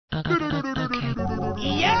Yeah.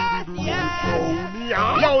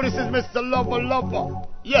 Yo, this is Mr. Lover.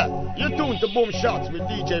 Yeah, you're tuned to Boom Shots with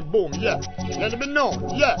DJ Boom. Yeah, let me know.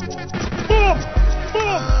 Yeah. Boom.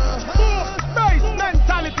 Bass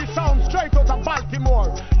mentality sound straight out of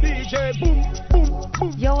Baltimore. DJ Boom.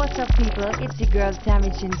 Yo, what's up, people? It's your girl Tammy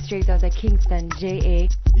Chin, straight out of Kingston, JA.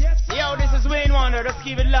 Yes. Yo, this is Wayne Wonder. Just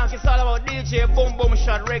keep it locked. It's all about DJ Boom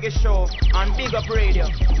Shot Reggae Show on Big Up Radio.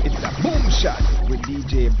 It's a Boom Shot with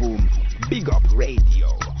DJ Boom. Big Up Radio.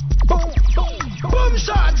 Boom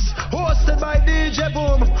Shots, hosted by DJ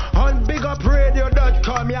Boom on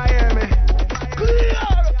BigUpRadio.com. You hear me? Clear.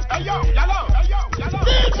 Hey yo.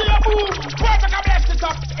 DJ Boom, perfect. I bless it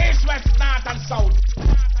up. East, west, north, and south.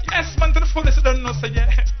 Yes, man, to the fullest, you don't know, so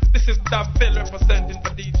yeah. This is Davil representing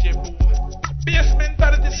for DJ Boom. Bass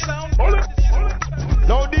mentality sound.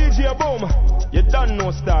 Now DJ Boom, you don't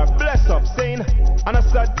know star. Bless up, saying, and I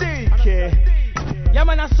said DK. Yeah,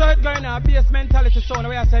 man, I saw it going on. Bass mentality sound.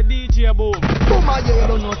 Where I said DJ Boom. Boom, yeah, you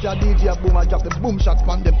don't know, sir. DJ Boom, I drop the boom shots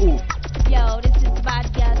from them. Ooh. Yo, this is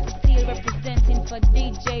Bad Girl Cecile representing for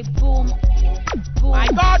DJ Boom. My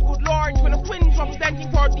God, good Lord, when the twins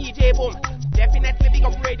representing for DJ Boom. Definitely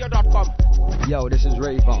BigUpRadio.com. Yo, this is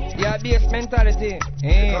Ray Fong. Yeah, bass mentality.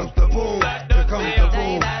 Here comes the boom. Here comes the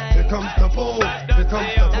boom. Here comes the boom. Here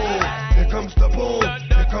comes the boom. Here comes the boom.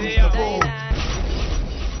 Here comes the boom.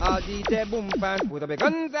 All DJ Boom fans put up a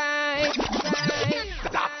gun sign.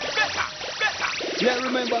 Yeah,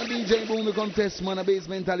 remember DJ Boom, the contest, man, a bass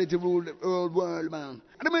mentality rule the whole world, man.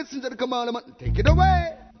 And the messenger of the commander, man, take it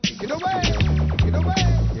away. Take it away. Take it away.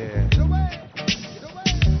 Yeah. Take it away. Take it away.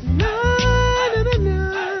 Na.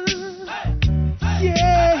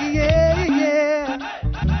 Yeah.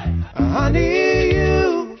 I need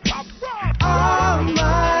you. Oh,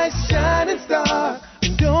 my shining star.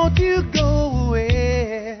 Don't you go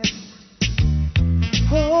away.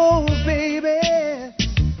 Oh, baby.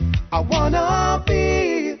 I wanna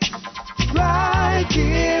be right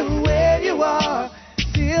here where you are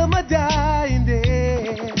till my dying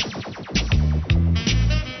day.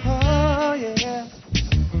 Oh, yeah.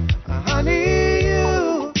 I need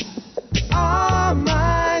you. Oh,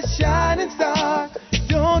 my shining star.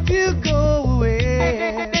 Don't you go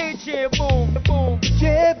away. DJ Boom.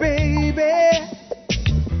 Yeah, baby.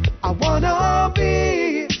 I wanna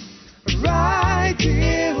be right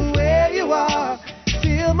here where you are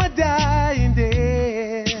till my dying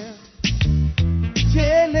day.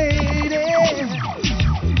 Yeah, lady.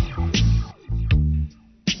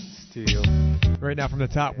 Steel. Right now from the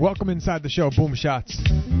top, welcome inside the show, Boom Shots.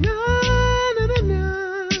 Na.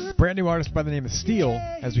 Brand new artist by the name of Steel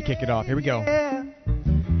as we kick it off. Here we go.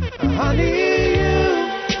 I need you.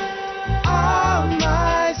 Oh,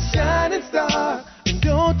 my shining star.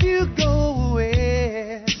 Don't you go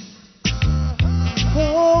away.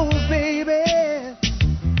 Oh, baby.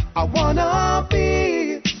 I wanna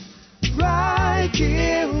be right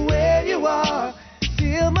here where you are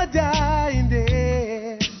till my dying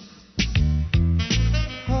day.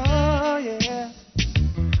 Oh, yeah.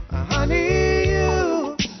 I need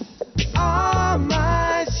you. Oh,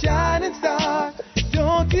 my shining star.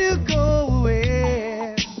 Don't you go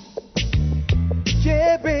away.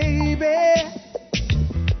 Yeah, baby.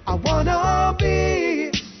 I wanna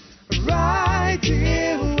be right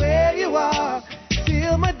here where you are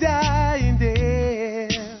till my dying day.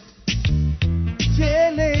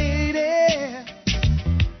 Yeah, lady.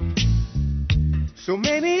 So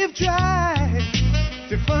many have tried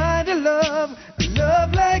to find a love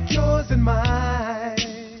like yours and mine.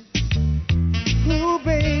 Ooh,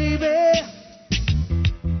 baby.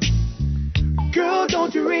 Girl,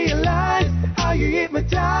 don't you realize how you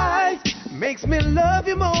hypnotize? Makes me love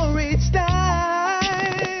you more each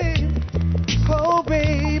time. Oh,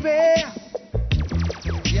 baby.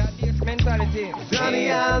 Yeah, bass mentality. Johnny,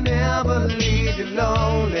 I'll never leave you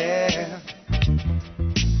lonely.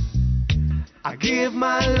 I give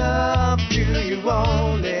my love to you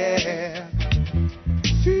only.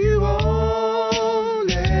 To you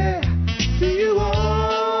only. To you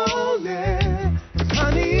only. 'Cause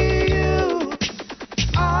honey, you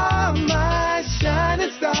are my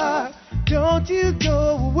shining star. Don't you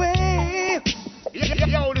go away.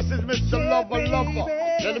 Yo, this is Mr. Lover.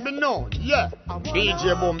 Let me know. Yeah.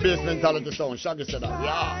 DJ Boom, bass mentality sound. Shaggy said that.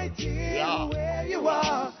 Yeah. Where you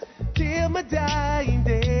are till my dying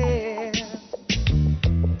day.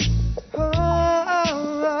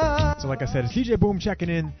 So like I said, it's DJ Boom checking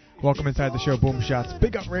in. Welcome inside the show, Boom Shots,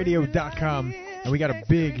 BigUpRadio.com. And we got a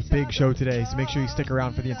big show today, so make sure you stick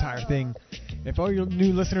around for the entire thing. If all you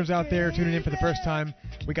new listeners out there tuning in for the first time,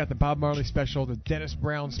 we got the Bob Marley special, the Dennis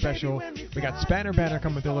Brown special. We got Spanner Banner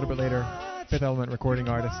coming with a little bit later. Fifth Element recording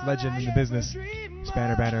artist, legend in the business,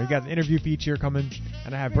 Spanner Banner. You got an interview feature coming,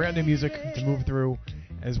 and I have brand new music to move through,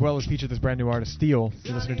 as well as feature this brand new artist, Steel,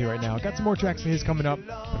 you're listening to right now. Got some more tracks of his coming up,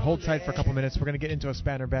 but hold tight for a couple minutes. We're going to get into a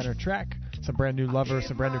Spanner Banner track, some brand new Lover,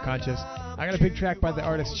 some brand new Conscious. I got a big track by the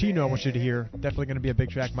artist Chino I want you to hear. Definitely going to be a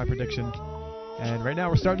big track, my prediction. And right now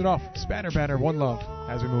we're starting it off. Spanner Banner, One Love,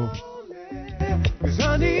 as we move. 'Cause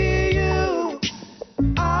honey, you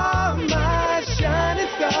are my shining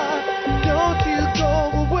star. Don't you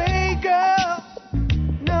go away, girl.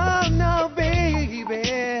 No, no, baby.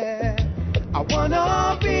 I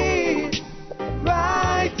wanna be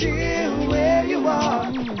right here where you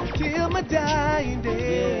are till my dying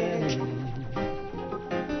day.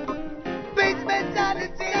 Faith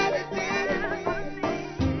mentality.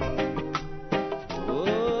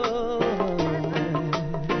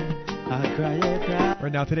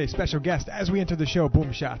 Right now, today's special guest as we enter the show,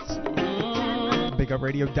 Boom Shots.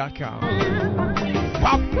 BigUpRadio.com.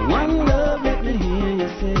 One love, let me hear you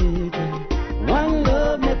say it. One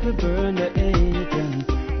love, let me burn the hate.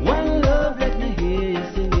 One love, let me hear you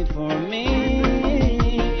sing it for me.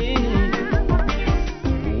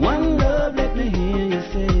 One love, let me hear you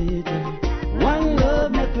say it. One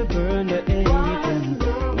love, let me burn the hate.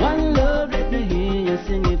 One love, let me hear you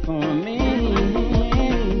sing it for me.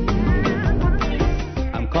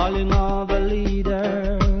 Calling all the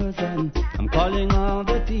leaders and I'm calling all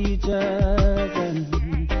the teachers and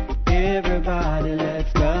everybody,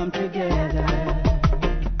 let's come together.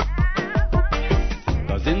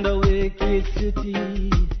 'Cause in the wicked city,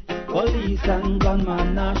 police and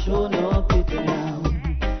gunmen are show no pity now.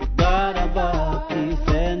 God above, peace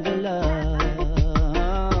and the love.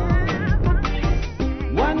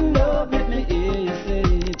 One love, let me hear you say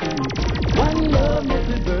it. One love, let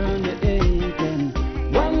me burn the hate.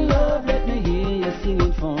 One love, let me hear you sing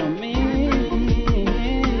it for me.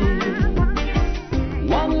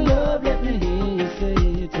 One love, let me hear you say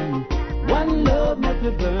it. One love, let me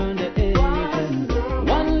burn the hate.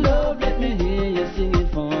 One love, let me hear you sing it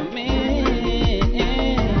for me.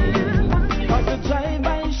 'Cause the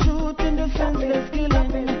drive-by shooting, the senseless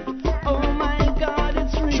killing. Oh my God,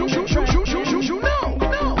 it's real. No.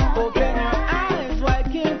 Open your eyes, why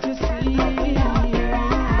can't you see?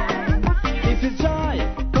 If it's joy,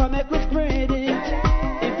 come make us spread it.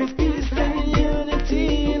 If it's peace and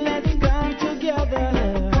unity, let's come together.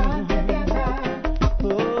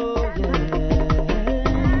 Oh yeah.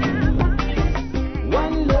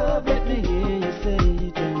 One love, let me hear you say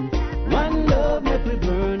it. One love, let me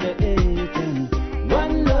burn the hate.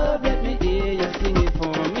 One love, let me hear you sing it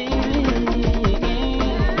for me.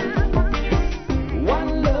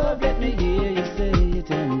 One love, let me hear you say it.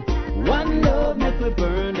 One love, let me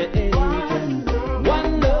burn the hate.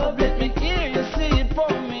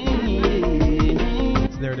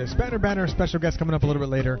 There it is. Spanner Banner, special guest coming up a little bit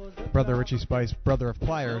later. Brother Richie Spice, brother of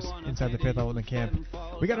Pliers, inside the Fifth Element camp.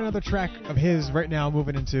 We got another track of his right now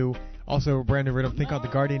moving into also a brand new rhythm. Think called The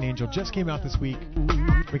Guardian Angel. Just came out this week.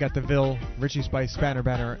 We got the Ville, Richie Spice, Spanner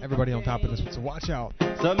Banner, everybody on top of this one. So watch out.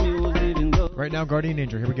 Right now, Guardian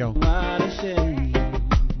Angel. Here we go. What a shame.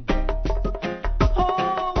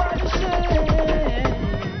 Oh, what a shame.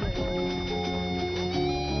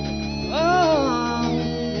 Oh,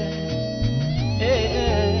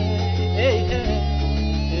 hey.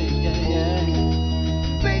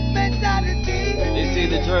 Faith mentality. They say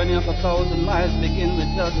the journey of 1,000 miles begins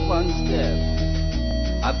with just one step.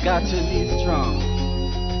 I've got to be strong.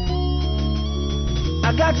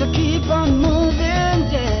 I got to keep on moving,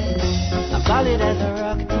 yeah. I'm solid as a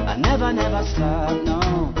rock. I never stop,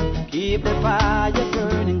 no. Keep the fire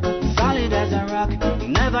burning. Solid as a rock.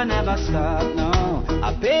 Never stop, no.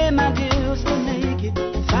 I pay my dues to make it.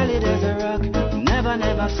 Solid as a rock. Never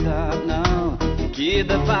stop, no. Keep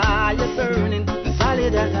the fire burning.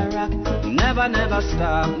 Solid as a rock. Never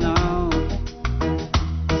stop, no.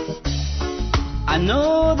 I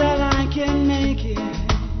know that I can make it.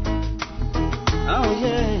 Oh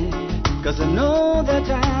yeah, 'cause I know that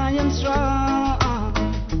I am strong.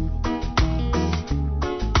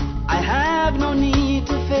 I have no need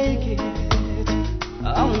to fake it.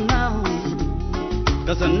 Oh no,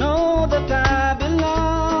 'cause I know that I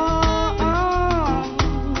belong.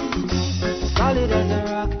 Solid as a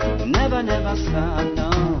rock, never stop, no.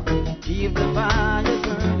 Keep the fire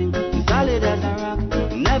burning. Solid as a rock,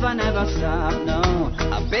 never stop, no.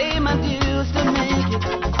 I pay my dues to make it.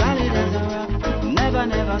 Solid as a rock,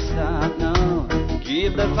 never stop, no.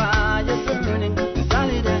 Keep the fire burning.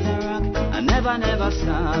 Solid as a rock, I never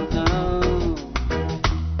stop, no.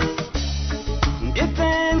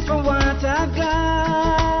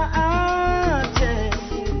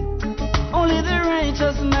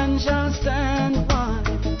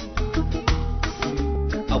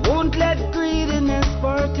 let greediness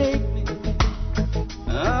partake me.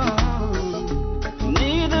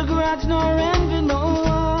 Neither grudge nor envy, no.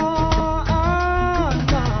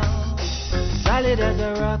 Solid as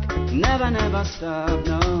a rock, never, never stop,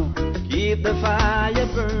 no. Keep the fire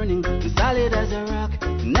burning, solid as a rock,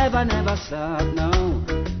 never, never stop, no.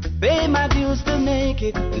 Pay my dues to make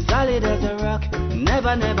it, solid as a rock,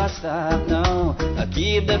 never, never stop, no.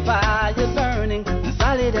 Keep the fire burning,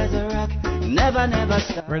 solid as a rock, never, never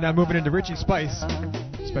stop. We're now moving into Richie Spice,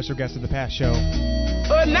 special guest of the past show.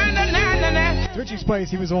 Oh, na na na na na. Richie Spice,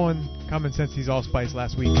 he was on Common Sense He's All Spice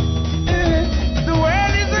last week. The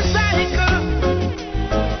world is a cycle.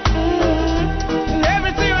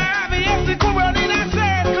 Everything I have, yes, it could run in a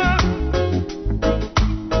circle.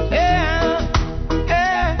 Yeah,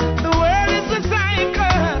 yeah. The world is a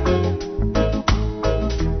cycle.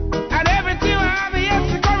 And everything I have, yes,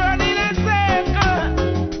 it could run in a circle.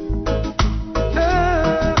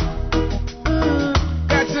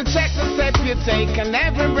 Got to check the step you take and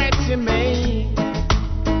every breath you make.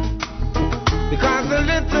 Because the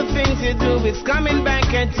little things you do is coming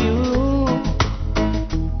back at you.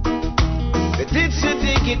 The ditch you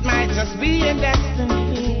dig, it might just be a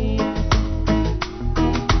destiny.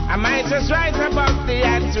 I might just rise above the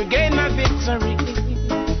odds to gain my victory.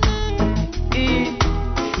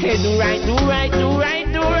 Hey, do right, do right, do right,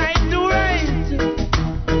 do right, do right.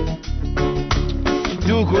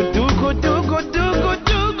 Do good, do good, do good, do good,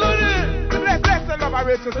 do good. Bless the love of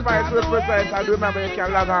Richie Spice represent, and remember you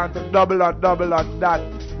can log on to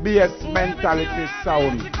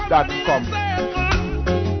www.bsmentalitysound.com.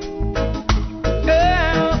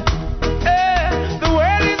 The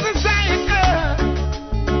world is a cycle,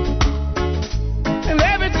 and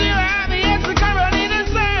everything you have, yes, it can run in a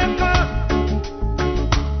circle.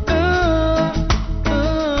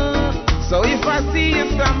 So if I see you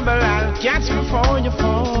stumble, I'll catch you before you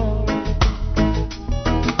fall.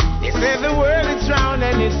 They say the world is round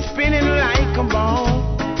and it's spinning like a ball.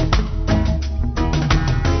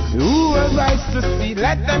 Who has eyes to see?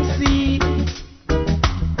 Let them see.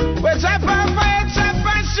 Well, trap on fire, trap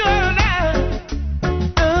on shoulder.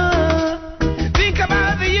 Think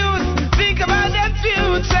about the youth, think about their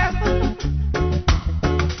future.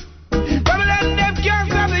 Come on, them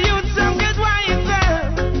girls of the youth, some get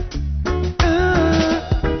wiser.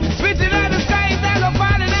 Spitting out the skies that go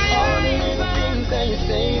falling on you. All the little things that you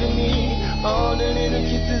say to me, all the little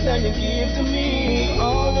kisses that you give to me,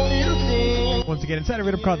 all the little things. Once again, inside a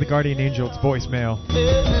rhythm called the Guardian Angel, it's voicemail.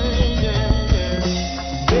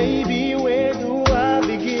 Baby, where do I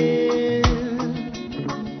begin?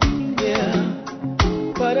 Yeah,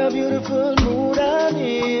 what a beautiful mood I'm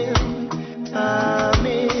in. I'm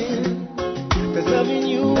in. 'Cause loving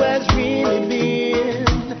you has really been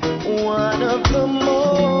one of the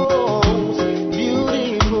most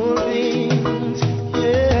beautiful things.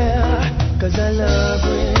 Yeah, 'cause I love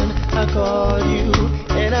when I call you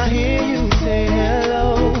and I hear you say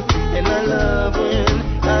hello. And I love when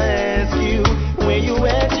I ask you where you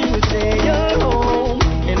at, you say you're home.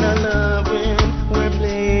 And I love when we're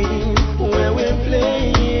playing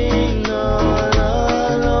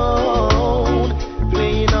all alone.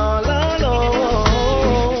 Playing all alone.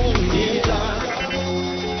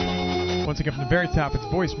 Once again, from the very top, it's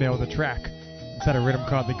voicemail with a track inside a rhythm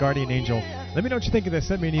called the Guardian Angel. Let me know what you think of this.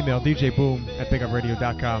 Send me an email,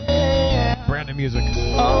 djboom@bigupradio.com. Brand new music.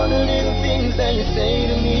 All the little things that you say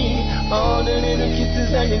to me, all the little kisses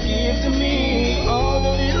that you give to me, all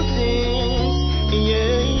the little things,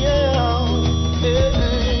 yeah, yeah, yeah.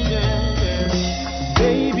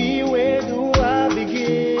 Baby, where do I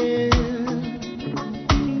begin?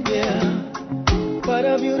 Yeah, what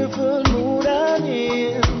a beautiful mood I'm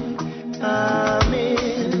in. I'm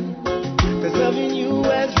in, 'cause loving you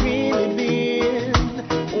has really been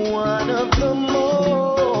one of the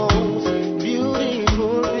most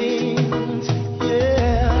beautiful things.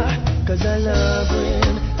 Yeah, 'cause I love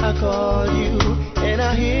when I call you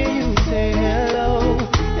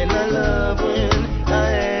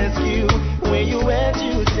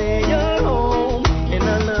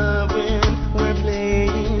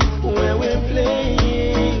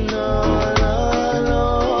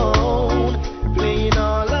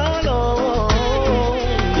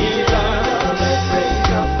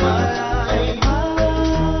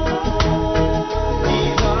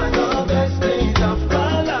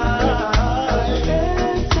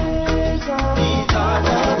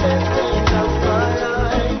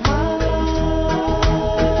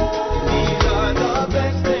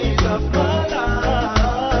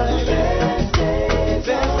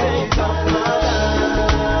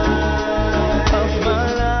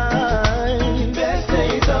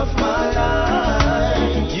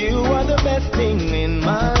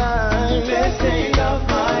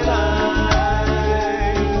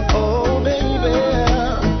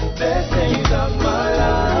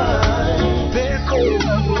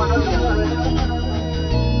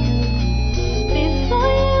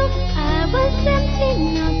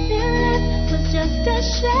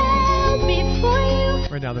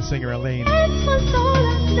now the singer Elaine.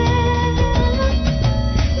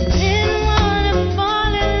 Didn't wanna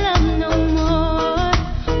fall in love no more.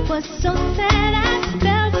 Was so sad I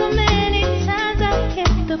fell so many times I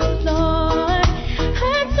hit the floor.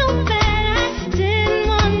 Hurt so bad I didn't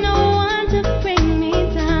want no one to bring me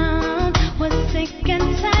down. Was sick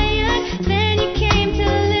and tired, then you came to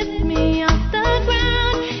lift me off the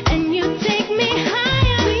ground, and you take me higher.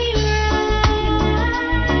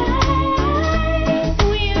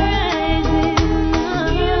 We rise in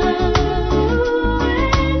love,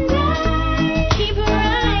 and I keep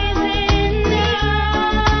rising now.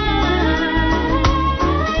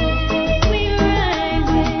 We rise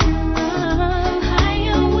in love,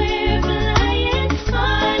 higher we're flying,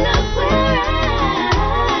 far up we're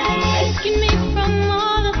rising. Rescue me from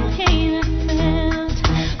all the pain I felt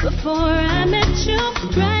before I met you.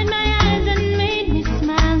 Dried my eyes and made me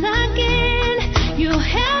smile again. You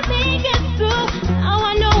helped me get through. Now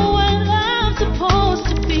I know what love's supposed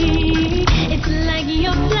to be. It's like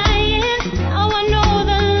you're flying. Now I know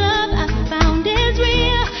the love I found is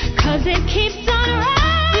real, 'cause it keeps on rising.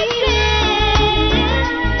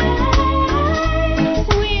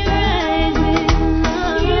 We rise in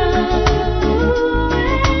love,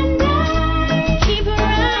 and I keep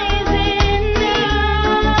rising now.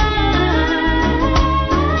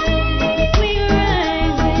 We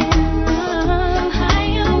rise in love,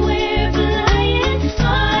 higher we're flying,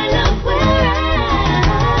 far up we're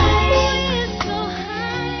rising. We're so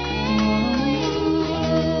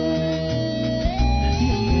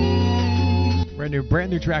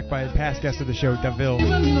Brand new track by a past guest of the show, Davil.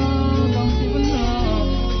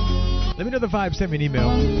 Let me know the vibe. Send me an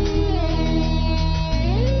email.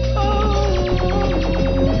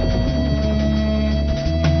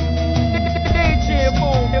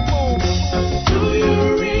 Do you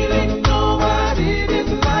really know what it is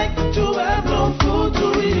like to have no food to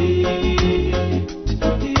eat?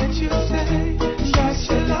 Yet you say that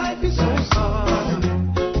your life is so hard.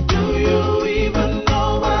 Do you even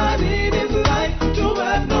know what it is like to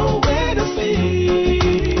have nowhere to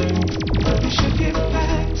sleep? You should give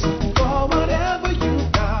thanks for whatever you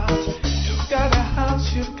got. You've got a house,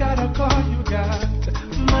 you've got a car, you got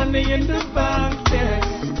money in the bank, yes.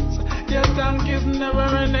 Your tank is never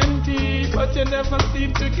an empty, but you never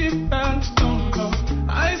seem to give thanks, no.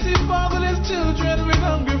 I see fatherless children with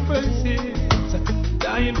hungry faces,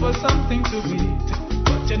 dying for something to eat,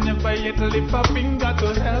 but you never yet lift a finger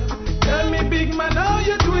to help. Tell me, big man, how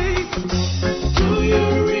you do it? Do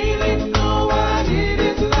you really know what it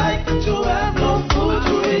is like to have no food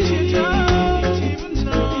to eat?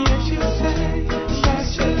 Yes, you say that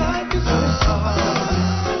your life is so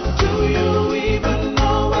hard. Do you even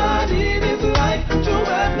know what it is like to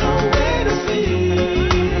have nowhere to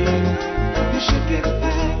sleep? You should give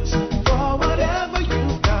thanks for whatever you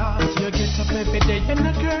got. You get up every day and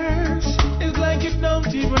a curse. It's like you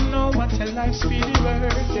don't even know what your life's really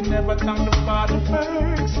worth. You never thank the Father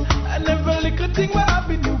first. And every little thing will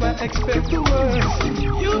happen, you will expect the worst.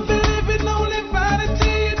 You believe in only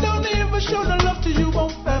vanity. You don't even show no love to your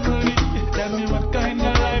own family. Tell me what kind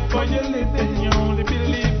of life are you living? You only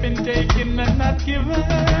believe in taking and not giving.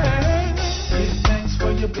 Give thanks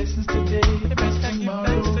for your blessings today. Because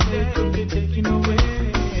tomorrow they could be taken away.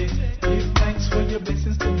 Give thanks for your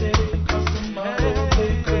blessings today. Because tomorrow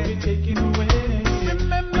they could be taken away.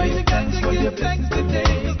 Remember you got to give thanks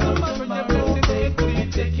today. Because tomorrow they could be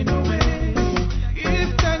taken away.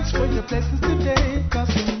 Give thanks for your blessings today. Because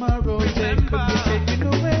tomorrow they could be taken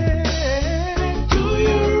away. Do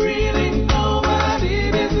you really know what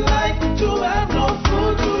it is like to have no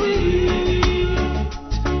food to eat?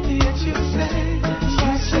 Yet you say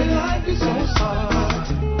that your life is so hard.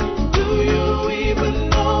 Do you even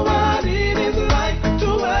know what it is like to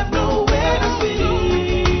have nowhere to sleep?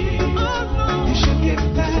 You should give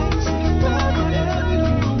thanks for whatever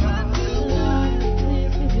you got.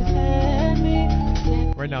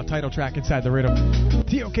 Right now, title track Inside the Rhythm.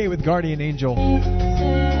 TOK with Guardian Angel.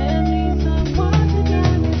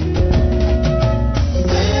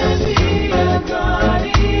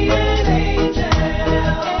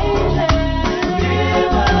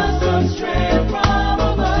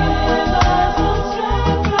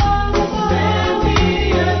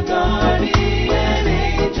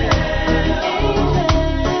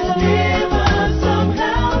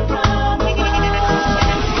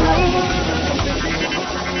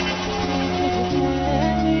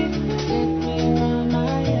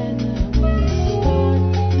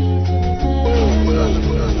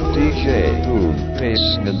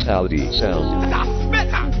 Mentality sound.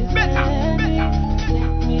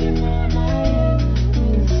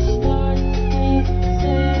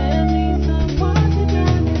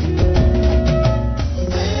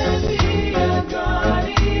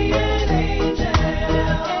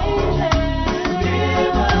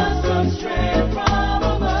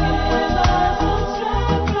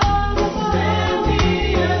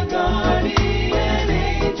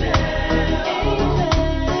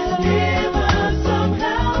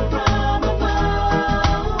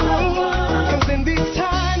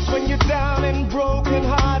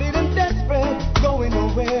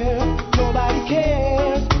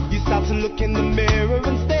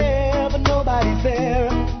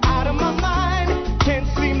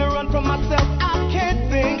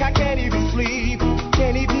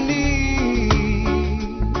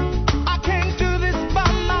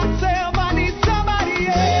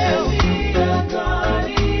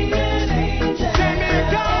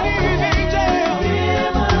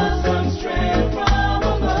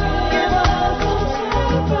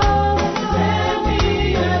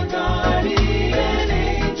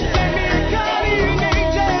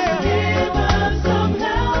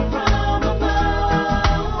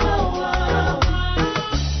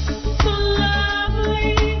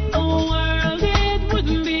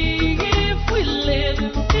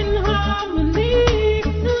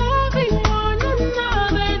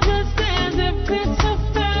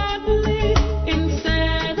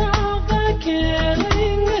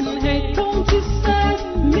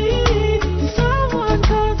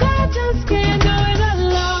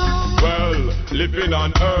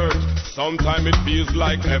 Sometimes it feels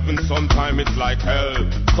like heaven, sometimes it's like hell.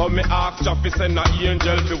 So me ask Jah fi send a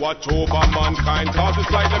angel to watch over mankind, cause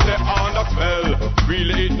it's like them they on a spell.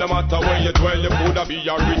 Really it no matter where you dwell, you coulda be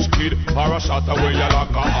a rich kid or a shotter where you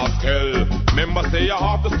like a hostel. Remember say you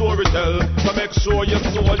have the story tell, so make sure your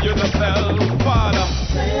soul you no sell. Father,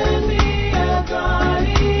 Send me a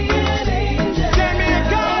guardian angel. Send me a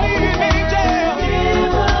guardian angel.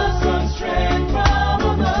 Give us some strength from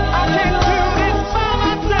above. I can't do this by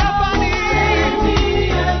myself. I need. Send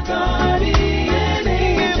me a guardian angel.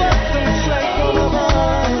 Give us some strength from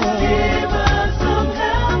above. Give us some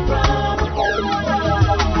help from above.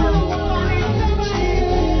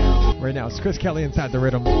 Right now, it's Chris Kelly inside the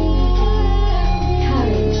rhythm.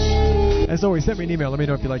 As always, send me an email. Let me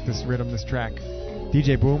know if you like this rhythm, this track.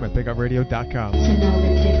 DJBoom@BigUpRadio.com. To know the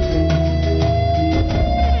difference.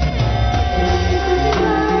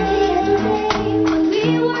 When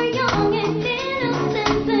we were young and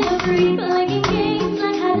innocent and free, playing games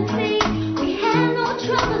like hide and seek, we had no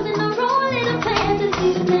troubles in our own little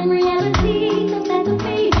fantasies. And then reality comes back to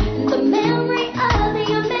me, and the memory of the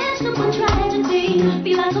unimaginable tragedy.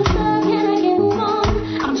 Feel like I'm stuck and I can't move on.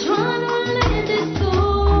 I'm trying to let this go.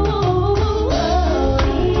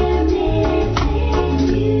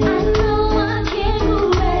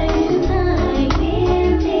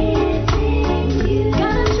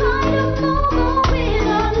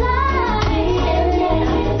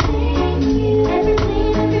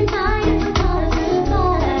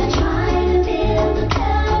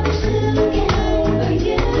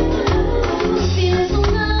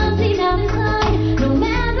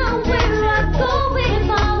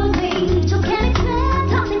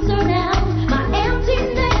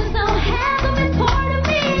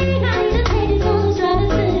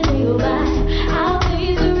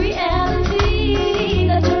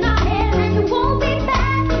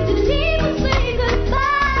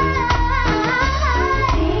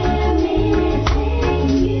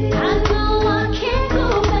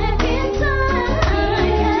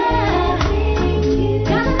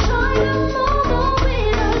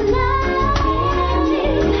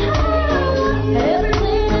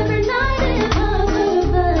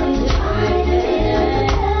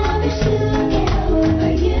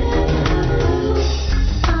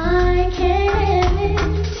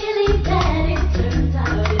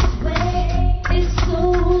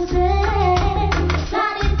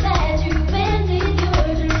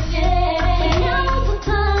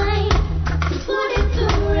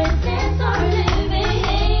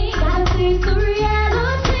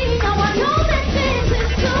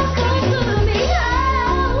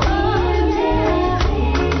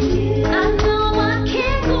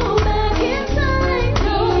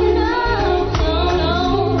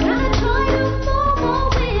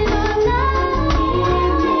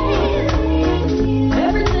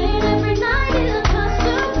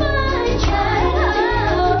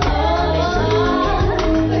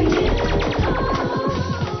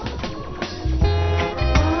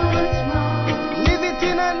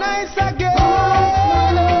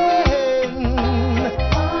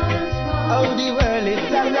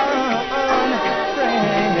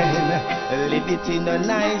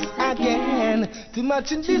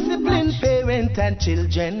 Indisciplined parent and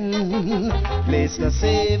children, place no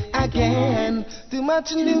safe again. Too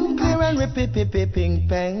much nuclear and ping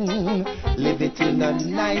pang. Live it in a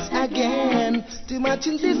nice again. Too much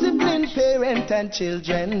indisciplined parent and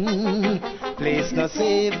children, place no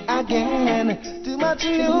safe again. Too much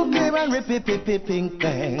nuclear and ping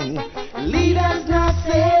pang. Leaders not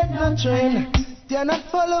safe, no train. They're not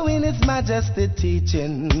following His Majesty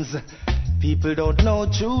teachings. People don't know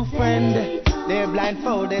true friend. They're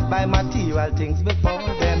blindfolded by material things before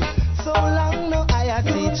them. So long no I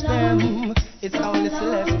teach them. It's only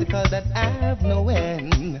celestial that I have no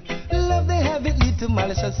end. Love they have it lead to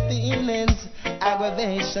malicious feelings.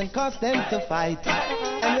 Aggravation cause them to fight.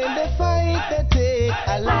 And when they fight they take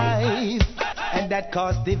a life. And that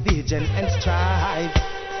cause division and strife.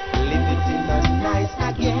 Live it in a nice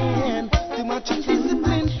again. Too much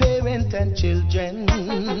indisciplined parent and children.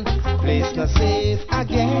 Place no safe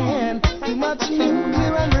again. Too much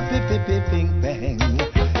nuclear and ping bang.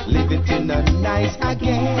 Live it in a nice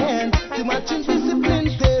again. Too much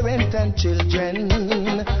indisciplined parent and children.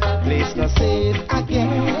 Place no safe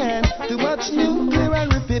again. Too much nuclear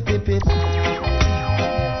and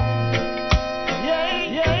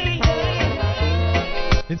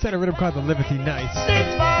Inside a rhythm called the Liberty Nights.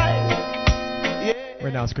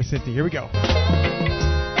 Right now it's Chris City. Here we go.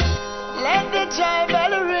 Let the chime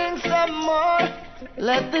bell ring some more.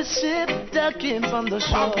 Let the ship duck in from the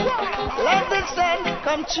shore. Let the sun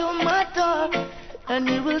come to my door, and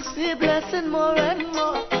you will see blessing more and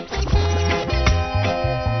more.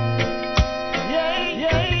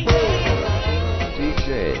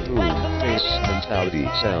 mentality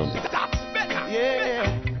sound. Yeah.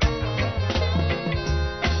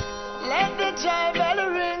 Let the chime bell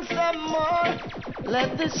ring some more.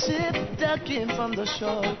 Let the ship duck in from the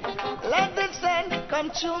shore. Let the sun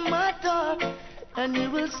come to my door, and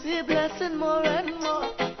you will see blessing more and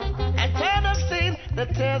more. And tired of seeing the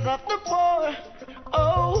tears of the poor.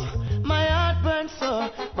 Oh, my heart burns sore,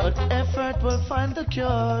 but effort will find the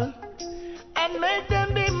cure and make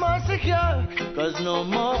them be more secure. Cause no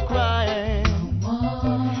more crying,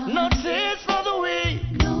 no tears for the weak.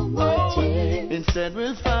 Instead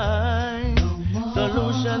we'll find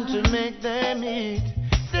solution to make them eat.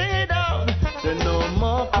 Sing it out, say no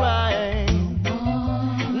more crying,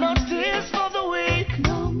 no tears for the weak.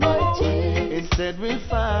 Instead we'll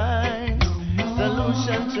find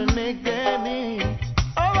solution to make them eat.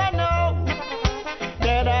 Oh, I know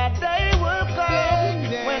that our day will come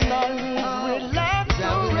when all will laugh to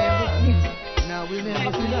run. Now we'll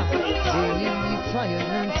never see the fire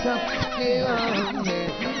and stuff.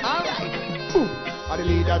 Alright. All the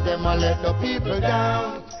leaders, them a let the people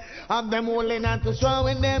down. Have them holding on to straw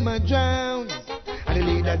when them a drown. And the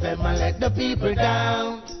leaders, them a let the people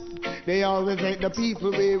down. They always let the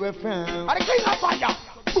people we were found. All the king of fire.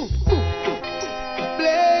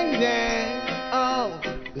 Blazing. Oh,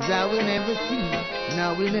 cause I will never see.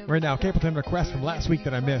 Now we'll never. Right now, Capleton request from last week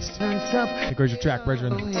that I missed. Here goes your track,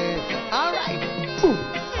 brethren. Alright.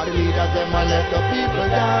 All the leaders, them a let the people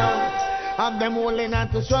down. Have them holding on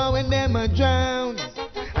to straw when them a drown.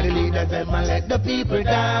 And the leaders, them a let the people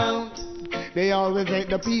down. They always let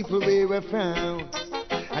the people we were found.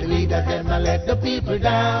 And the leaders, them a let the people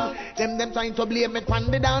down. Them trying to blame it on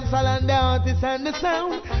the dancehall and the artists and the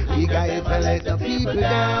sound. We guys a let the people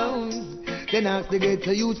down. Then ask the get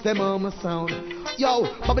to use them on my sound. Yo,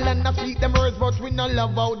 Babylon a speak them words, but we no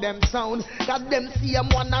love how them sound. Cause them see them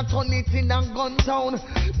wanna turn it in a gun town.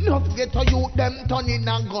 Not get to youth them turn in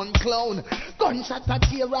a gun clown. Gunshot a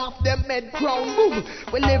tear off them head crown. Boom.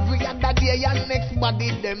 Well, every other day and next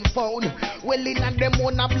body them found. Well, in a them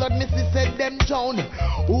own a blood, Missy said them drown.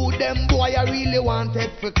 Who them boy I really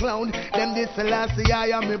wanted for clown. Them this last year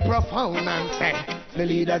I am a profound and say the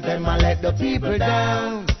leaders them a let the people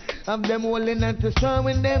down. Of them holding on to straw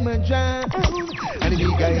when them a drown. And the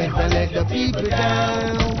big guys a let the people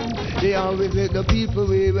down. They always let the people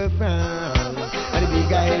we were found. And the big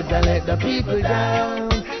guys a let the people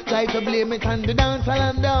down. Try to blame it on the dancehall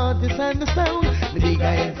and the artists and the sound. The big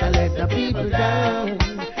guys a let the people down.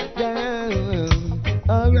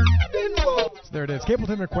 Alright. So there it is.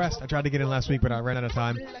 Capleton request. I tried to get in last week, but I ran out of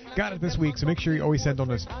time. Got it this week, so make sure you always send on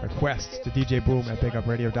those requests to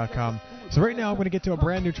djboom@bigupradio.com. So right now, I'm going to get to a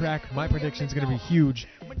brand new track. My prediction is going to be huge.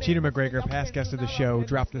 Cheetah McGregor, past guest of the show,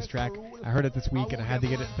 dropped this track. I heard it this week, and I had to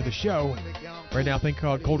get it for the show. Right now, a thing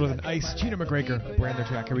called Colder Than Ice. Cheetah McGregor, brand new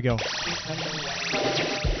track. Here we go.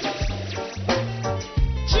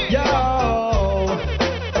 Yo,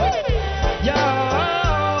 yo,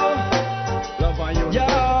 love on you. Yo,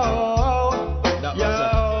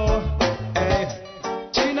 hey.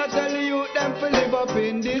 Gina tell you them to live up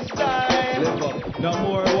in this time. Live up. No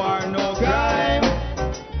more war, no crime.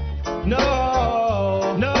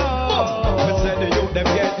 No, no. But say the youth them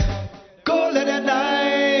get colder than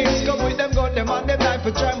ice. Come with them, got them on them knife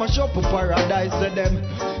for try my shop for paradise. Say them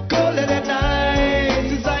colder than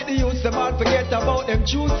ice. It's like the youth them all forget about them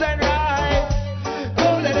truths and rights.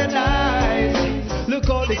 Colder than ice. Look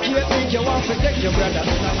how the kid think you want to take your brother.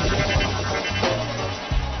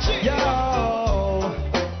 Yo,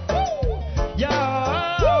 yo,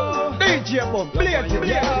 DJ Boom, play it, yo,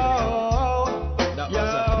 yo.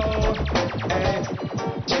 Hey,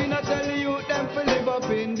 Gina tell you them to live up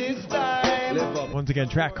in this time. Once again,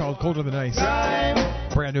 track called Colder Than Ice. Time.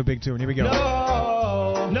 Brand new big tune. Here we go.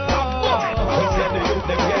 No, no.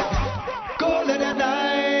 Colder than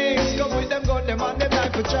ice. Come with them, got them on them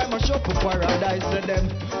knife for try my shop for paradise. To them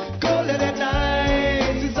colder than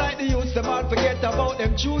ice. It's like the youth them all forget about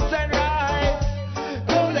them truths and rights.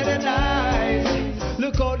 Colder than ice.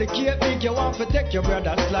 Look how the kid think you want to take your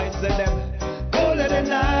brother's slice. To them colder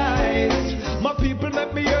than ice. My people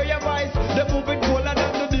make me hear your voice. They're moving colder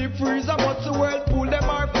than the deep freezer. What's the world pool? Them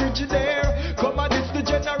are frigidaire. Come on, this the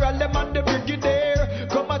general, them and the brigadier.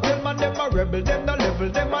 Come on, tell man them a rebel, them the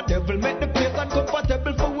level, them a devil. Make the place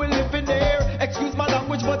uncomfortable for we living there. Excuse my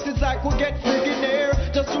language, but it's like we get friggin' there.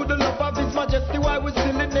 Just through the love of His Majesty, why we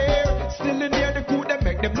still in there? Still in there, the crew them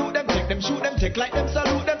make them loot them, take them, shoot them, take like them,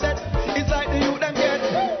 salute them. Then it's like the youth them get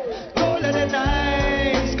colder than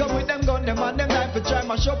ice. Come with them gun, them and them knife for try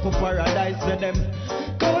my shop for paradise. To them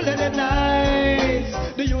colder than ice.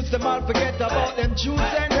 The youth them all forget about them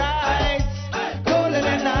truths and rights. Colder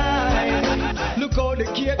than ice. Look how the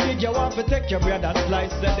cake big, you want to take your bread and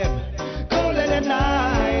slice of them. Cold in the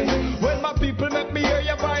night, when my people make me hear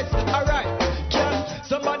your voice. Alright, can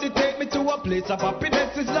somebody take me to a place of happiness?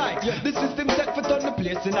 Is like the system set for turn the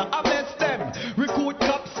place in a mess them. Recruit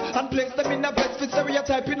cops and place them in a vest for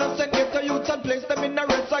stereotype innocent ghetto youths and place them in a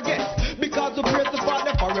rest, I guess. Because we praise the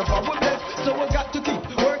Father forever we bless. So we got to keep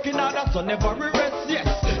working harder, so never we rest, yes.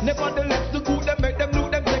 Nevertheless, the coup them, make them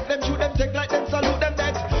loot them, take them, shoot them, take like them, salute them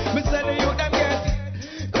dead. Me say the youth them get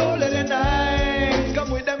cold in the night.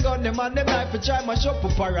 Come with them gun, them and them knife, to try my shop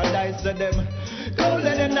for paradise to them. Cold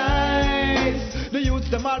in the night. The youths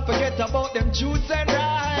them all forget about them truths and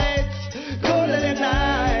rights. Cold in the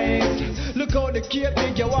night. Look how the cake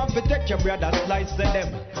big, you want to take your bread and slice of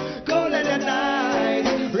them. Cold in the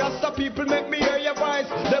night. Rasta people make me hear your voice.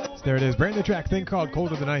 There it is, brand new track, thing called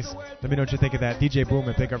Cold of the Nice. Let me know what you think of that. DJ Boom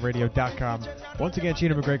at PickUpRadio.com. Once again,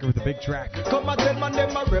 Sheena McGregor with a big track. Come and tell man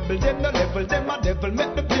them a rebel, them no level, them a devil.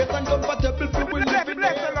 Make the place uncomfortable, people live in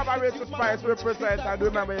there. Let's love Rachel Spice represent, and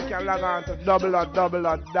remember you can log on to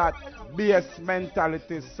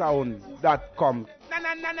www.bsmentalitysound.com.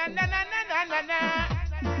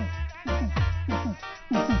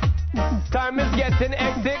 Time is getting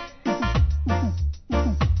hectic.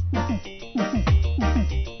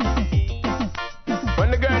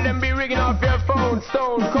 When the girl them be rigging off your phone,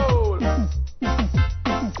 stone cold.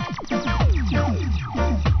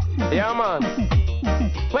 Yeah, man.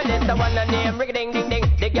 Well, it's the one and name, rig ding ding ding.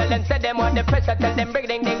 The girl them said them want the pressure, tell them rig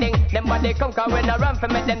ding ding ding. Them body come cause when I run for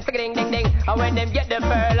me, them sig ding ding ding. And when them get the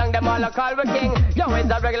furlong, them all a call the king. Yo, it's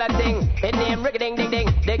a regular thing. It name rig ding ding ding.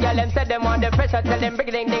 The girl them said them want the pressure, tell them rig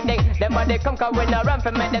ding ding ding. Them body come cause when I run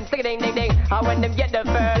for me, them sig ding ding ding. And when them get the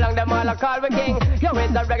furlong, them all a call the king. Yo,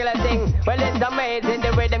 it's a regular thing. Well, it's amazing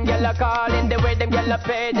the way them girl a calling, the way them girl a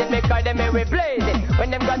paging, because them here we blazing. When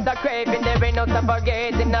them got the craving, there ain't no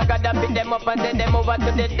suffocating. I gotta pick them up and send them over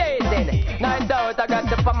to the dating. Night out, I got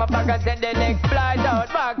to put my back and send the next flight out.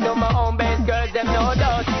 Back to my own base, girls, them no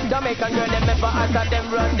doubt. Jamaican girl, them never answer,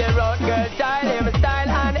 them run the road. Girl, style, him style,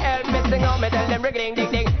 and help me sing out. Me tell them rig ding ding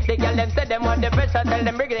ding. The girl, them said them want the pressure, tell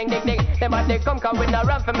them rig ding ding ding. Them want they come, cause when I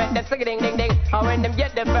run for me, them sig ding ding ding. And when them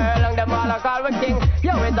get the furlong, them all a call with king.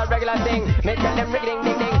 Yo, it's a regular thing. Me tell them rig ding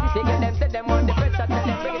ding ding. The girl, them said them want the pressure, tell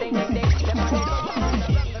them rig ding ding ding.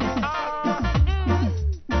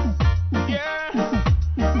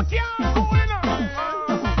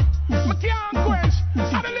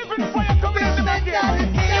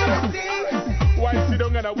 Why sit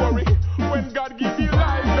down and worry when God give you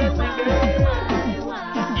life every day?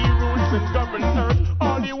 He rules and governs earth.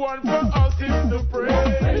 All he wants for us is to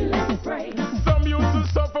pray. Some used to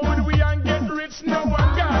suffer when we and get rich, no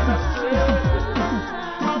one got astray.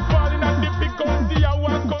 I'm falling at difficulty, I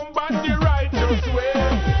want to combat the righteous way.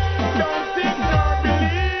 Don't think nor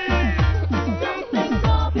believe.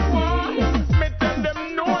 Me tell them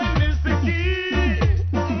knowing is the key.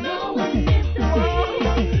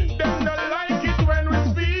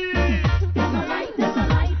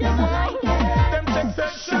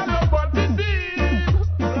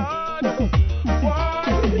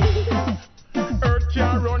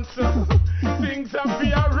 Things have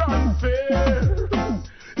been run fair.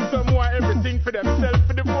 Some want everything for themselves,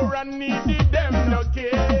 for the poor and needy, them no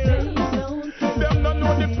care. Them no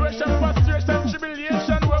know the pressure, frustration,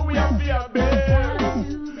 tribulation where we have to bear.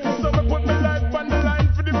 So I put my life on the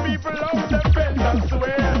line for the people out there, bend and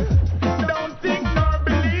swear. Don't think nor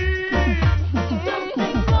believe.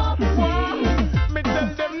 Me tell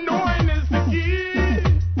them knowing is the key.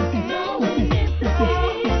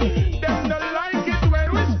 Them no like it when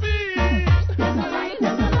we speak.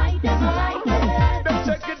 Them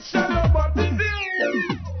check it shallow, but it's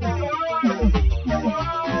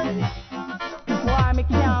Why me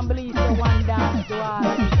can't believe the one dance to all.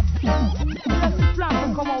 Just plan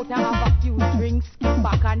to come out and have a few drinks, skip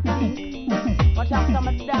back and think. But after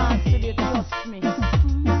my dance today, trust me,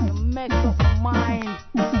 you mess up my mind.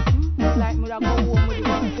 It's like me to go home with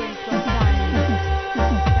the weekend sometime.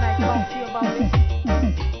 Can I talk to you about this?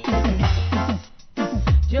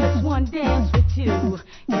 Just one dance with you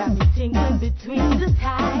got me tingling between the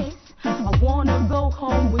ties. I wanna go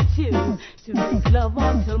home with you to make love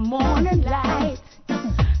until morning light.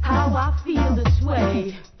 How I feel this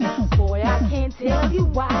way, boy, I can't tell you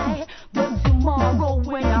why. But tomorrow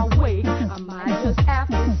when I wake, I might just have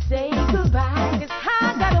to say goodbye. 'Cause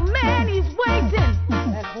I got a man, he's waiting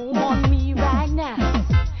at home on me right now.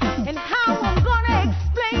 And how I'm gonna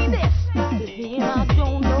explain this to him, I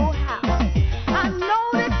don't know how. I know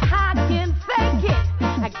that I can fake it,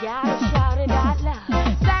 I gotta shout it out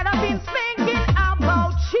loud. That I've been thinking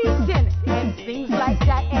about cheating, and things like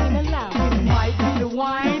that ain't allowed. It might be the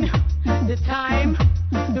wine, the time.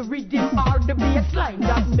 The rhythm or the bass line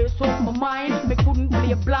that mess up my mind. Me couldn't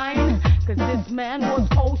play blind, cause this man was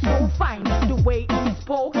oh so fine. The way he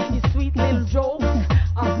spoke, his sweet little jokes,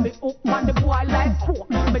 have me hook on the boy like coke.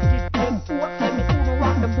 Me did them force, say me couldn't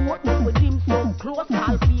rock the boat, but with him so close,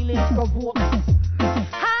 all feelings provoked.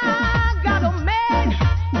 I got a man,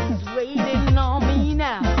 he's waiting on me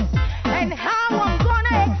now. And how I'm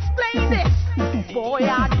gonna explain this? Boy,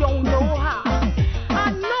 I don't know how.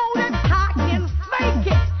 I know that I can fake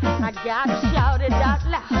it. I gotta shout it out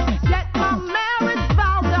loud. Let my marriage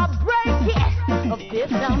vow to break it. Of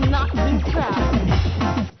this I'm not too proud.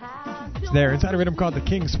 There, inside a rhythm called The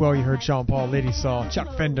King Swell, you heard Sean Paul, Lady Saw,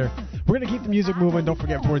 Chuck Fender. We're going to keep the music moving. Don't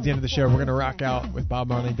forget, towards the end of the show, we're going to rock out with Bob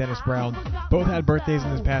Marley and Dennis Brown. Both had birthdays in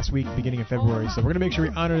this past week, beginning of February. So we're going to make sure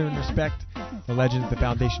we honor and respect the legends, the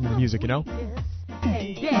foundation of the music, you know?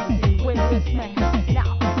 And dancing with this man.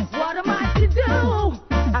 Now, what am I to do?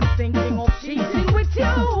 I'm thinking of cheating with you.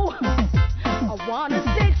 I wanna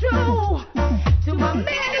stay true to my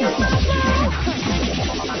man and my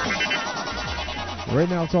Right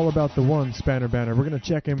now, it's all about the one Spanner Banner. We're going to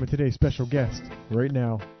check in with today's special guest right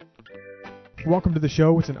now. Welcome to the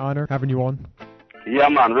show. It's an honor having you on. Yeah,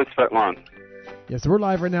 man. Respect, man. Yes, so we're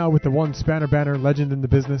live right now with the one Spanner Banner, legend in the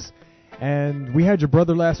business. And we had your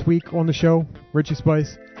brother last week on the show, Richie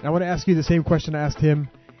Spice. And I want to ask you the same question I asked him.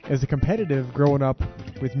 Is it competitive growing up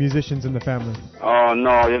with musicians in the family? Oh,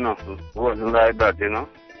 no, it wasn't like that,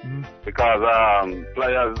 Because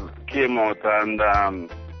players came out and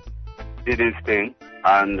did his thing.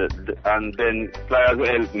 And then players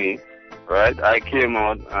helped me, right? I came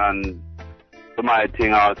out and do my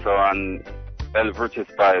thing also and helped Richie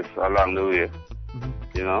Spice along the way.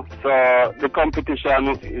 So the competition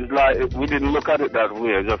is like, we didn't look at it that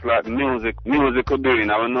way, just like music could do,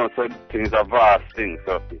 I know certain things are vast things,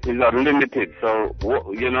 so it's not limited, so,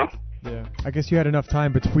 Yeah, I guess you had enough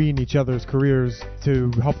time between each other's careers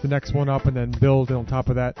to help the next one up and then build on top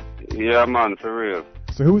of that. Yeah, man, for real.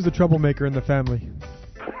 So who was the troublemaker in the family?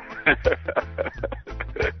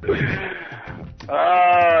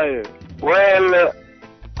 Well,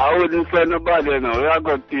 I wouldn't say nobody, we are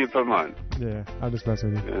good people, man. Yeah, I'm just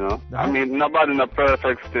messing with you. I mean, nobody in a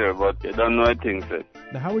perfect state, but you don't know a thing, said.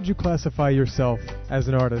 Now, how would you classify yourself as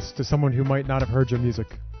an artist to someone who might not have heard your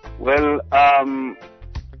music? Well,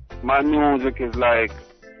 my music is like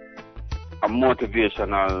a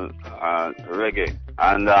motivational reggae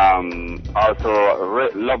and also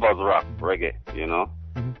lovers rock reggae,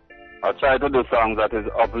 I try to do songs that is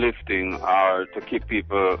uplifting or to keep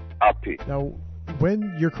people happy. Now,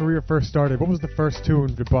 when your career first started, what was the first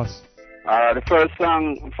tune to bust? The first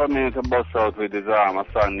song for me to bust out with is a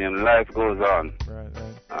song named Life Goes On. Right.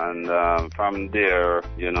 And from there,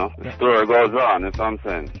 the story goes on, if I'm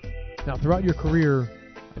saying. Now, throughout your career,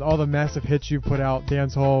 with all the massive hits you've put out,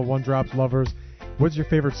 Dancehall, One Drops, Lovers, what's your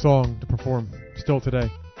favorite song to perform still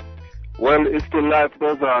today? Well, it's still Life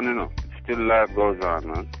Goes On, Still Life Goes On,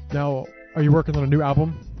 man. Now, are you working on a new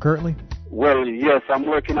album currently? Well, yes, I'm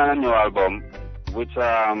working on a new album, which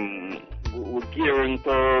we're gearing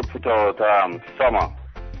to put out summer.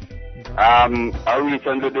 I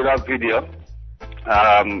recently did a video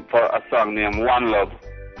for a song named One Love,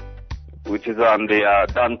 which is on the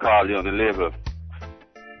Don Corleone label.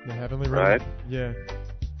 The Heavenly Realm? Right? Yeah.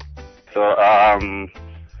 So,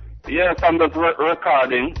 yes, I'm just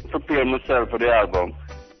recording, preparing myself for the album.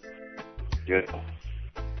 Yeah.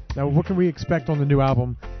 Now, what can we expect on the new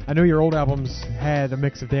album? I know your old albums had a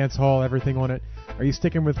mix of dancehall, everything on it. Are you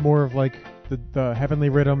sticking with more of like the heavenly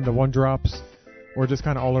rhythm, the one drops, or just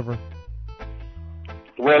kind of all over?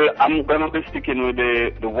 Well, I'm gonna be sticking with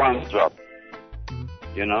the one drop.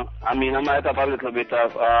 I mean, I might have a little bit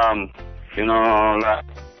of like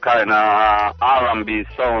kind of R&B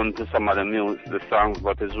sound to some of the songs,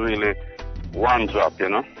 but it's really one drop,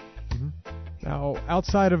 Now,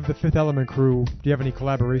 outside of the Fifth Element crew, do you have any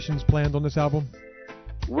collaborations planned on this album?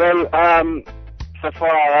 Well, so far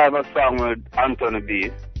I have a song with Anthony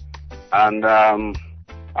B, and I'm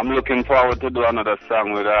looking forward to do another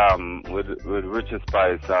song with Richie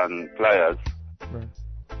Spice and Players.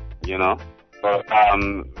 Right. But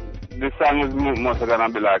this song is mostly gonna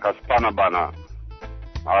be like a Spanner Banner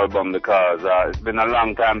album because it's been a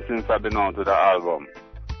long time since I've been on to the album.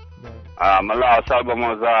 Right. My last album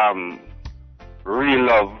was Real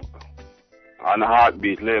Love on the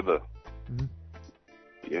Heartbeat label.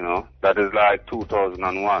 That is like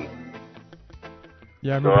 2001.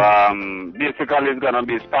 Yeah, so basically it's gonna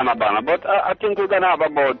be Spanner Banner, but I think we're gonna have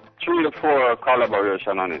about 3 or 4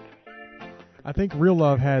 collaboration on it. I think Real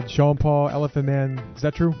Love had Sean Paul, Elephant Man. Is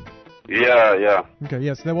that true? Yeah. Okay,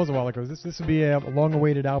 yes, that was a while ago. This would be a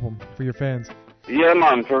long-awaited album for your fans. Yeah,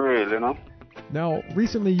 man, for real, you know. Now,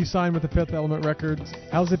 recently you signed with the Fifth Element Records.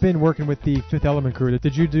 How's it been working with the Fifth Element crew?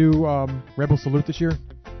 Did you do Rebel Salute this year?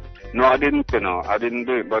 No, I didn't, you know. I didn't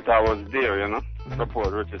do it, but I was there, you know.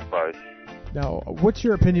 Support Richard Spice. Now, what's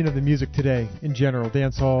your opinion of the music today in general?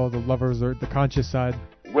 Dancehall, the lovers, or the conscious side?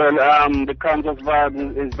 Well, the conscious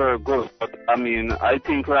vibe is very good, but I mean, I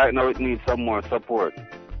think right now it needs some more support.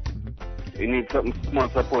 It needs some more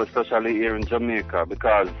support, especially here in Jamaica,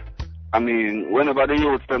 because, I mean, whenever the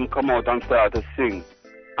youths them come out and start to sing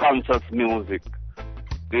conscious music,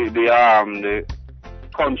 the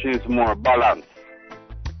country is more balanced,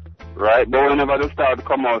 right? But whenever they start to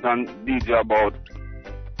come out and DJ about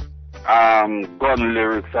gun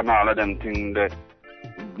lyrics and all of them things, the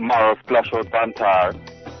moral splash out pantar,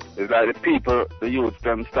 it's like the people, the youths,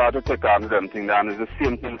 them start to take on them things, and it's the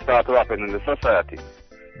same thing start to happen in the society.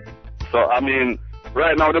 So, I mean,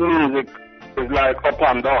 right now the music is like up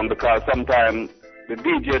and down, because sometimes the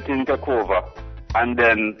DJ thing take over, and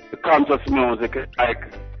then the conscious music is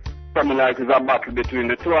like, something like it's a battle between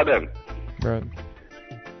the two of them. Right.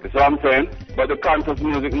 That's what I'm saying? But the conscious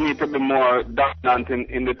music needs to be more dominant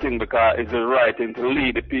in the thing, because it's the right thing to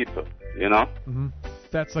lead the people, you know? Mm-hmm.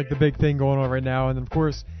 That's like the big thing going on right now. And of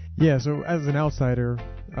course, yeah, so as an outsider,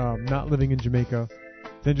 not living in Jamaica,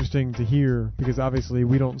 it's interesting to hear, because obviously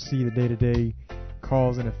we don't see the day-to-day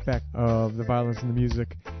cause and effect of the violence in the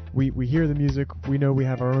music. We hear the music, we know we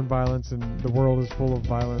have our own violence, and the world is full of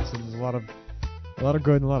violence, and there's a lot of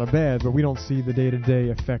good and a lot of bad, but we don't see the day-to-day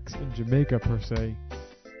effects in Jamaica per se,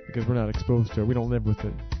 because we're not exposed to it. We don't live with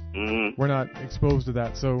it. We're not exposed to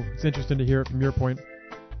that, so it's interesting to hear it from your point.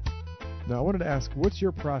 Now, I wanted to ask, what's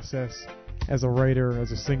your process as a writer,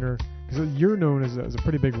 as a singer? Because you're known as a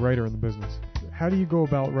pretty big writer in the business. How do you go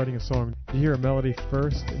about writing a song? Do you hear a melody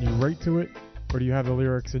first and you write to it, or do you have the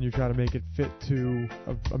lyrics and you try to make it fit to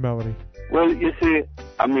a melody? Well, you see,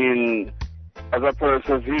 I mean, as a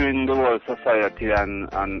person viewing the world, society,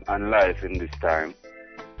 and life in this time,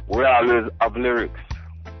 we always have lyrics.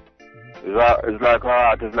 It's like our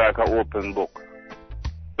heart is like an open book.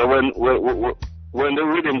 So when the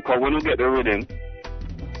rhythm comes, when we get the rhythm,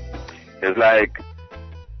 it's like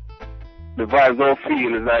the vibes all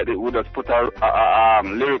feel is like we just put our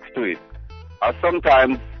lyrics to it. Or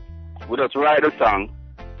sometimes we just write a song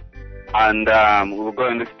and we will go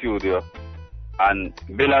in the studio and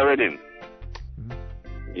build a rhythm.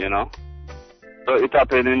 You know? So it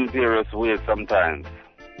happens in various ways sometimes.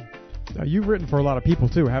 Now, you've written for a lot of people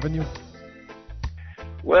too, haven't you?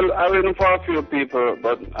 Well, I've written for a few people,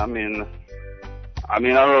 but I mean, I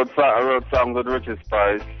wrote songs with Richard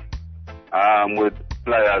Spice, with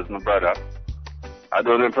Pliers, my brother. I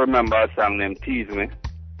don't even remember a song named Tease Me.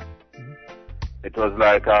 It was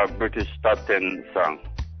like a British top 10 song,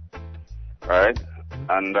 right?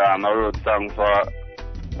 And I wrote songs for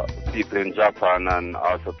people in Japan and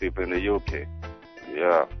also people in the UK.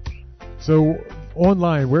 Yeah. So,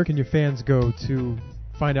 online, where can your fans go to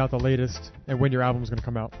find out the latest and when your album is going to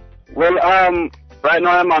come out? Well, right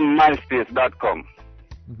now I'm on myspace.com.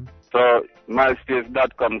 So,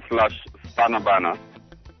 myspace.com/Spannerbanner.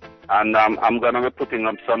 And I'm going to be putting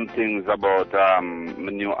up some things about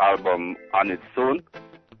my new album on it soon.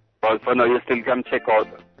 But for now, you still can check out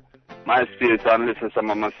MySpace and listen to some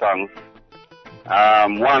of my songs.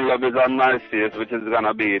 One Love is on MySpace, which is going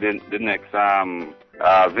to be the next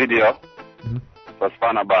video for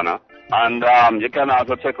Spannerbanner. And you can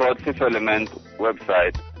also check out Fifth Element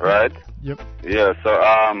website, right? Yep. Yeah, so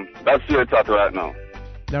that's where it's at right now.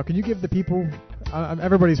 Now, can you give the people...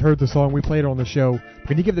 everybody's heard the song. We played it on the show.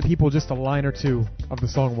 Can you give the people just a line or two of the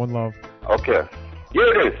song One Love? Okay. Here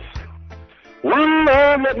it is. One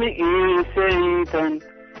love, let me ease Satan.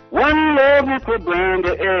 One love, we could burn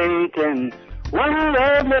the Satan. One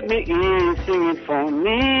love, let me ease, sing it for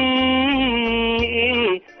me.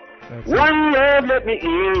 One love, let me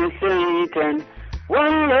ease Satan.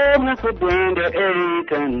 One love, we could burn the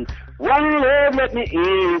Satan. One love, let me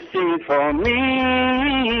ease, sing it for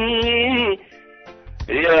me.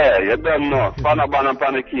 Yeah, you don't know. Spannerbanner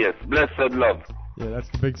upon the case. Blessed love. Yeah, that's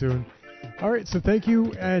the big tune. All right, so thank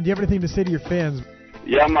you. And do you have anything to say to your fans?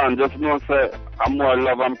 Yeah, man, just know, say, I'm more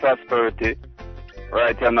love and prosperity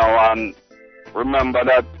right here now. And remember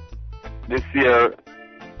that this year,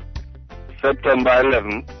 September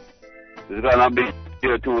 11, is going to be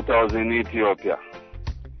year 2000 in Ethiopia.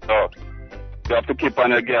 So, you have to keep on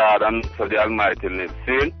your guard and so the Almighty lives.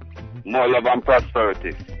 See? More love and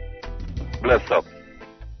prosperity. Bless up.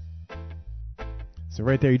 So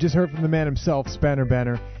right there, you just heard from the man himself, Spanner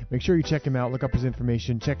Banner. Make sure you check him out. Look up his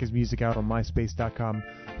information. Check his music out on myspace.com.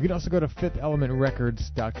 You can also go to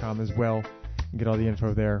fifthelementrecords.com as well and get all the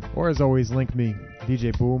info there. Or as always, link me,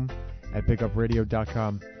 DJ Boom, at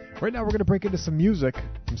bigupradio.com. Right now we're going to break into some music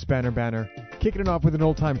from Spanner Banner. Kicking it off with an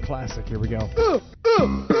old-time classic. Here we go.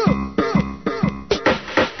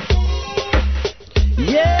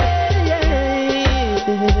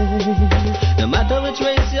 No matter which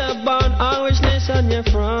race you're born or which nation you're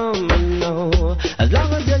from, no, as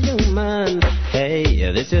long as you're human,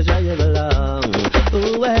 hey, this is where you belong.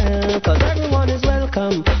 Ooh, well, 'cause everyone is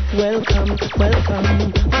welcome, welcome,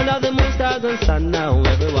 welcome. Under the moon, stars and sun now,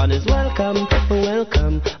 everyone is welcome,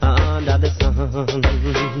 welcome, under the sun.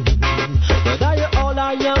 Whether you're old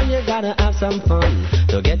or young, you gotta have some fun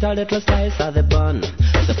to get a little slice of the bun.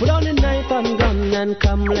 So put on the knife and gun and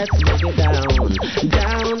come, let's break it down,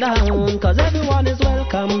 down, down. 'Cause everyone is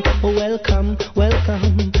welcome, welcome,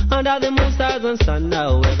 welcome. Under the moon, stars and sun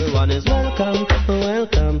now, everyone is welcome,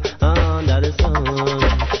 welcome, under the sun.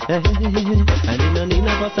 And you don't need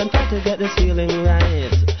no fuss and fight to get this feeling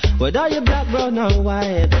right. Whether you're black, brown or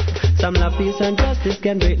white, some love, peace and justice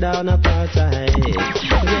can break down apartheid.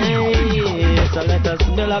 Yeah, so let us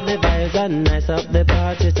build up the vibes and nice up the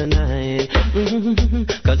party tonight.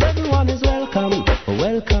 'Cause everyone is welcome,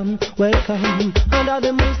 welcome, welcome. Under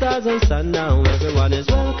the moon, stars and sun now, everyone is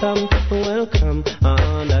welcome, welcome,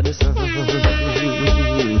 under the sun.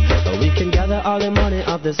 We can gather all the money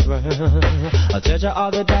of this world, I'll treasure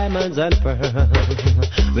all the diamonds and pearls.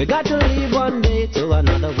 We got to leave one day to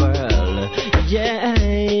another world, yeah.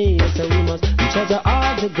 So we must treasure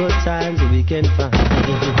all the good times we can find.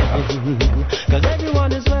 'Cause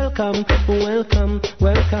everyone is welcome, welcome,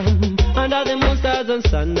 welcome. Under the moon, stars and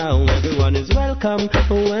sun now, everyone is welcome,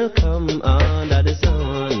 welcome, under the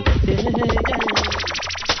sun. Yeah.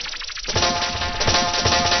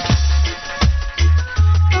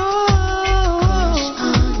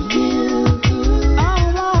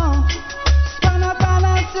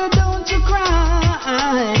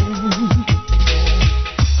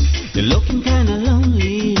 You're looking kinda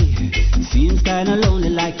lonely, seems kinda lonely,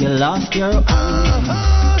 like you lost your own.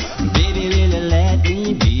 Baby, really let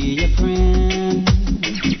me be your friend.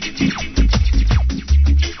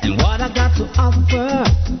 And what I got to offer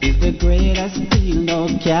is the greatest deal, no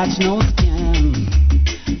catch, no scam.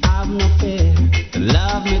 Have no fear,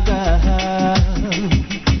 love me, girl.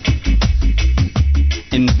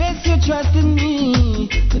 Invest your trust in me,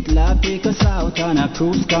 let love take us out on a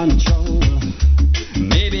cruise control.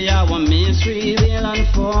 Maybe our mystery will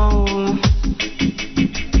unfold.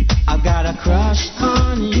 I got a crush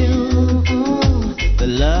on you. The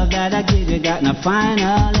love that I give you got no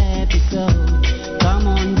final episode. Come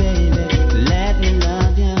on, baby, let me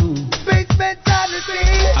love you. Big mentality.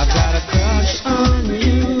 I got a crush on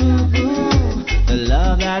you. The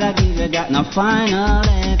love that I give you got no final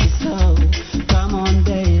episode. Come on,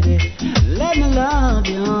 baby, let me love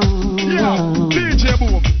you. Yo, DJ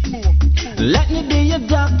Boom. Let me be your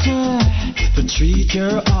doctor to treat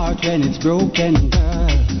your heart when it's broken, girl.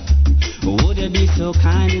 Would you be so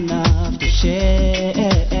kind enough to share?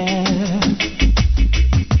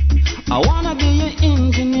 I wanna be your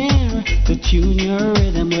engineer to tune your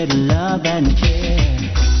rhythm with love and care.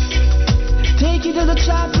 Take you to the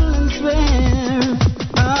chapel and swear.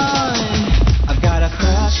 I've got a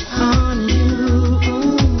crush on you.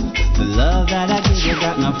 The love that I give you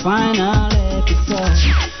got no final episode.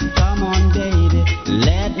 Come on, baby,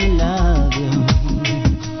 let me love you.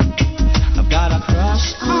 I've got a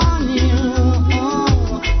crush on you.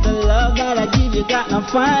 The love that I give you got no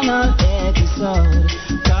final episode.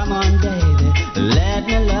 Come on, baby, let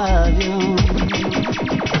me love you.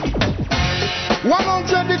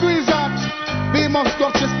 100 degrees hot. We must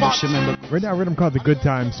touch the spot. Right now, a rhythm called The Good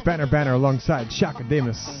Times. Spanner Banner alongside Shaka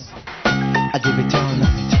Damus. I give it all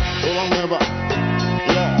night.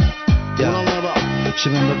 She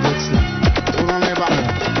remember good stuff.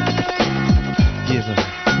 Give her.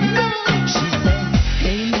 She said,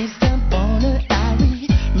 hey, Mr. Bonner, I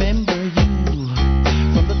remember you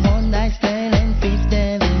from the one night stand and Fifth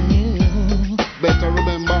Avenue. Better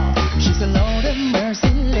remember. She said, Lord of mercy,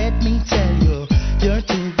 let me tell you, you're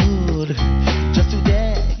too good, just too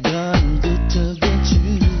daggone good to get you.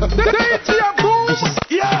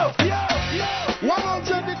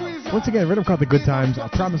 Once again, a rhythm called The Good Times. I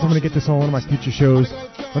promise I'm going to get this on one of my future shows.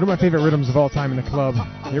 One of my favorite rhythms of all time in the club.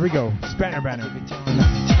 Here we go. Spanner Banner.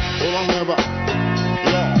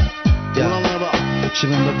 She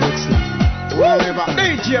remember good stuff.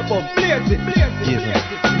 DJ Boom, blaze it. Give her.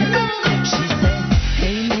 She said,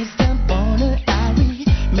 hey, Mr. Bonner, I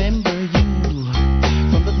remember you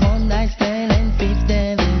from the one night stand and Fifth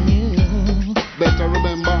Avenue. Better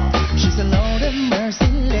remember.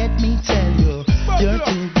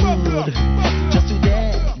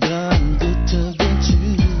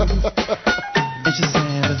 And she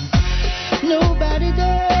said, nobody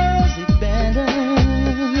does it better.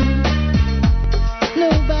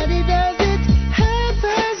 Nobody does it half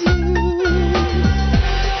as you.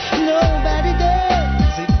 Nobody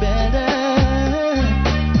does it better.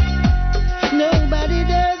 Nobody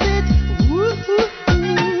does it.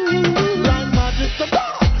 Like magic to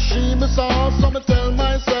she me saw, so me tell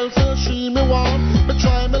myself, so she me want. Me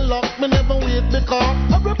try me luck, me never wait because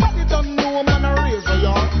everybody don't know man a razor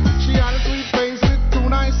yard. She had a sweet face with two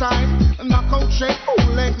nice eyes, a knockout shape,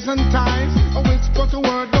 legs and thighs. A whisper to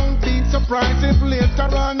her, don't be surprised if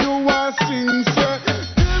later on you are sing. Say,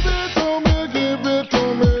 give it to me, give it to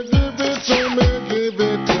me, give it to me, give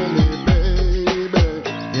it to me, baby.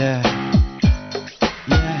 Yeah.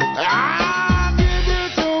 Ah, give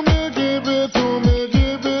it to me, give it to me,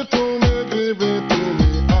 give it to me, give it to me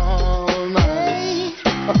all night.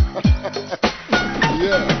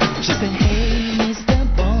 Yeah. She said, hey, Mr.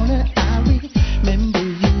 Bonner, I remember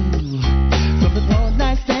you from the broad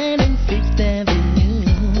night stand in Fifth Avenue.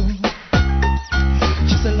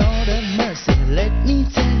 She said, Lord of mercy, let me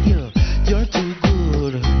tell you, you're too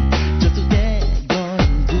good, just too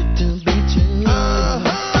daggone good to be true.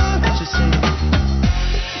 She said,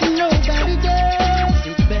 nobody does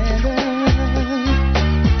it better.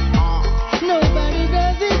 Nobody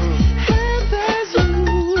does it half as you.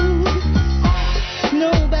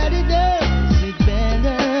 Nobody does it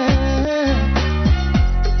better.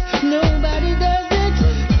 Nobody does it.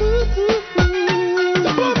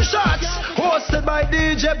 The Boom Shots, hosted by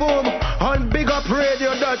DJ Boom on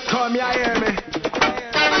BigUpRadio.com. You hear me?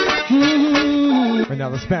 Right now,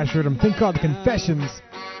 the Smash Rhythm thing called Confessions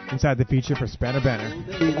inside the feature for Spanner Banner.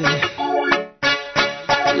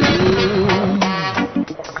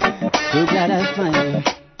 So glad I find you.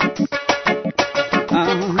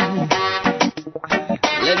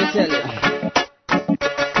 Let me tell you.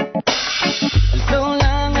 So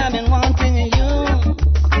long I've been wanting you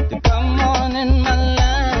to come on in my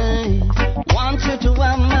life. Want you to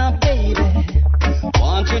have my baby.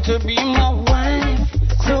 Want you to be my wife.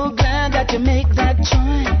 So glad that you make that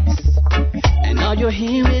choice. And now you're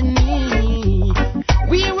here with me.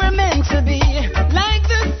 We were meant to be like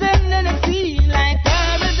the sun and the sea, like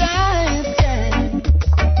paradise, yeah.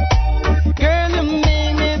 Girl, you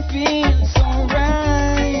make me feel so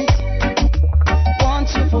right. Want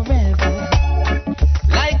you forever,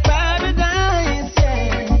 like paradise,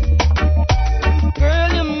 yeah. Girl,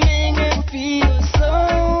 you make me feel so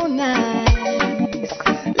nice.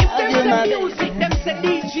 If them say music, them say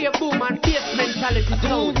DJ Boom and bass mentality.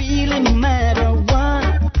 Don't really matter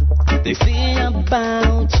what they say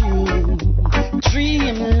about you.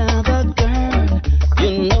 Dream lover girl,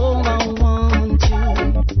 you know I want you.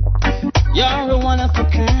 You're a one of a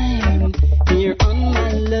kind, here on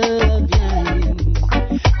my love line.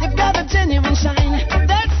 You've got a genuine shine,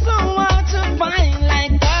 that's so hard to find,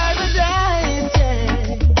 like paradise,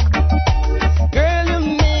 yeah. Girl, you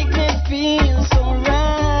make me feel so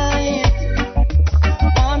right.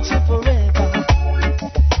 Want you forever,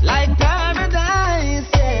 like paradise,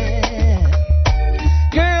 yeah.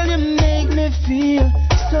 Girl, you make me feel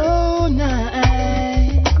so nice.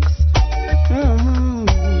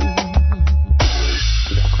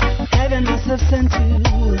 Heaven must have sent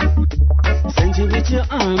you with your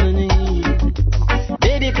harmony.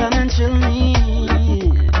 Baby, come and chill me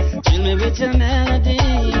with your melody.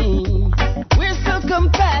 We're so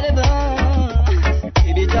compatible,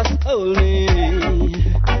 baby, just hold me.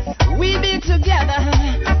 We be together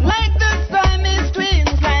like the Siamese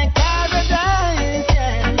twins, like paradise,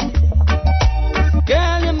 yeah.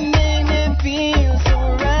 Girl, you make me feel so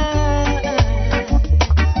right.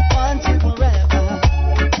 Want you forever,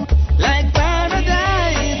 like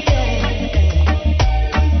paradise, yeah.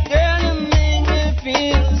 Girl, you make me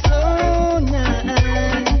feel so nice.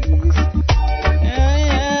 Yeah,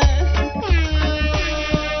 yeah.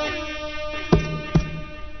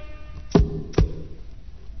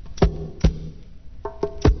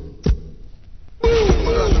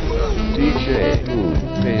 DJ Boom,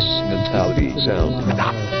 Bass Mentality Sound.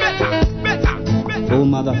 Oh,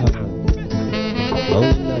 mother, oh,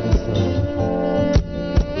 mother,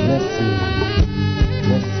 bless you,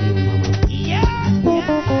 mama.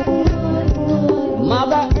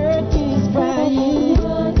 Mother Earth is crying.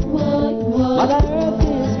 Mother Earth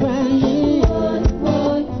is crying.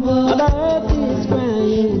 Mother Earth is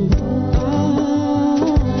crying.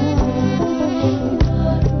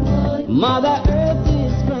 Mother Earth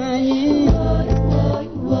is crying.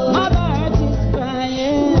 Mother Earth is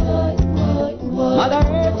crying. Mother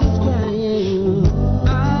Earth is crying.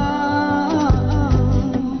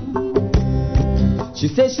 She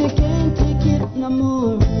says she can't take it no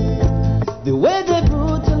more. The way they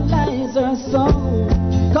brutalize our soul,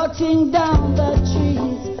 cutting down the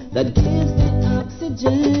trees that gives the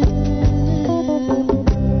oxygen.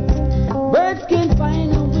 Birds can't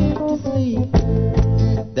find nowhere to sleep.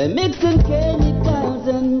 They're mixing chemicals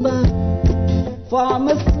and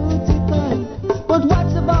pharmaceuticals. But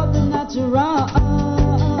what about the natural?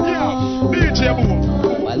 DJ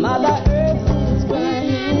Boom. While Mother Earth is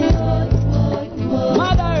crying,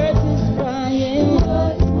 Mother Earth is crying,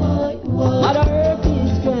 Mother Earth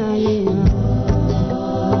is crying,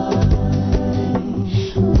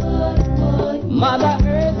 Mother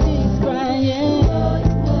Earth is crying,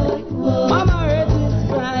 Mama Earth is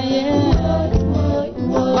crying,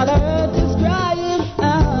 Mother Earth is crying.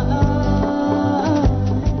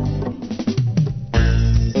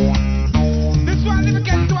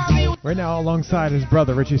 Right now, alongside his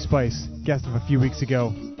brother Richie Spice, guest of a few weeks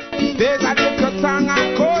ago. There's a little song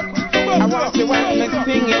I quote. I want to watch me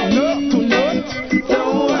sing it note to note.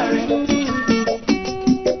 Don't worry,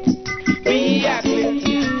 be happy.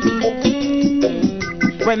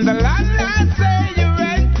 When the landlord say your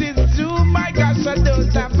rent is due, my gosh, I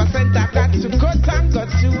don't have a cent. I got to cut and got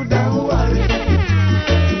to. Don't worry,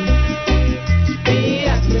 be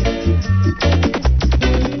happy.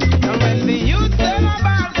 And when the youth them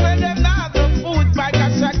about say them not the food, my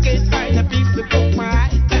gosh, I can't find a piece to put my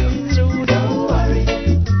items through. Don't worry,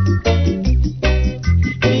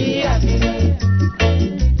 be happy.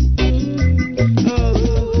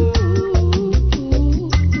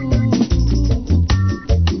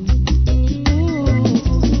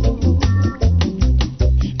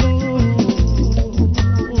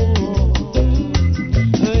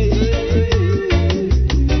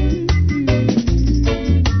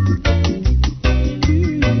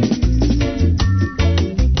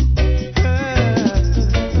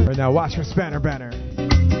 Right now, watch for Spanner Banner.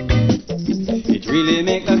 It really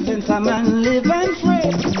make no sense a man live and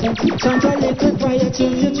pray. Chant a little prayer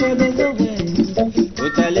till your troubles away.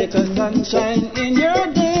 Put a little sunshine in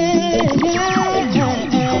your day.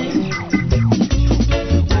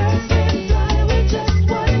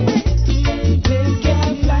 Planes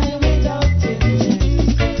can't fly without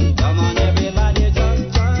engines. Come on everybody, just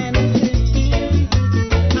join and sing.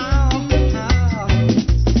 Ow, ow.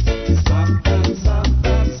 Stop and stop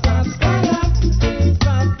and stop, stand up.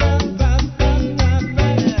 Stop and stop and stop,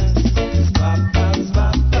 stand up. Stop and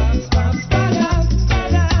stop and stop, stand up,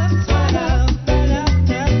 stand up, stand up, stand up,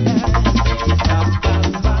 stand up. Stop and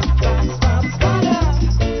stop and stop, stand up.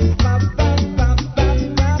 Stop and stop and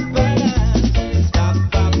stop, stand up. Stop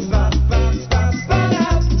and stop and stop, stand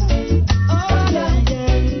up. Oh yeah,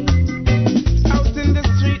 yeah. Out in the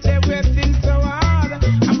street, they waiting so hard.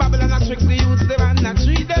 And Babylon a trick the youths, them and not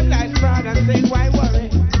treat them like fraud. And say, why worry?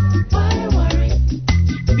 Why worry?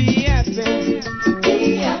 Be happy. Be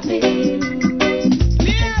happy.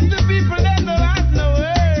 Be happy, people, they don't have no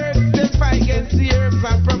words. They fight against the earth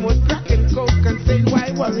and promote crack and coke and say,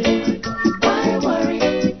 why worry? Why worry?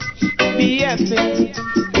 Be happy.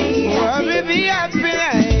 Be happy. Worry, be happy.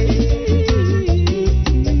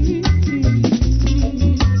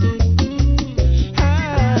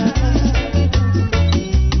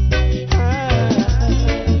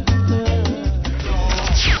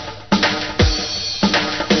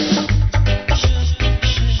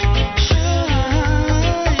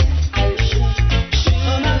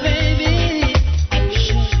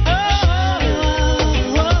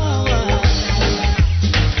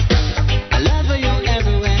 I love you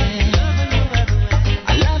everywhere. I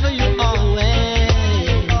love you always.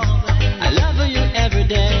 I love you every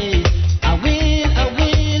day. I will, I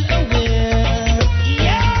will, I will.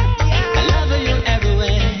 I love you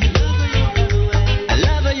everywhere. I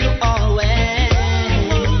love you always.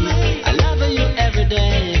 I love you every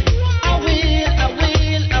day. I will, I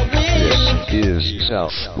will, I will. This is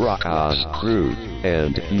South Rocka's Crew,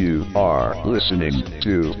 and you are listening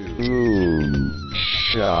to Boom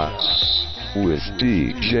Shots with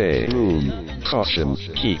DJ Boom. Caution,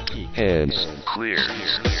 keep hands clear.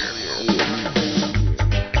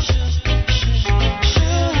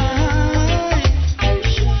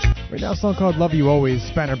 Right now, a song called Love You Always,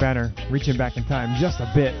 Spanner Banner, reaching back in time just a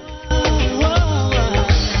bit.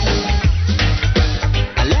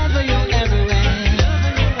 I love you everywhere.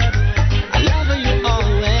 I love you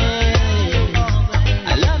always.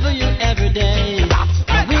 I love you every day.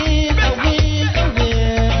 I will, I will, I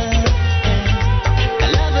will. I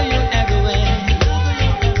love you everywhere.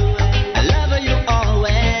 I love you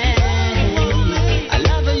always. I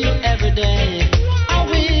love you every day. I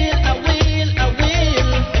will, I will, I will.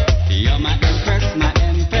 You're my empress, my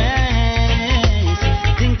empress.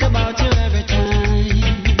 Think about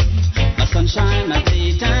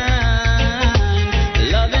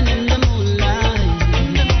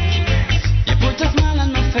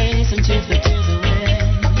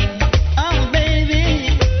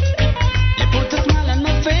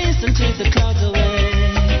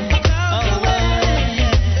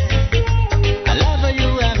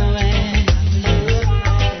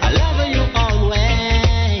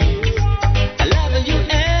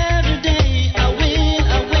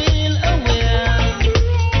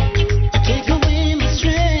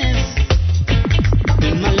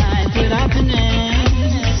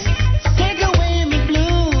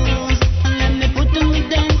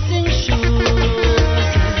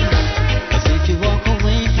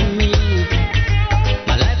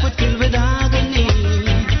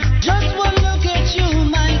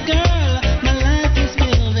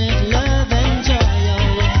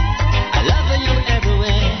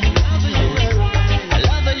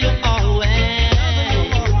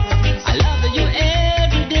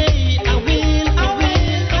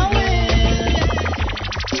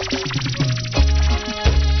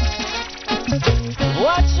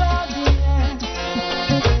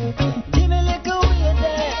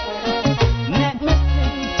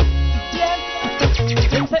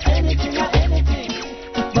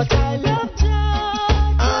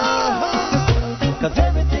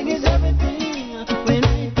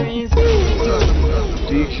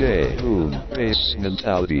Bass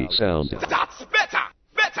Mentality Sound. That's better.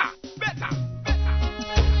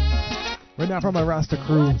 Right now from my Rasta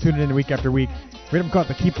crew, tuning in week after week. Rhythm called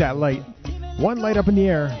to Keep That Light. One light up in the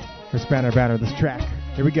air for Spanner Banner, this track.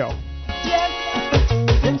 Here we go.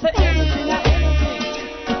 Them say anything or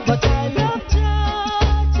anything, but I love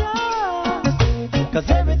Jah. 'Cause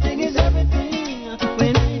everything is everything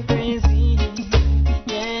when I praise Him.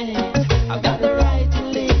 Yeah, I've got the right to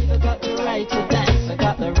live, I've got the right to dance, I've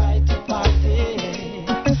got the right to party.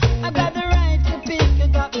 I've got the right to pick,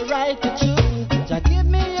 I've got the right to choose. Jah give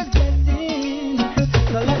me a blessing,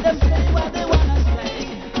 so let them say what they wanna say.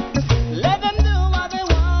 Let them do what they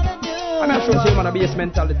wanna do. And I'm sure man a bass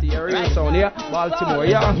mentality area sound here, Baltimore,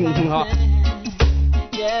 yeah.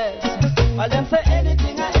 Yes, well them say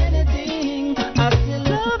anything or anything, I still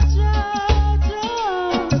love Jah.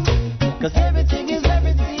 'Cause everything is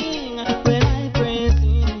everything when I praise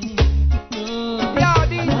Him. Yeah,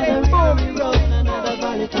 DJ Boom. Another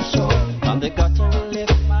valley to show. On the gutter will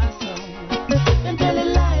lift my soul. Them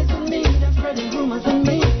telling lies on me, them spreading rumors on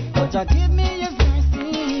me. But Jah give me His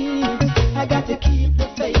mercy. I got to keep the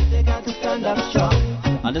faith, I got to stand up strong.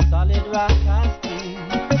 On the solid rock I stand.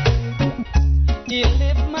 He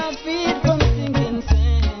lift my feet from sinking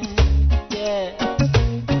sand. Yeah.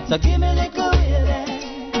 So give me a little way there.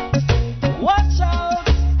 Watch out.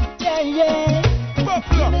 Yeah, yeah.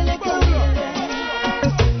 Give me a little way there.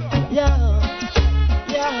 Yo,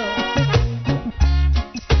 yo.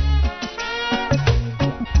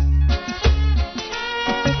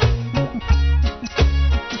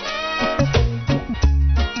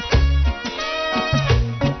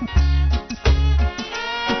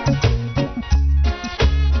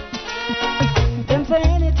 Them say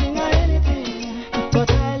anything or anything, but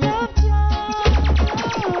I love Jah.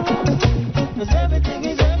 'Cause everything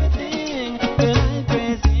is everything when I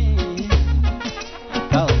praise Him.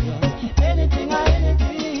 Oh yes, anything or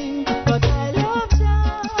anything, but I love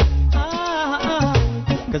Jah.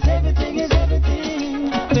 'Cause everything is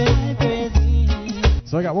everything when I praise Him.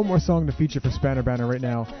 So I got one more song to feature for Spanner Banner right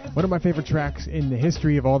now. One of my favorite tracks in the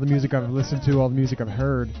history of all the music I've listened to, all the music I've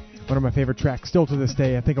heard. One of my favorite tracks still to this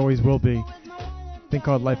day, I think always will be. Thing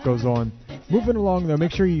called Life Goes On. Moving along though,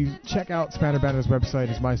 make sure you check out Spanner Banner's website,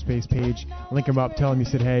 his MySpace page. Link him up, tell him you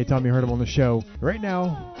said hey, tell him you heard him on the show. Right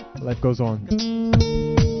now, Life Goes On.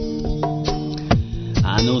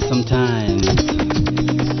 I know sometimes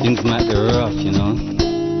things might be rough, you know,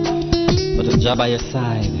 but a job by your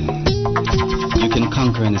side, you can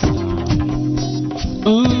conquer any storm.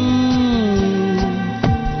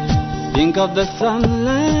 Think of the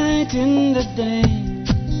sunlight in the day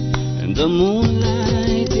and the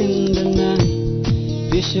moonlight in the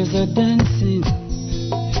night. Fishes are dancing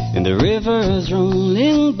and the river's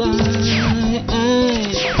rolling by.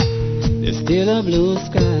 There's still a blue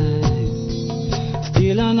sky,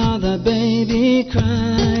 still another baby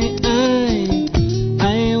cry.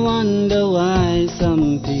 I wonder why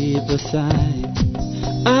some people sigh.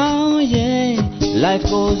 Oh yeah, life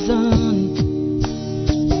goes on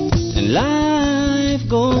and life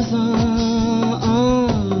goes on,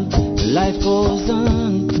 life goes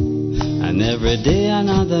on, and every day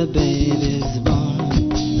another baby's born.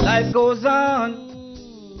 Life goes on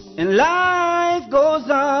and life goes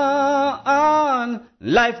on,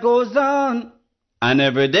 life goes on, and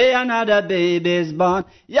every day another baby's born.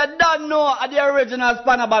 You don't know the original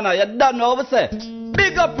Spanabana, you don't know what we say.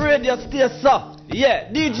 Big up radio station, yeah,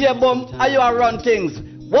 DJ Boom, are you a run things?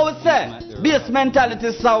 What we say? Bass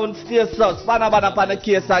mentality sound, stay so, Spanabana upon the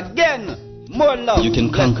case again. More love. You can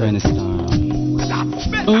conquer any storm.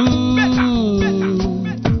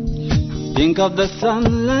 Think of the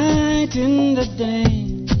sunlight in the day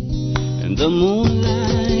and the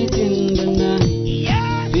moonlight in the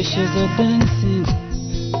night. Fishes are dancing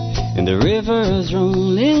and the river's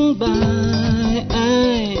rolling by.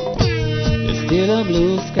 There's still a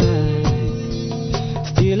blue sky,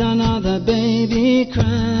 still another baby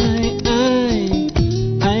cry.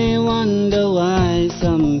 I wonder why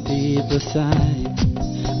some people sigh.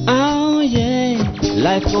 Oh yeah,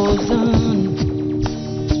 life goes on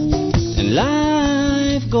and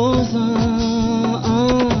life goes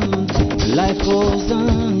on, life goes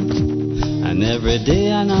on, and every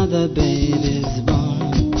day another baby's born.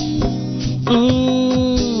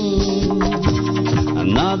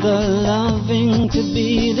 Another loving to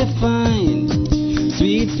be defined,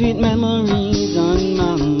 sweet, sweet memories on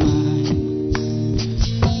my mind.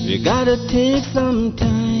 We gotta take some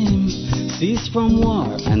time, cease from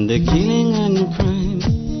war and the killing and crime.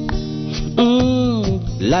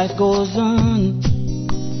 Life goes on,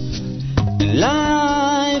 and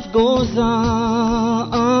life goes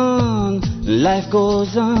on, life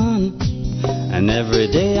goes on, and every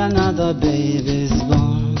day another baby's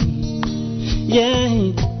born. Yeah.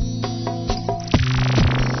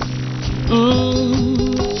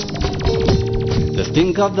 To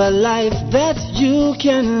think of the life that you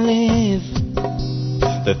can live,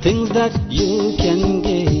 the things that you can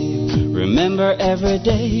give. Remember every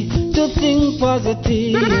day to think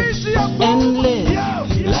positive and live.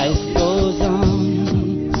 Life goes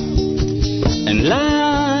on, and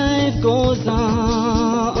life goes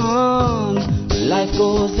on, life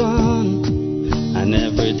goes on, and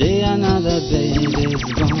every day another baby's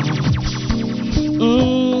born.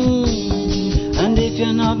 And if you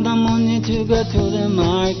have the money to go to the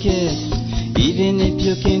market, even if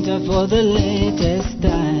you can't afford the latest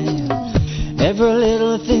style, every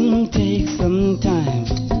little thing takes some time.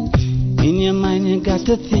 In your mind you got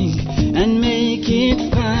to think and make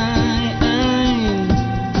it fine.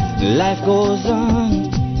 Life goes on,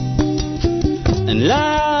 and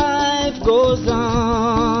life goes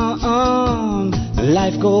on,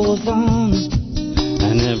 life goes on,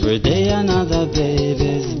 and every day another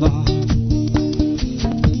baby's born.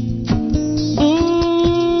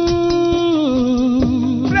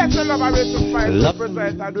 Love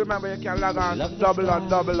represent, and remember you can log on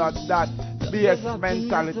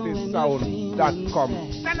www.bsmentalitysound.com.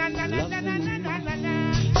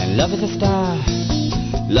 And love is a star,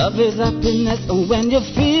 love is happiness when you're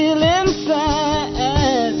feeling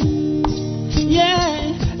sad.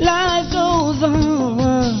 Yeah, life goes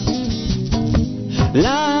on,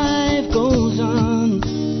 life goes on,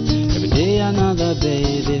 every day another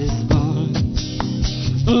baby's born.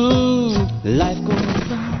 Life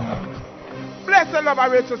goes on. Bless and love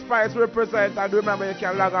and Rachel Spice represent, and remember you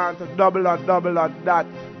can log on to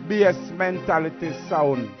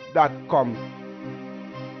www.bsmentalitysound.com.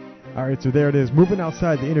 Alright, so there it is. Moving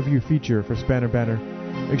outside the interview feature for Spanner Banner.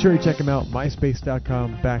 Make sure you check him out,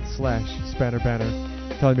 myspace.com/Spanner Banner.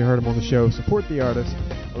 Tell him you heard him on the show. Support the artist.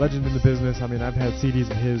 A legend in the business. I mean, I've had CDs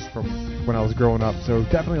of his from when I was growing up, so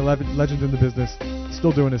definitely a legend in the business.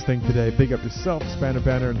 Still doing his thing today. Big up yourself, Spanner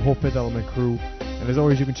Banner, and the whole Fifth Element crew. And as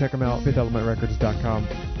always, you can check them out, fifthelementrecords.com.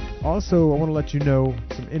 Also, I want to let you know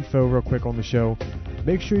some info real quick on the show.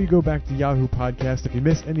 Make sure you go back to Yahoo Podcast. If you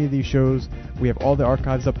missed any of these shows, we have all the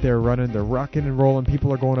archives up there running. They're rocking and rolling.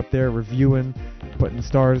 People are going up there, reviewing, putting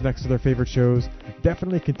stars next to their favorite shows.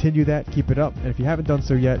 Definitely continue that. Keep it up. And if you haven't done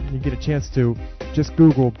so yet, and you get a chance to, just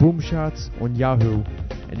Google Boom Shots on Yahoo,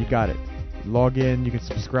 and you got it. Log in. You can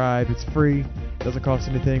subscribe. It's free. Doesn't cost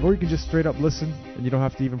anything. Or you can just straight up listen, and you don't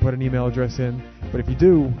have to even put an email address in. But if you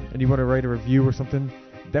do, and you want to write a review or something,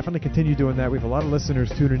 definitely continue doing that. We have a lot of listeners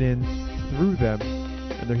tuning in through them,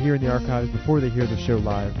 and they're hearing the archives before they hear the show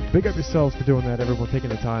live. Big up yourselves for doing that, everyone taking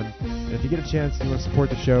the time. And if you get a chance, you want to support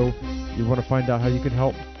the show, you want to find out how you can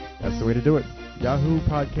help, that's the way to do it. Yahoo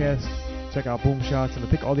Podcast, check out Boom Shots, and I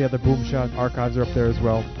think all the other Boom Shot archives are up there as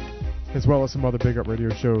well as some other Big Up Radio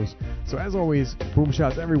shows. So as always, Boom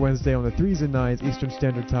Shots every Wednesday on the 3s and 9s Eastern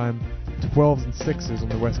Standard Time, 12s and 6s on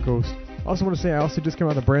the West Coast. Also want to say I also just came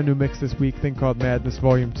out with a brand new mix this week, thing called Madness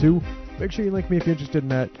Volume 2. Make sure you link me if you're interested in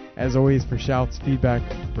that. As always, for shouts, feedback,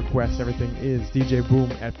 requests, everything is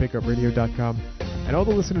djboom@pickupradio.com. And all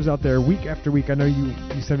the listeners out there, week after week, I know you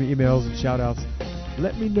send me emails and shout-outs.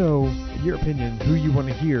 Let me know, in your opinion, who you want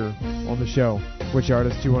to hear on the show, which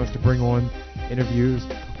artists you want us to bring on, interviews.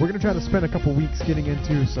 We're going to try to spend a couple weeks getting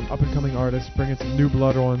into some up-and-coming artists, bringing some new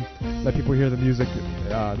blood on, let people hear the music,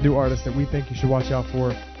 new artists that we think you should watch out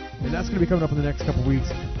for. And that's going to be coming up in the next couple weeks.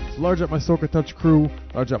 So large up my Soca Touch crew,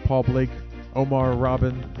 large up Paul Blake, Omar,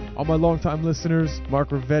 Robin, all my longtime listeners,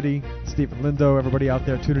 Mark Ravetti, Stephen Lindo, everybody out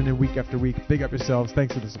there tuning in week after week. Big up yourselves.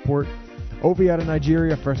 Thanks for the support. Ovi out of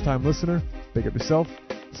Nigeria, first-time listener. Big up yourself.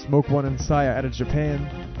 Smoke One and Saya out of Japan.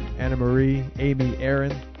 Anna Marie, Amy,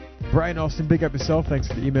 Aaron. Brian Austin, big up yourself. Thanks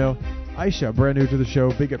for the email. Aisha, brand new to the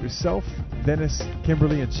show. Big up yourself. Dennis,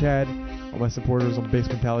 Kimberly, and Chad. All my supporters on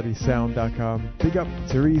basementalitysound.com. Big up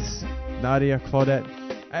Therese, Nadia, Claudette.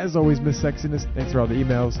 As always, Miss Sexiness, thanks for all the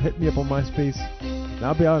emails. Hit me up on MySpace. Now,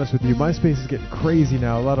 I'll be honest with you, MySpace is getting crazy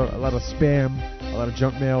now. A lot of spam, a lot of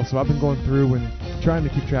junk mail. So I've been going through and trying to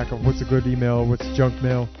keep track of what's a good email, what's junk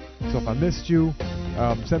mail. So if I missed you,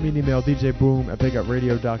 send me an email,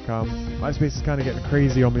 djboom@bigupradio.com. MySpace is kind of getting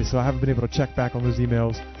crazy on me, so I haven't been able to check back on those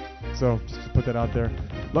emails. So just to put that out there.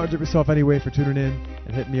 Large up yourself anyway for tuning in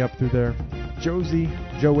and hitting me up through there. Josie,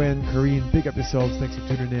 Joanne, Kareen, big up yourselves. Thanks for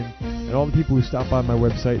tuning in. And all the people who stop by my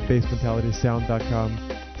website, basementalitysound.com,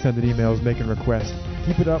 sending emails, making requests.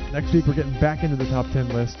 Keep it up. Next week we're getting back into the top 10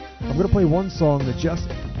 list. I'm going to play one song that just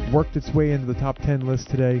worked its way into the top 10 list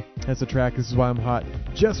today. That's a track, This Is Why I'm Hot.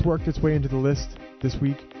 Just worked its way into the list. this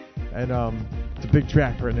week, and it's a big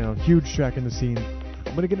track right now, huge track in the scene.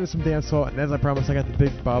 I'm going to get into some dancehall, and as I promised, I got the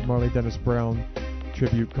big Bob Marley Dennis Brown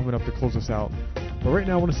tribute coming up to close us out. But right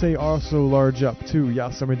now I want to say also large up to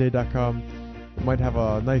YaSummerDay.com. We might have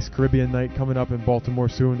a nice Caribbean night coming up in Baltimore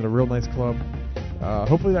soon at a real nice club.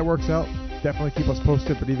 Hopefully that works out. Definitely keep us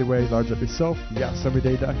posted, but either way, large up yourself,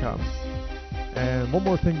 YaSummerDay.com. And one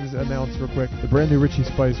more thing to announce real quick. The brand new Richie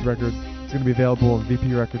Spice record is going to be available on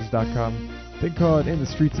VPRecords.com. Thing called In the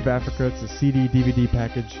Streets of Africa. It's a CD, DVD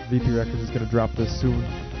package. VP Records is going to drop this soon.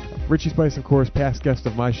 Richie Spice, of course, past guest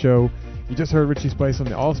of my show. You just heard Richie Spice on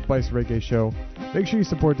the All Spice Reggae Show. Make sure you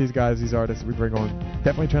support these guys, these artists that we bring on.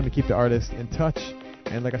 Definitely trying to keep the artists in touch.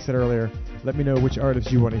 And like I said earlier, let me know which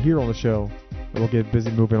artists you want to hear on the show. And we'll get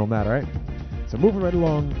busy moving on that, alright? So moving right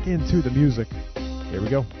along into the music. Here we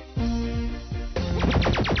go.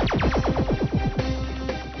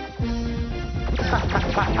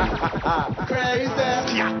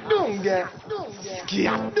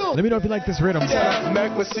 Let me know if you like this rhythm.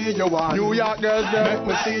 Make me see you one. New York girls there. Make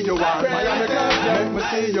me see you one. Miami girls there. Make me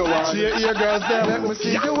see you one. Here girls there. Make me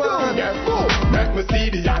see you one. Make me see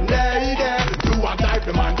the young lady. You are type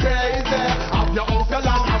the man crazy. Have your house, your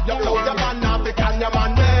land, have your clothes, your man, African, your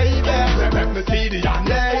man, baby. Make me see the young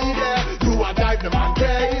lady. You are type the man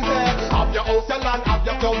crazy. Have your house, your land, have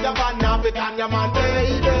your clothes, your man, African, your man,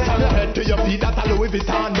 baby. Turn your head to your feet, that's a Louis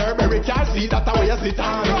Vuitton. Burberry can't see, that's the way you sit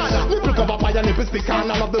on. Nipple cover by your nipple stick on.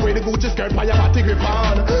 I love the way the Gucci skirt by your body grip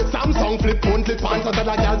on. Samsung flip phone, slip on. So that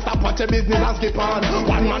a girl stop watch your business and skip on.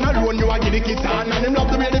 One man alone, you a get the kit on. And him love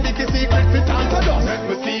the way the Vicky secret fit on. So just make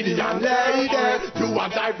me see the young lady. You a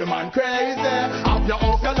drive the man crazy. Have your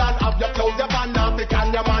house, your land, have your clothes, your van,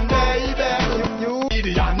 African, your man, baby. You see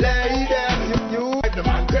the young lady. You drive the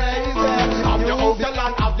man crazy. Have your house, your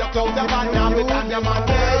land, have your clothes, your van, African, your man,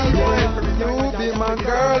 baby. You be my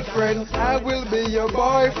girlfriend, I will be your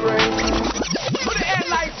boyfriend. Put the air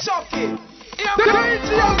like Chucky.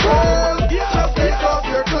 Girl, just take off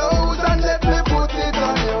your clothes and let me put it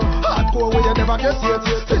on you. Hardcore where you never get yet,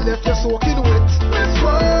 till left you soaking wet. Miss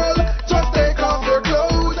World, just take off your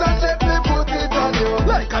clothes and let me put it on you.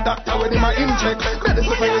 Like a doctor with him a inject,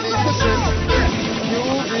 medicine for release the stress.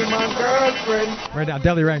 You be my girlfriend. Right now,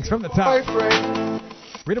 Deli Ranks from the top. Boyfriend.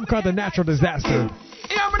 Rhythm called The Natural Disaster.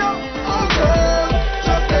 Oh girl,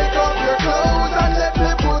 just take off your clothes and let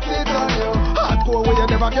me put it on you. Hardcore where you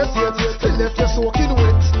never get yet, till left you soaking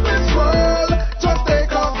wet. Miss World, just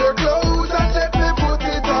take off your clothes and let me put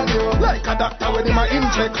it on you. Like a doctor with him a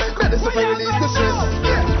inject, medicine for release the stress.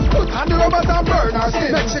 Put on the rubber and burn our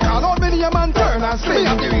skin. Mexican out many a man turn and spin.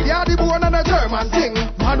 Me have the really the bone and a German thing.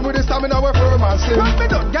 Man with the stamina we're firm and slim. When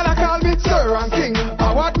me done, gyal a call me Sir and King.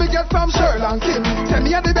 And what me get from Sherl and Kim. Tell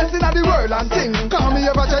me I'm the best in the world and thing. Call me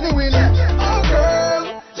ever genuine. Oh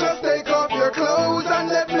girl, just take off your clothes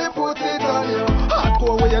and let me put it on you.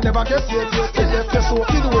 Hardcore where you never get yet, till left you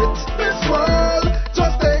soaking wet. Miss World,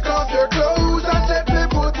 just take off your clothes and let me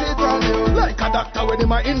put it on you. Like a doctor when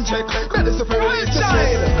him a inject, medicine for release the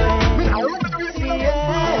stress.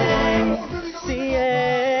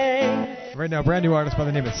 Right now, brand new artist by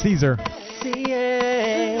the name of Caesar.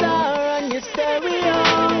 Star on your stereo.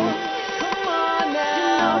 Come on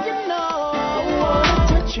now. You know. I wanna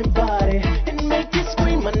touch your body and make you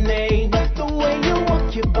scream my name. The way you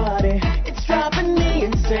walk your body, it's driving me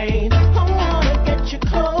insane. I wanna get your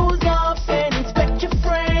clothes off and inspect your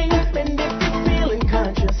frame. And if you're feeling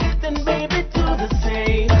conscious, then baby do the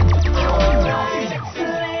same. Alright, sexy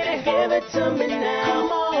lady, give it to me now.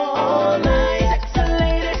 All night, sexy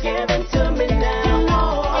lady, give it to me now.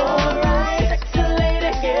 Alright, sexy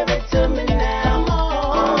lady, give it to me now.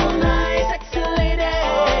 All night, sexy lady.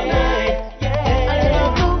 Yeah, I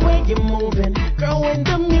love the way you're moving, girl. When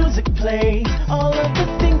the music plays, all of the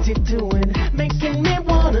things you're doing, making me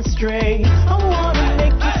wanna stray. I wanna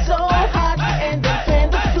make you so hot and then fan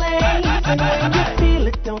the flame. And when you feel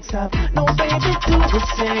it, don't stop. No, baby, do the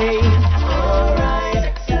same. Alright,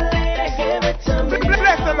 sexy lady, give it to me.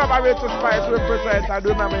 Bless the love of Rachel Spice represent. And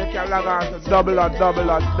remember you can log on to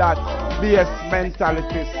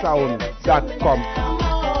www.bsmentalitysound.com.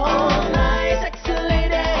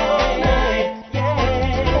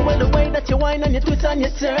 Well, the way that you whine and you twist and you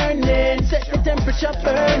turning, set the temperature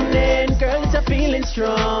burning. Girl, it's a feeling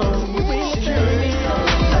strong. You really turn me on.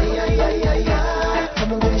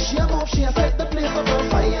 And the way she a move, she a set the place on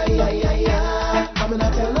fire. I'm gonna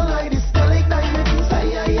tell her like this, girl ignite me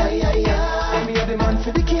desire. Me a the man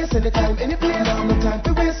for the case, anytime, any place. Now no time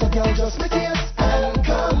to waste, so girl just make it and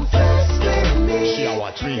confess with me. She a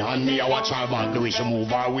watch me and me a watch her back. The way she move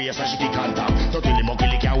her waist and she kick on top. So till him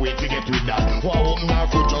can't wait to get with that. Wow, open her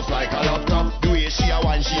foot just like a laptop. The way she a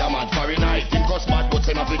one, she a mad for a night. Think us bad, but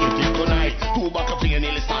say nothing get it tonight. Two back up in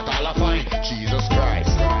nearly start all a fight. Jesus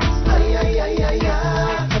Christ. Ay, ay, ay, ay,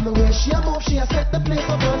 ay. And the way she a move, she a set the place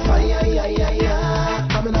up on fire. Ay, ay, ay, ay.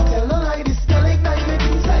 I'm not tell no lie, this girl ignite me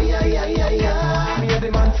things. Ay, ay, ay, ay, ay. Me a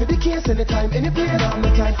the man for the case, anytime, any place. I'm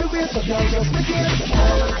the time to waste, so girl, just the case.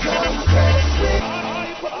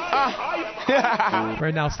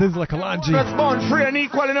 Right now, Sizzla Kalonji. That's born free and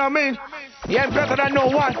equal, you know what I mean? You ain't better than no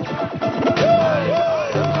one.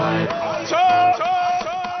 So,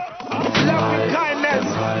 love and kindness.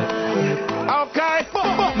 Okay,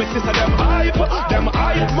 my sister, them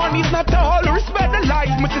hype. Money's not all, respect the life.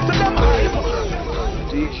 My sister, them hype.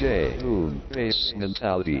 DJ Boom, bass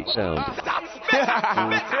mentality sound.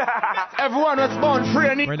 Everyone was born free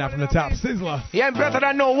and equal. Right now from the top, Sizzla. You ain't better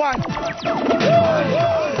than no one.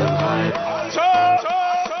 So,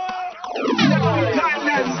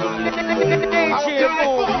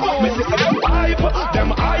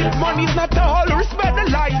 them hype, money's not all, respect the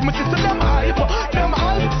life. My sister, them hype,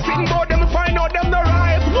 sing about them, find out them the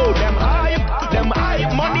right. Them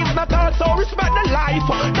hype, money's not all, so respect the life.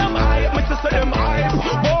 Them hype, my sister, them hype.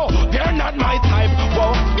 Whoa, they're not my type.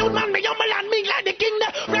 Whoa, you man, me, you man, me like the king.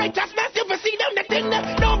 Righteousness, you see them the thing.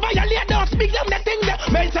 Don't violate, don't speak them the thing.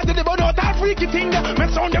 Men say to the boat, all freaky thing. Men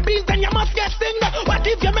sound the beast, then you must get sting. What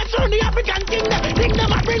if you mention the African king? Think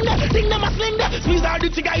them a bring, think them a sling. Squeeze all the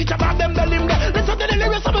chica, each about them the limb. Listen to the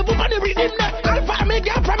lyrics of a book on the reading. Alpha, me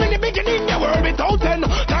get from in the beginning. The world without end.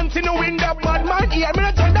 Dancing the wind, the bad man here. Me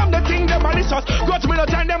not tell them the thing, the malicious. Grudge me not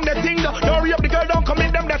tell them the thing. Don't hurry up the girl, don't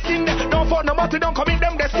commit them the thing. Don't fuck no matter, don't commit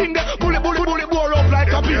them the thing. Bully, bore up like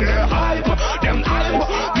a pin. Them hype.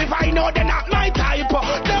 Me find out they're not my type.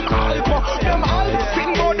 Them hype.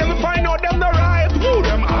 Sing about them, find out them the right.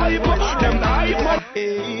 Them hype.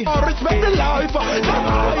 Oh, respect the life. Them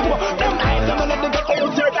hype. Them I love the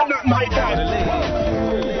girl, they're not my type.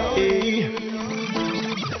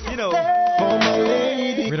 You know, for my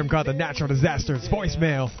lady. Rhythm called The Natural Disasters,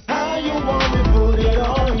 voicemail. How you want me put it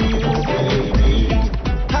on you, baby?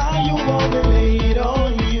 How you want me lay it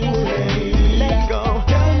on you, lady? Let go.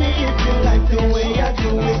 Tell me if you like the way I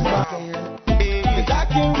do it, cause I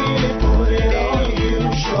can really put it on you,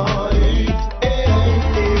 shorty.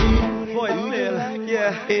 Voicemail,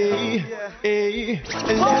 yeah.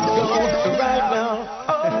 Let's go right now.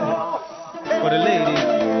 For the lady.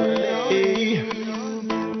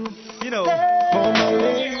 You know, for my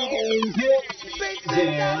lady.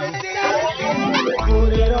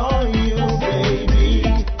 Put it on you, baby.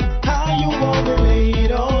 How you want me lay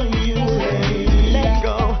it on you, lady? Let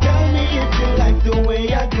go. Tell me if you like the way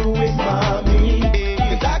I do it, mommy.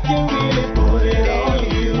 Cause I can really put it on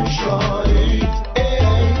you, shorty.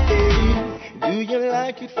 Do you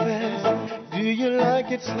like it fast? Do you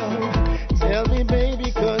like it slow? Tell me,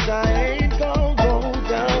 baby, cause I ain't gon' go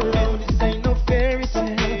down low. This ain't no fairy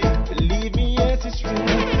tale. Believe me, yes, it's real.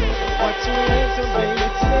 What's your answer, baby?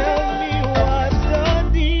 Tell me what's the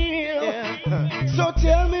deal. So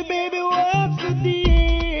tell me, baby, what's the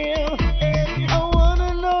deal? I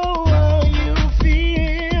wanna know how you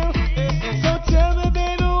feel. So tell me,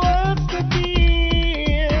 baby, what's the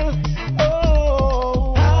deal?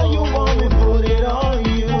 Oh, how you want me put it on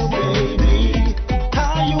you, baby?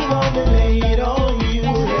 How you want me lay it on you,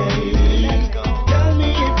 lady? Tell me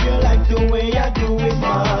if you like the way I do it,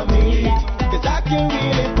 mommy. Cause I can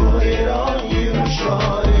really put it on you,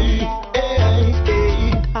 shorty.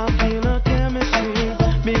 I feel a chemistry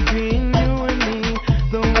between you and me.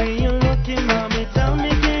 The way you're looking, mommy, tell me,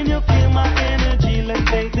 can you feel my energy? Let's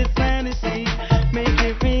take this fantasy, make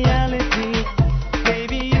it reality.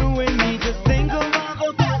 Baby, you and me, just think about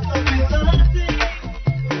the possibility.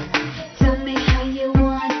 Tell me how you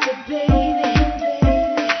want it, baby.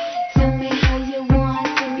 Tell me how you want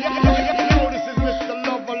it. Yo, this is Mr.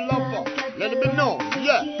 Lover. Let it be known,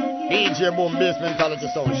 yeah. DJ Boom, bass mentality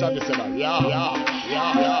sound. Shut this out. Yeah.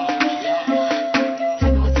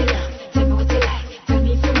 Tell me what you love. Tell me what you like. Tell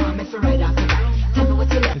me if you want me for right after that. Tell me what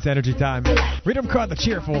you like. It's energy time. Rhythm called The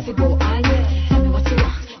Cheerful. If you go, I yeah. Tell me what you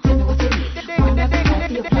want. Tell me what you need. Wanna be back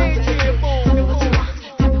to your plans to take. Tell me what you want.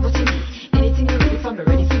 Tell me what you need. Anything you ready for me,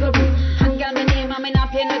 ready for go bring. Hang on my name, I'm not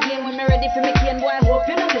playing no game. When me ready for me cane, boy, I hope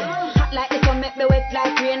you know me. Hot like the sun, make me wet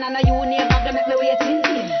like rain. And you name bag, make me wait in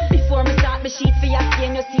vain. Before me start, me sheet for your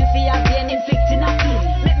skin, you see for your vein, inflicting a pain.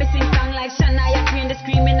 Make me sing song like Shania Twain, the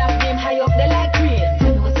screaming of game high up there like rain.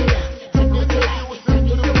 Tell me what you love, tell me what you like. Tell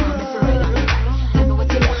me if you want me for right on the back. Tell me what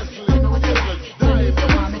you love, tell me what you like. Tell me if you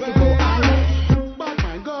want me to go all right. Bad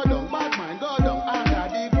mind, go down, under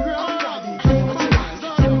the ground.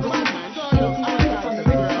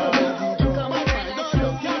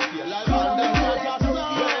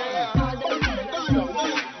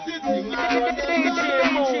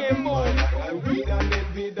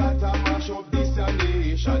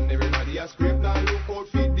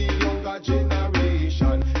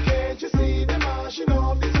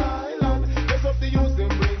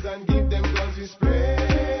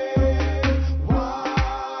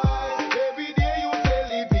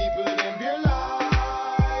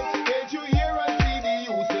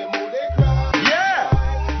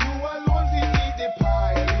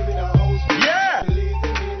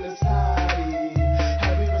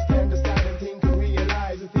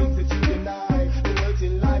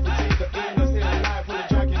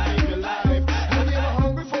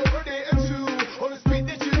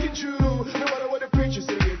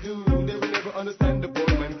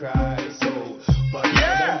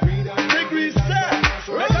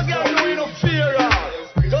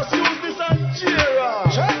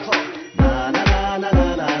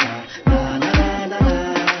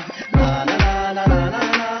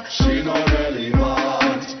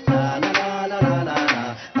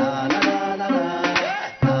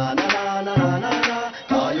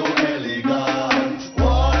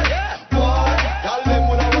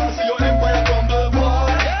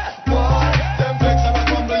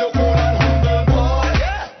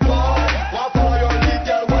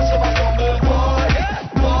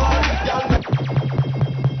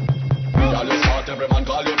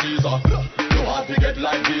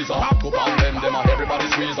 freezer. Up on them a everybody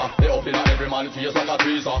squeezer. They up in every man face like a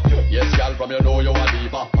tweezer. Yes, girl, from you know you a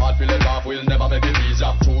diva. Hard feel it off, will never make it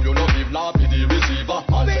easier. True, you no give love, be the receiver.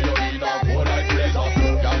 Man say you need a go like freezer.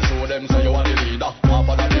 Girl, show them say you are the leader. Half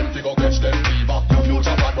of them to go catch them fever.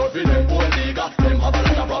 Future bad, but for them poor nigga. Them have a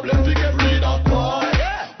lot of problem to get rid of. Boy,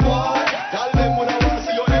 boy, tell them when I want to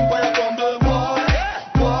see your empire crumble. Boy,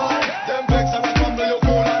 boy, them vex and I crumble, you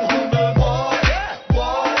cool and humble. Boy,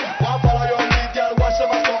 boy, one follow your lead, girl, watch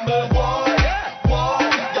them a stumble. Boy, boy,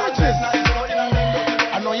 you're just nice, you know, in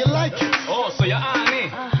a I know you like it. Oh, so you're on me.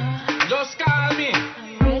 Just call me.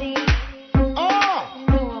 Ready? Oh, You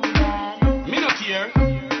know I'm bad. me not here.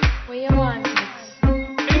 Where you want it?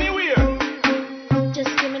 Anywhere.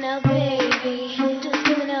 Just give me now, baby. Just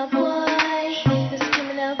give me now, boy. Just give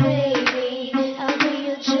me now, baby. I'll be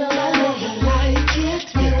your joy. I know you like it.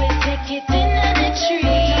 Then we take it in the tree.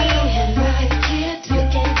 I know you like it. You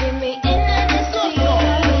can give me in the sea. I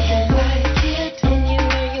know you like it.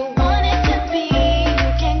 Anywhere you want it to be.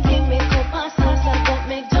 You can give me copa salsa, but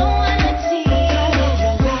me don't wanna tea. I know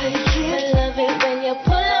you like it. I love it when you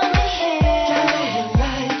pull on my hair. I know you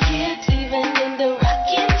like it. Even in the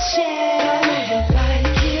rocking chair. I know you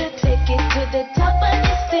like it. Take it to the top of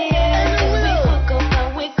the stairs. Then we hook up and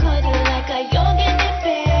we cuddle like a yoga and a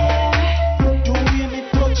bear. The way me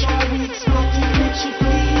touch her weak spot, it make she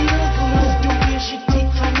feel good. The way she tick,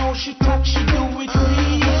 I know she talk, she do it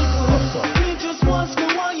real good. Me just wants me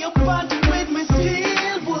on your body with me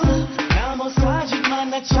steel wood. Now massage it,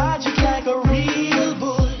 man, I charge it like a real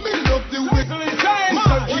bull. Me love the way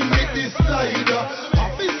you make this slider.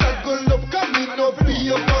 Officer go love coming up be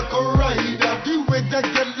a back rider. The way that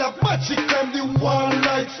girl a magic and the wall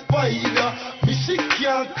like spider. Me she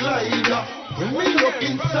can't glide when me look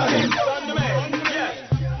inside.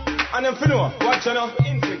 And them finna watch you know.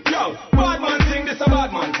 Yo, bad man thing, this a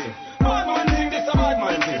bad man thing. Bad man thing, this a bad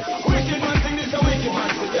man thing. Wicked man thing, this a wicked man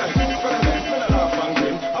thing. Yeah, finna laugh and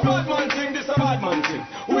grin. A bad man thing, this a bad man thing.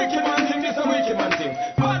 Wicked man thing, this a wicked man thing.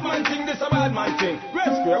 Bad man thing, this a bad man thing.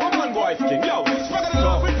 Red square, a man boy king. Yo, struggle to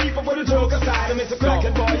laugh with people, put the joke aside. And it's a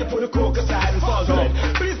crackhead boy, you put the coke aside and false red.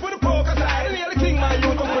 Please put the poke aside. And you're the king, my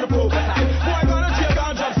youth, put the poke aside. Boy, gonna jail,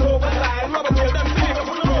 gonna drop soap aside. Rubber tail, them fever,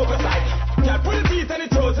 put the rope aside. Yeah, put the teeth and the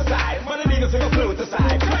toes aside. Man, the niggas take a float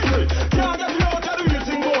aside. Crazy, can't get you out of the real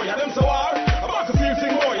thing, boy. Yeah, them so hard. I'm about to feel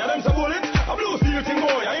thing, boy. Yeah, them so bullet. A blue steel thing,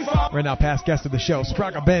 boy. Yeah, in fact. Right now, past guest of the show,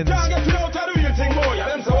 Spraga Benz. Can't get you out of the real thing, boy. Yeah,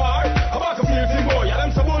 them so hard. I'm about to feel thing, boy. Yeah,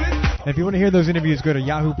 them so bullet. And if you want to hear those interviews, go to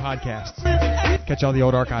Yahoo Podcasts. Catch all the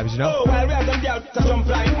old archives, you know? Oh, well, we have them girls to jump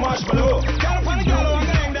like marshmallow. Got up on the gallows and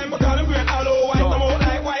hang them because them great hollow. White them out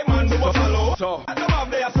like white man do buffalo. So, at the mouth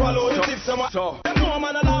they are swallow. The tips them up. So, them know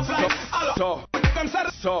man a laugh like hollow. So, them said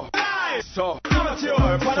so. So,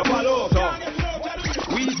 amateur for the follow. So,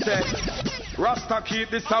 we said, Rasta keep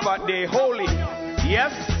the Sabbath day holy.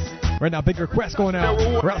 Yes. Right now, big request going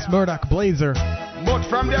out. Ross Murdoch, Blazer. But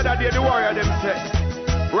from the other day, the warrior them said,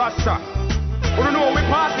 Rasta, you don't know we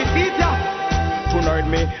party Peter. Tonight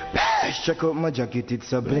me, check out my jacket,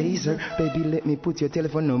 it's a blazer. Baby, let me put your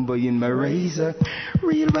telephone number in my razor.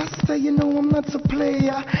 Real Rasta, you know I'm not a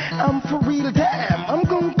player. I'm for real, damn, I'm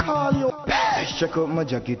gonna call you. Check out my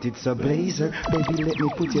jacket, it's a blazer. Baby, let me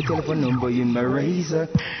put your telephone number in my razor.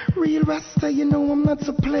 Real Rasta, you know I'm not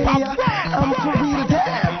a player. I'm for real,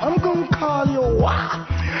 damn, I'm gonna call you.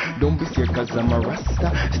 Don't be scared cause I'm a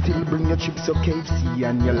Rasta. Still bring your chips, your KFC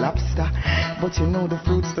and your lobster. But you know the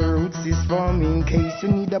roots is for me. In case you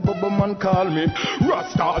need a bubble man, call me.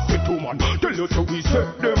 Rasta say to man, tell us how we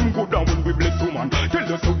set them good and when we bless woman. Tell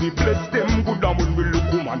us how we bless them good and when we look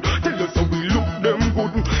woman. Tell us how we look them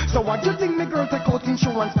good. So what you think me girl take out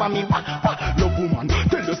insurance for me? Love woman.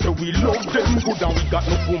 Tell us how we love them good and we got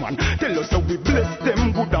no woman. Tell us how we bless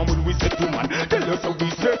them good and when we set woman. Tell us how we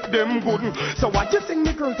set them good. So what you think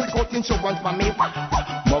me girl take out insurance for me?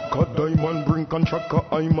 Maka diamond, bring contractor,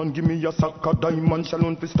 Iman. Give me a sack of diamond,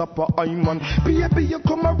 shalom fi stop a Iman. Baby, you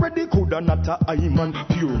come already, coulda not a Iman.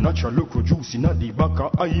 Pure natural, look juice in a the back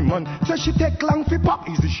of Iman. So she take long fi pop,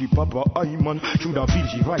 easy she pop a Iman. Shoulda feel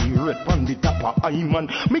she violate pan the top of Iman.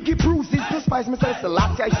 Mickey bruises despise myself, the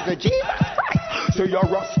last guy is the Jesus Christ. Say a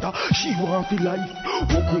Rasta, she want fi life.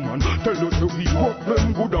 Walk woman, tell us how we walk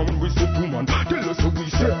them good and when we set woman. Tell us how we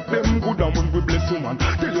set them good and when we bless woman.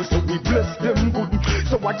 Tell us how we bless them good.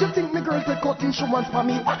 So what you think me girl take out insurance for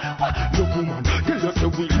me? Love woman, tell us how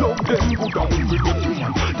we love them good and when we get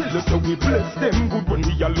woman. Tell us how we bless them good when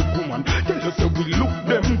we a look woman. Tell us how we look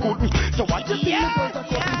them good. So what you think me girl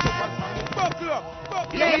take out insurance for me? Buckle up.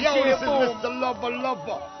 Yo, this is Mr.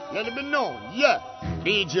 Lover. Let it be known, yeah.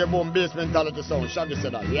 DJ Boom Bass Mentality Sound. Shaggy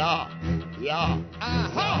said that, yeah.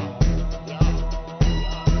 Aha.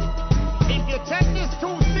 you take this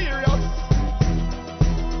too serious,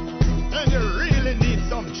 then you really need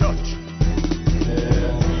some church.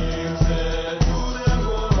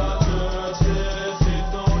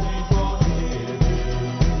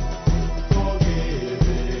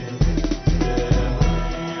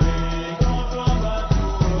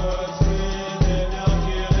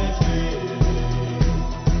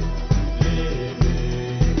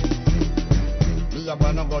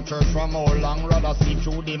 When I go church from how long, rather sleep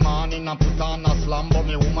through the morning and put on a slam. But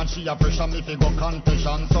me woman, she a fresh and me fi go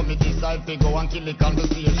confession. So me decide to go and kill the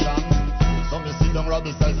conversation. So me sit down right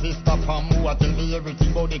beside Sister Pam, who a tell me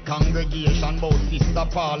everything about the congregation. About Sister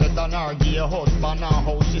Paulette and her gay husband, and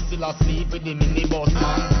how she still asleep with the minibus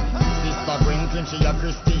man. Sister Brinklin, she a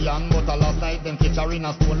Christian, but last night them catch her in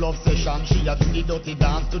a stone love session. She a do the dirty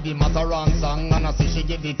dance to the Mataran song, and I say she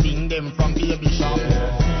get the thing them from Baby Sham.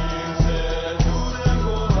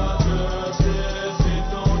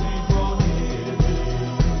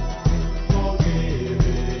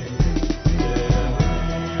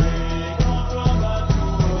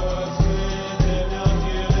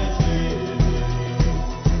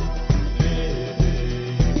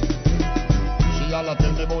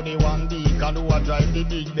 Tell me about the one deacon who a drive the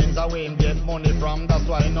big Benz away him get money from. That's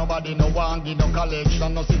why nobody no want give no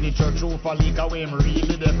collection. No see the church roof a leak away him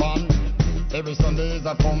really depend. Every Sunday is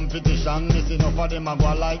a competition. Missing enough of them a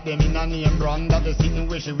go like them in a name brand. That they sitting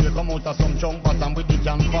where she will come out of some chunk pattern with the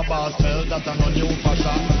can for bar spell. That's a no new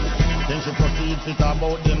fashion. Then she proceeds to talk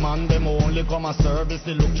about the man. Them only come a service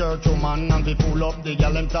to look church woman. And they pull up the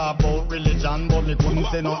gal them talk about religion. But me couldn't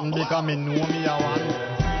say nothing because me know me a one.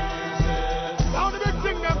 Now the big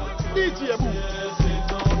thing them, DJ Boom.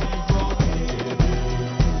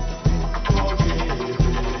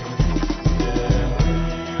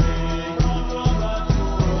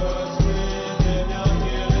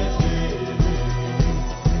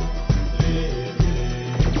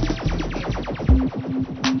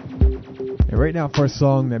 And right now for a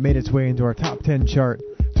song that made its way into our top 10 chart.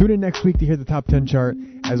 Tune in next week to hear the top 10 chart.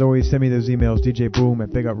 As always, send me those emails,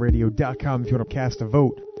 djboom@bigupradio.com if you want to cast a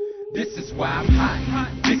vote. This is why I'm hot.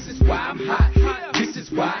 This is why I'm hot. This is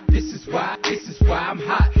why. This is why. This is why I'm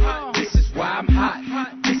hot. This is why I'm hot.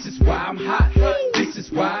 This is why I'm hot. This is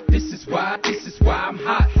why. This is why. This is why I'm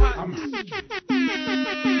hot.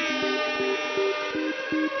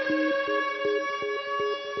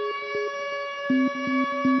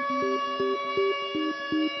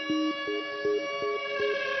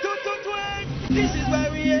 This is why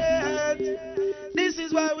we at. This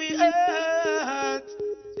is why we at.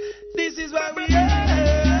 This is why we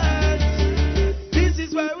at. This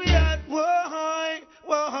is why we at. Why?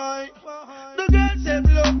 The girls them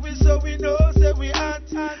love we, so we know say we at.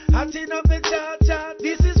 Hotting up the chart.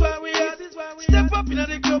 This is why we at. Step up in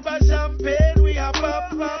the club and champagne we are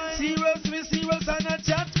pop. Serious and a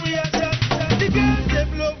chat we are chat. The girls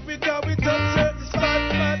them love we, cause we touch certain spot.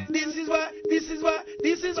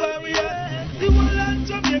 This is why we at. The whole of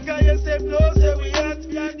Jamaica, yes them know say we at.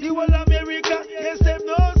 The whole of America, yes them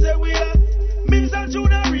know say we at. Mims and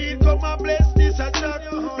Junior Reid come and bless this a track.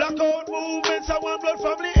 Blackout movements and one blood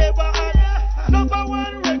family ever had. Number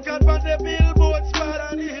one record on the Billboard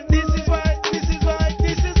spot. This is why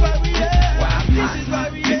we at. This is why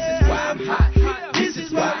we at. This is why I'm hot. This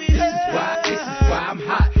is why we at. This is why I'm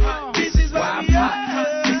hot. This is why we at.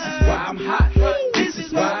 This is why I'm hot. This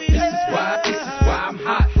is why we This is why I'm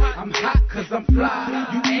hot. I'm hot 'cause I'm fly.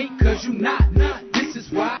 You ain't 'cause you not. This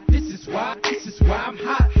is why I'm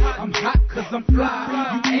hot. I'm hot 'cause I'm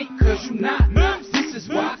fly. You ain't 'cause you not. This is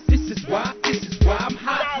why I'm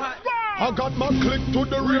hot. I got my click to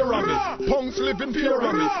the rear of me. Punks living fear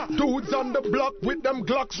of me. Dudes on the block with them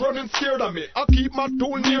Glocks running scared of me. I keep my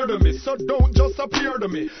tool near to me, so don't just appear to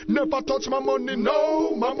me. Never touch my money,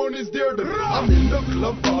 no, my money's dear to me. I'm in the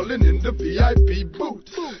club balling in the VIP booth.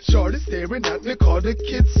 Shorty staring at me, call the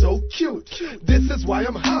kid so cute. This is why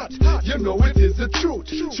I'm hot, you know it is the truth.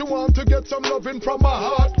 She want to get some loving from my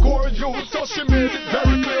hardcore youth, so she made it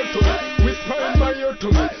very clear to me. Whisper in my ear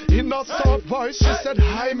to me, in a soft voice, she said,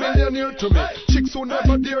 hi millionaire to me. Chicks who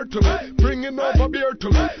never dear to me, bringing over beer to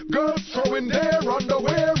me. Girls throwing their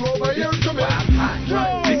underwear over here to me.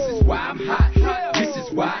 This is why I'm hot. This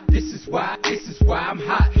is why I'm hot. This is why I'm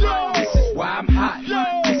hot. This is why I'm hot.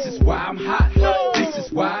 This is why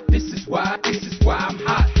I'm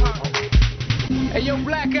hot. Hey yo,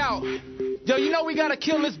 Blackout. Yo, you know we gotta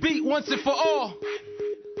kill this beat once and for all.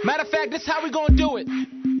 Matter of fact, this how we gonna do it.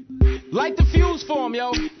 Light the fuse for them,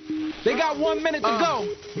 yo. They got 1 minute to go.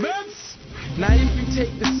 Mims, Now if you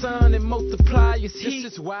take the sun and multiply its heat,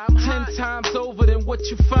 this is why I'm 10 times over than what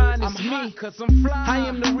you find is me. Cause I'm fly. I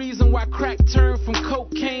am the reason why crack turned from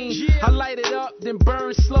cocaine. I light it up, then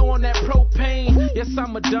burn slow on that propane. Yes,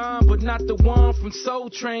 I'm a Don, but not the one from Soul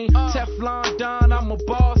Train. Teflon Don, I'm a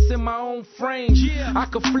boss in my own frame. I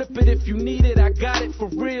could flip it if you need it, I got it for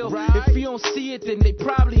real. If you don't see it, then they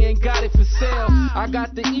probably ain't got it for sale. I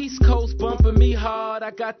got the East Coast bumping me hard,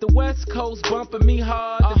 I got the West Coast bumping me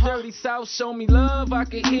hard. The Dirty South show me love, I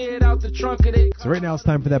can hear it out the trunk of it. So right now it's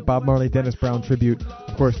time for that Bob Marley Dennis Brown tribute.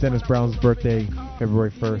 Of course, Dennis Brown's birthday,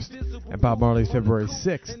 February 1st, and Bob Marley's February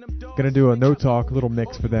 6th. Gonna do a no talk, little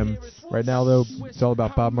mix for them. Right now though, it's all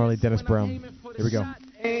about Bob Marley, Dennis Brown. Here we go.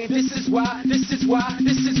 This is why, this is why,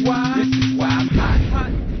 this is why, this is why I'm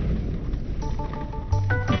hot.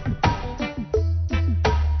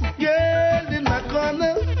 Girl in my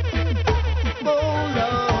corner, oh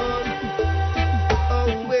Lord,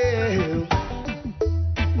 oh well,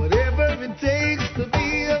 whatever it takes to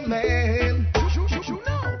be a man,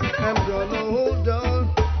 I'm gonna hold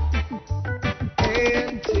on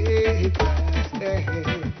and take my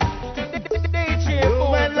stand.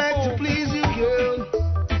 Oh, I'd like to please you, girl,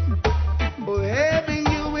 for having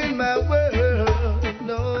you in my world.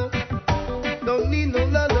 No, don't need no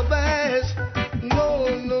lullabies,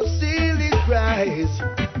 no silly cries.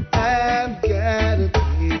 I've gotta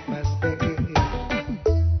take my stand.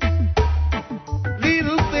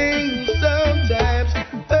 Little things sometimes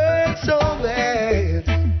hurt so bad.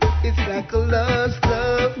 It's like a lost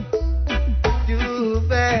love too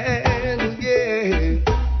bad, yeah.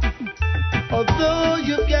 Although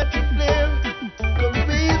you've got your flare,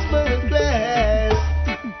 charisma and class,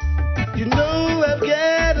 you know I've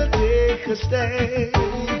gotta take a stand.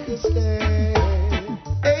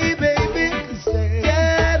 Hey baby,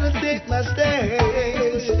 gotta take my stand.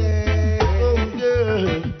 Oh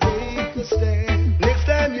girl, take a stand. Next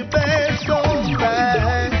time you pass on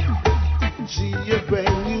by, see a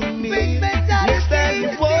brand new me. Next time you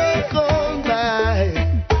walk on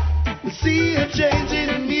by, see a change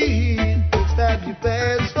in me. Next time you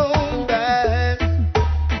pass on by,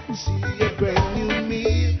 see a brand new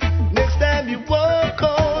me. Next time you walk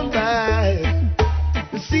on by,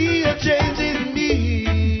 see a change in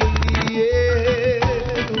me. Yeah.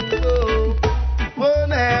 Oh, oh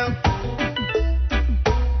now,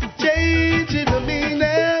 change in me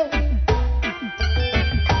now.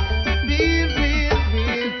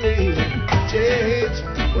 Real, change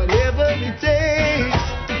whatever it takes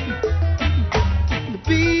to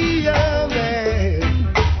be a man.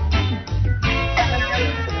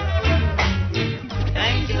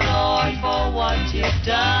 Thank you, Lord, for what you've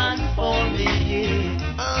done for me.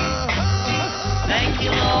 Thank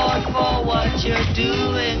you, Lord, for what you're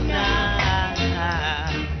doing now.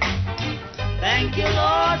 Thank you,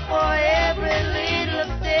 Lord, for every little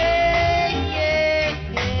thing. Yeah,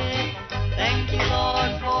 yeah. Thank you,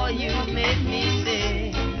 Lord, for you made me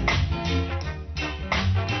sing.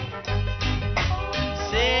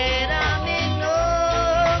 Said I'm in no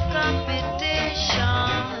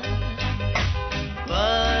competition,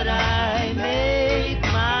 but I make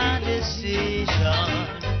my decision.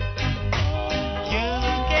 You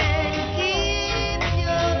can keep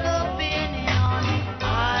your opinion.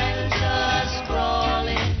 I'll just crawl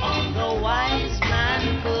in on the wise man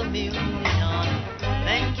communion.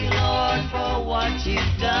 Thank you, Lord, for what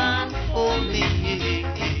you've done for me.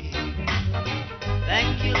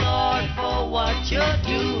 Thank you, Lord, for what you're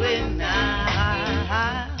doing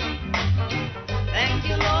now. Thank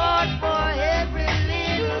you, Lord, for every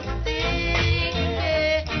little thing.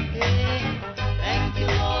 Yeah, yeah. Thank you,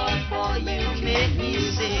 Lord, for you made me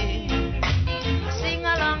sing. Sing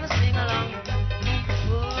along, sing along.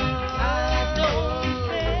 I don't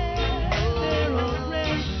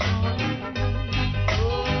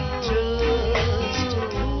just to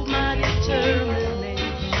prove my determination.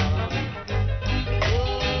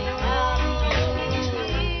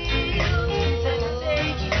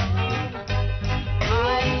 I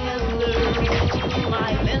have learned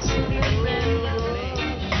my lesson in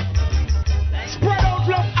revelation. Spread out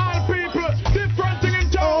love all people. Different thing in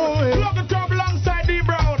town. Plug it up alongside D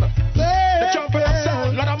Brown. The trumpet of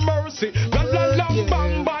sound, Lord of mercy. Long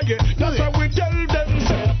bang by it. That's why we tell them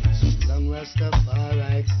say. Long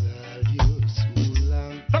Rastafari call you so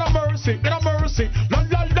long. Lord of mercy, Lord of mercy. Long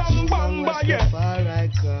bang by it.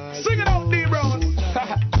 Sing it out, D Brown.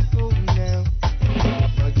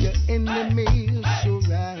 But your enemies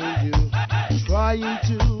surround you, trying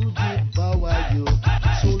to devour you.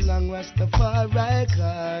 So long Rastafari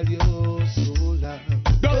call you so long.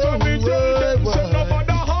 That's why we tell them say no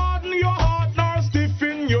matter harden your heart nor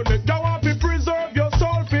stiffen your neck. You want to preserve your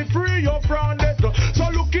soul, be free your from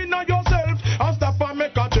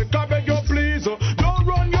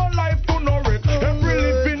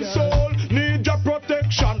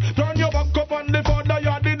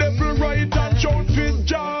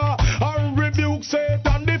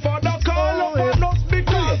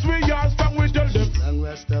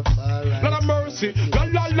Rastafari. Lord of mercy, la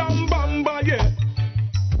la lam bamba, yeah.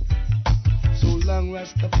 So long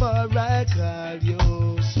Rastafari call you.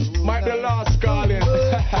 So Might the last calling.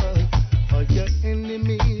 All your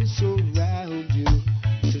enemies surround you,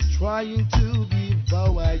 just trying to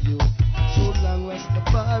devour you. So long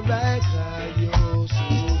Rastafari call you.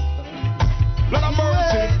 Lord of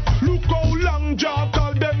mercy, look how long Jah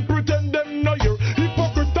call them, pretend them no hear.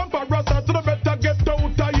 Hypocrite and parasite, so they better get out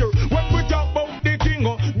of here. When we talk about the king,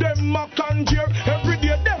 them a conjure. Every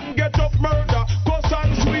day them get up murder, cuss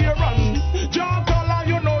and swear and Jah call and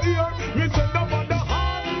you no hear. Me send up on the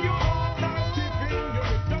hand, you are not giving you.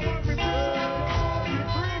 Don't want me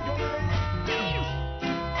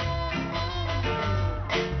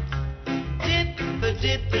Dip for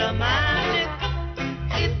diplomatic,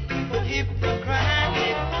 hip for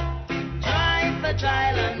hippocratic, try for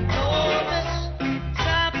trial and Taurus,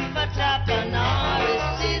 tap for tap and Norris.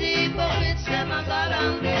 City buckets, them a got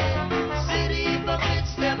on there. City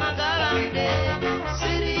buckets, them a got on there.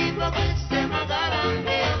 City buckets, them a got on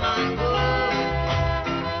there, man go.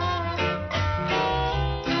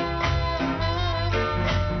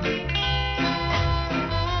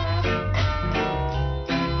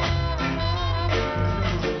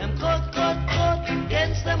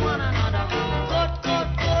 Against them one another,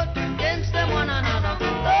 cut, against them one another.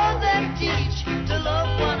 Oh, them teach to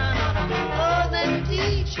love one another. Oh, them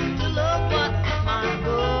teach to love one man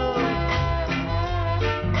go.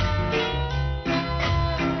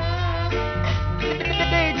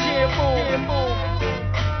 DJ Boom,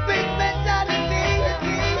 big mentality.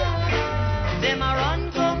 Them a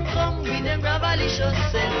run, come with them revelation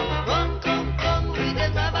self. Run, come with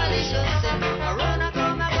them revelation self. A run,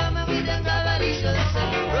 come with them revelation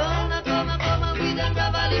self. Run, come with them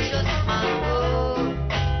revelation man go.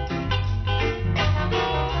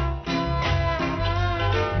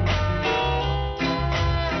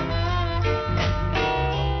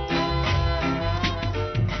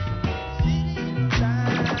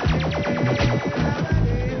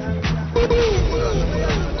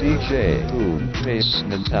 DJ Boom Bass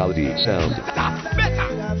Mentality Sound.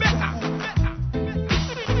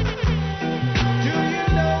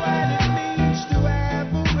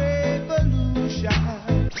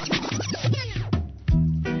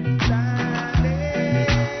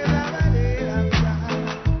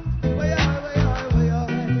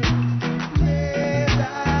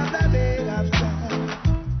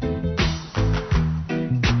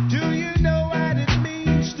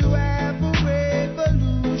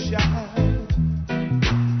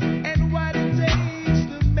 And what it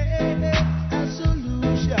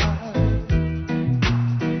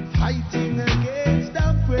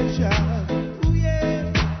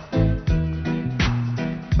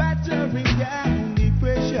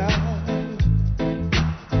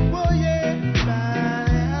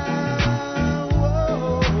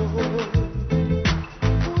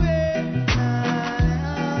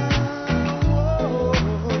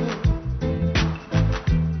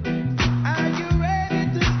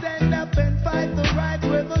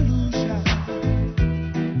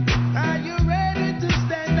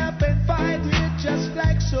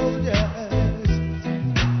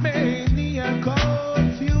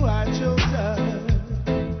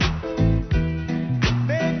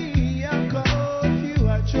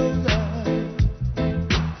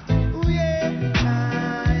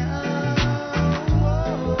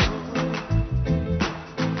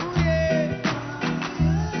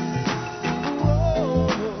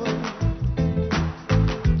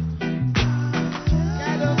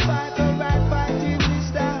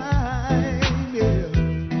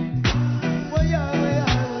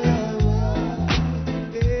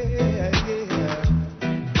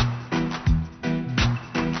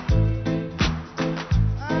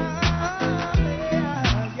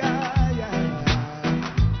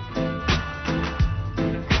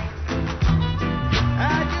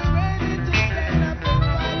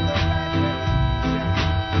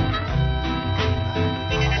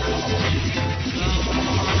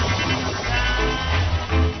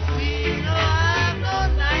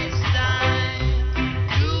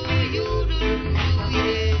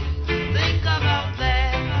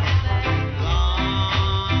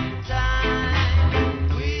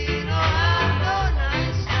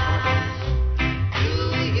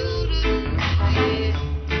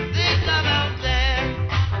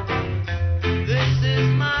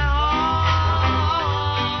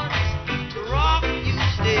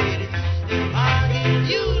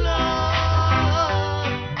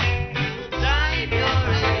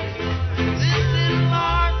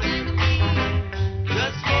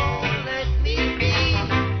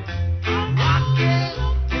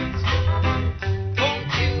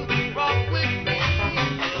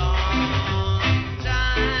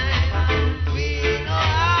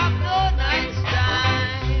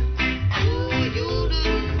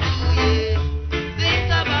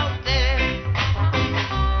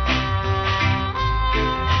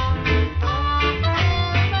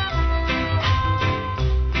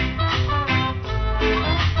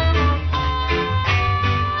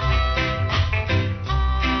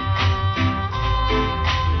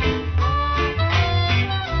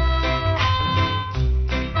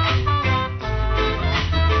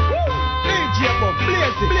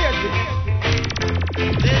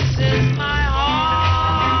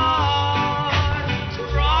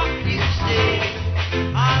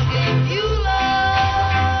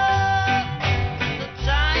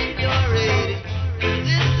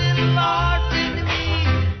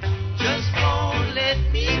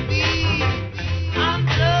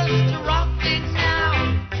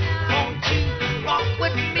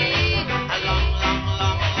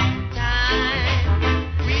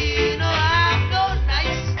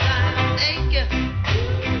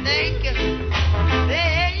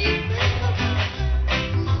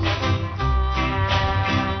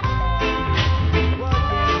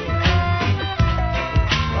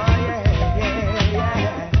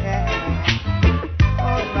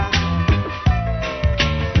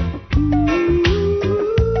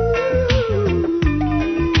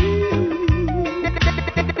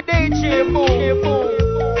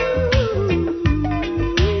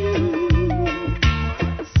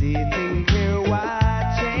Sitting here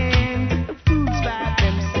watching fools by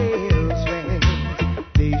themselves when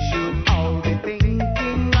they should all be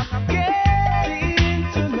thinking of getting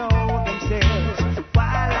to know themselves.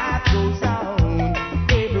 While life goes on,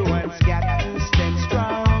 everyone's got to stand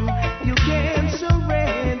strong. You can't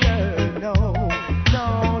surrender, no, no,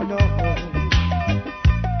 no.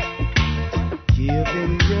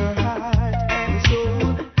 Giving your heart and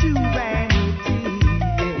soul to vanity,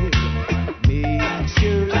 yeah, makes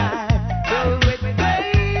your life filled with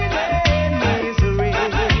pain and misery.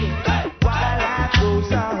 While life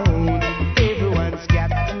goes on, everyone's got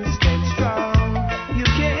to stand strong. You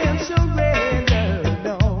can't surrender,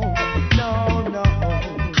 no, no, no,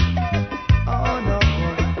 oh no.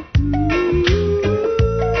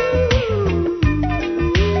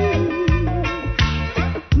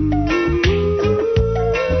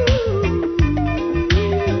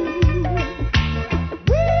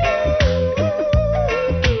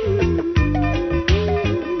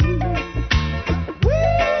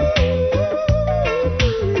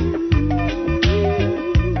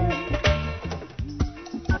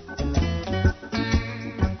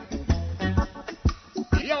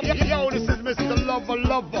 Yo, this is Mr. Lover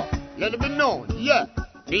Lover. Let it be known, yeah.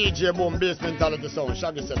 DJ Boom Bass Mentality Sound.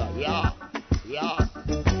 Shaggy said that, yeah, yeah,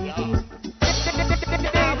 yeah.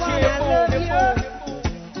 I wanna love you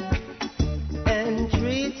and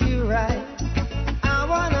treat you right. I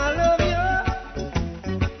wanna love you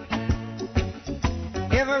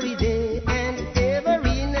every day and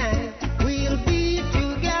every night. We'll be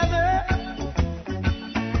together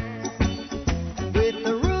with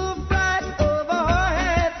the roof right over our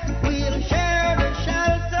heads. We'll share the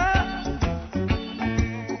shelter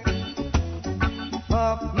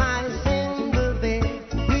of my single bed.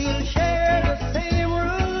 We'll share the same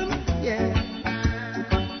room, yeah.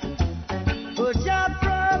 But just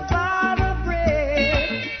provide a bread.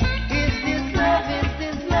 Is this love? Is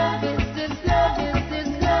this love? Is this love? Is this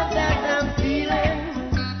love that I'm feeling?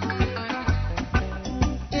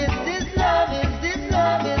 Is this love? Is this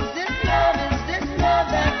love? Is this love? Is this love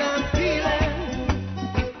that I'm feeling?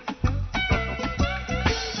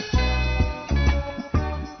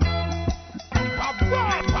 I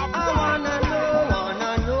wanna know now.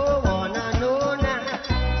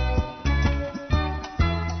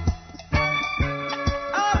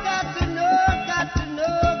 I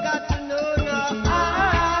got to know now.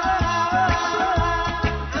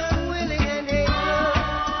 I'm willing and able.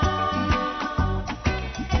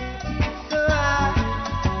 So I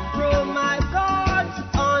throw my cards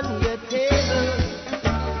on your table.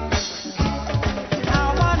 I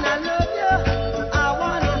wanna love you. I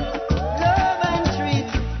wanna love and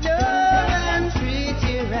treat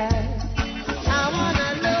you right. I wanna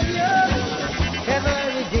love you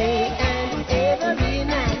every day and every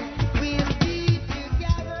night. We'll be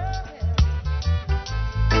together.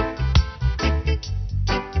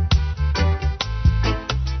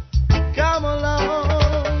 Come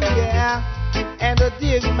along, yeah, and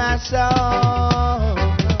dig my song.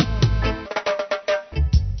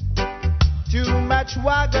 Too much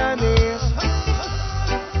wagonist,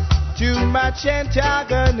 too much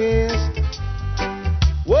antagonist.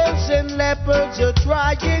 Wolves and leopards are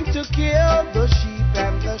trying to kill the sheep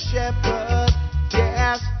and the shepherd.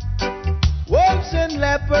 Yes, wolves and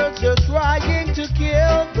leopards are trying to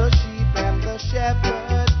kill the sheep and the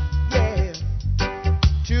shepherd. Yeah,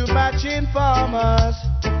 too much informers,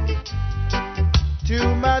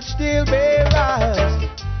 too much steel bearers,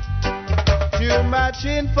 too much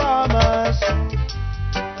informers,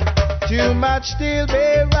 too much steel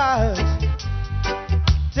bearers.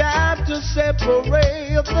 Time to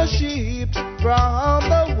separate the sheep from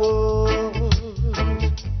the wolves.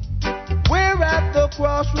 We're at the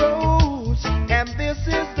crossroads, and this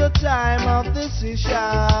is the time of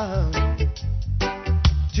decision.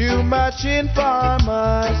 Too much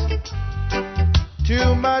informers,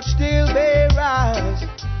 too much steel bearers,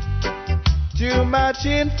 too much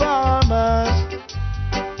informers,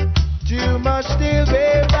 too much steel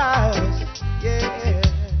bearers. Yeah.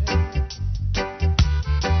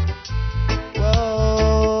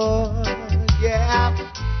 Whoa, yeah.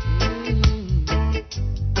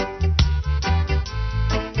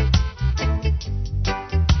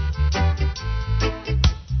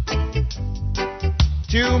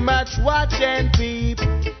 Too much watch and peep.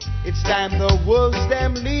 It's time the wolves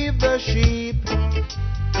them leave the sheep.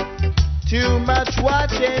 Too much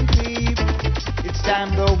watch and peep. It's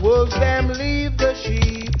time the wolves them leave the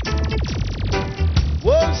sheep.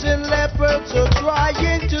 Wolves and leopards are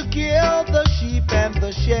trying to kill the sheep and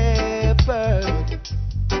the shepherd.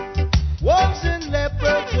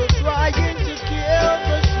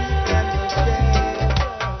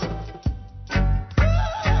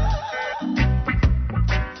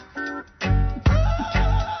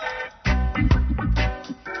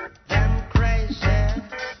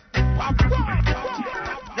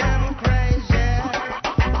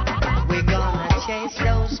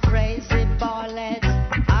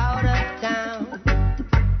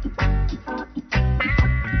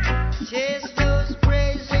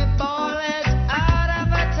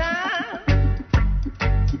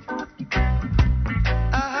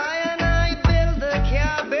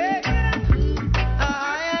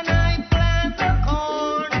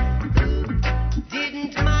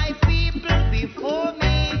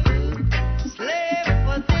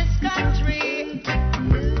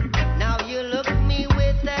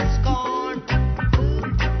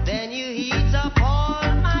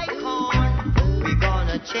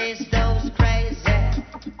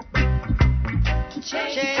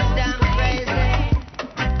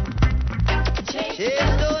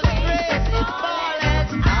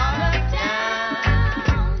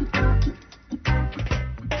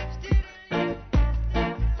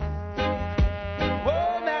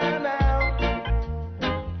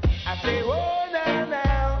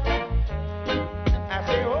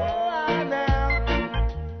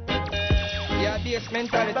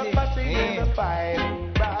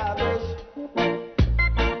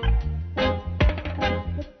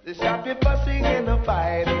 Stop your fussing and the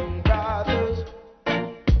fighting, brothers.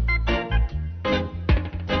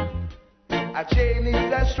 A chain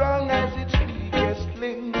is as strong as its weakest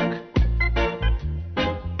link.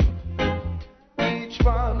 Each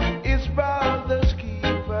one is brother's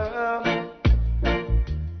keeper.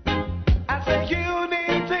 As a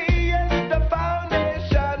unity is the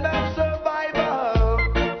foundation of survival.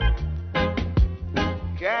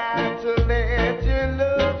 Got to let your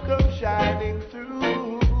love come shining through.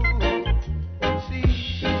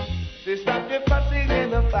 See, stop your fussing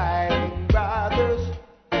and the fighting, brothers.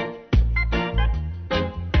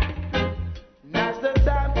 Now's the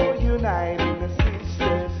time for uniting the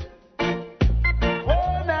sisters.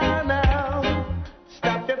 Oh, now,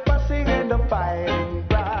 stop your fussing and the fighting,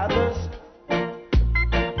 brothers.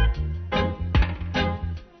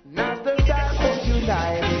 Now's the time for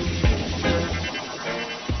uniting sisters.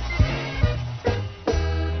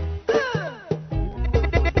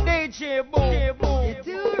 DJ Boom, you're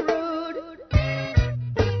too rude.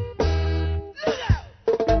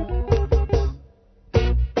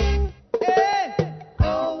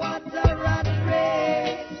 Oh, what a rat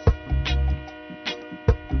race.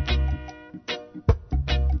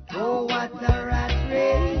 Oh, what a rat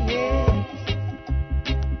race.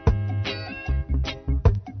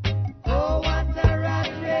 Oh, what a rat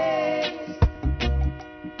race.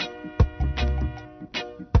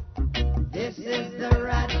 This is the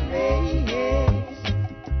rat race.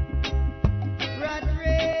 Rat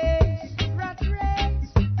race. Rat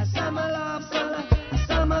race. A summer love summer, a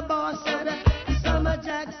summer boss setter, a summer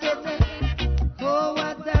jack setter. Oh,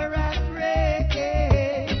 what a rat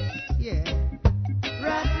race. Yeah.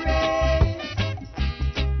 Rat race.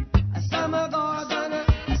 A summer gorgona,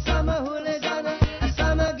 a summer hooligan, a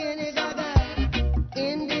summer guinea gaga.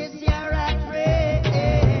 In this year rat race.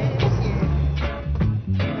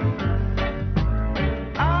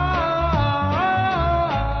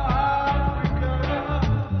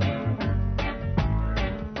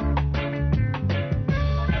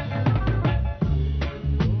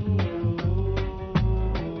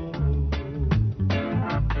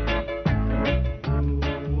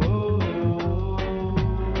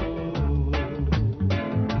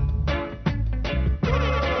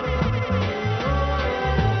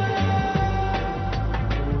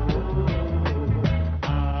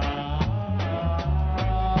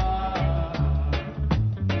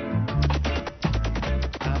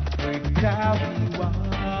 Africa, we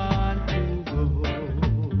want to go.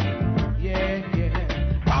 Yeah,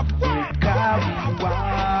 yeah. Africa, we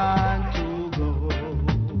want to go.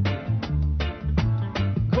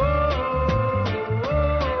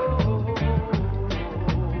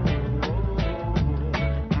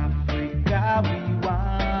 Africa, we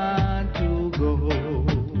want to go.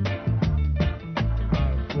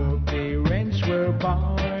 Our parents were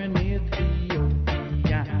born Ethiopians.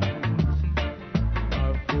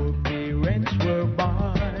 Our parents were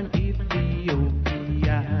born Ethiopians.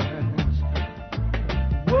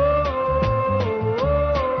 Whoa,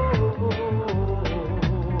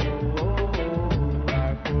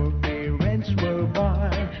 our parents were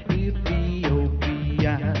born Ethiopians.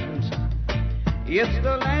 It's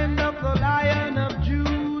the land of the Lion of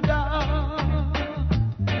Judah,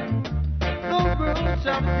 the roots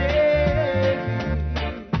of David.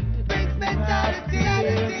 Big mentality,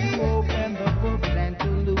 open the books and to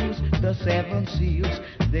lose the seven seals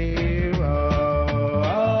thereof.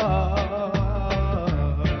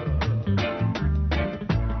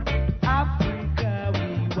 Africa, we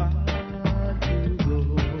want to go.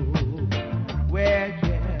 Where,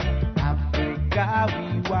 yeah, Africa, we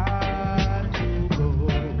want to go.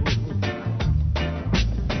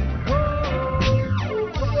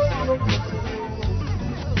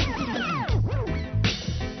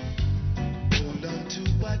 Hold on to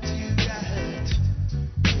what you got.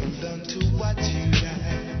 Hold on to what you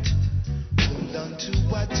got. Hold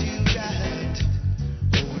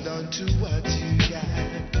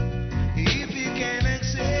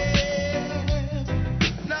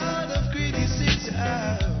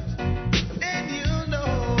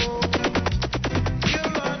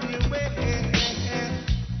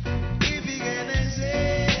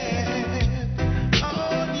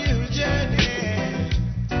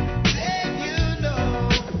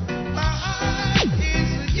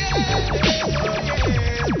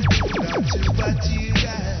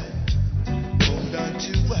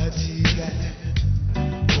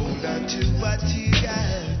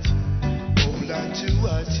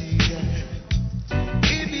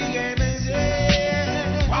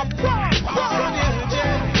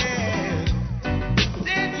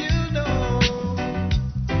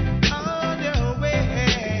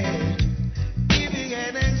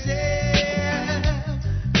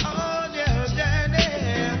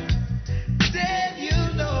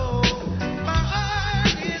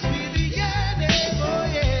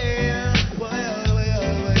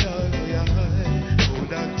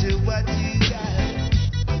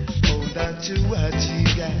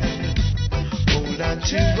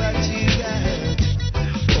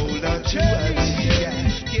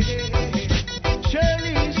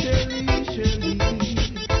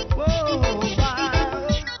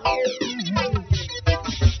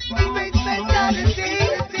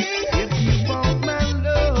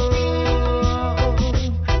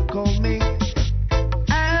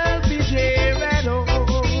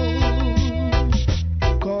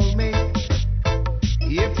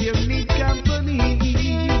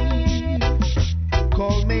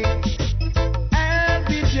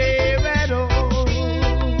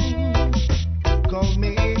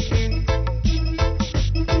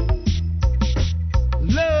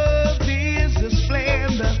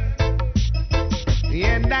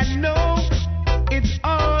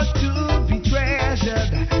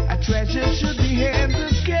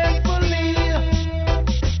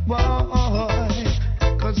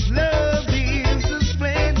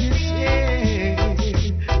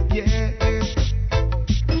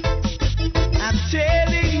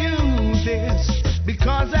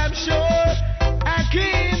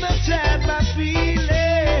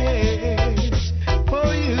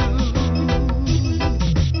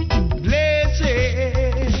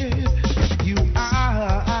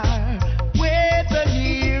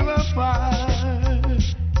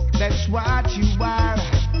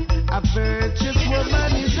virtuous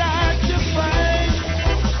woman is hard to find.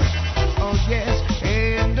 Oh yes,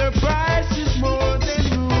 and the price is more than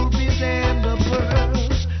rubies and the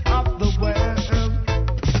pearls of the world.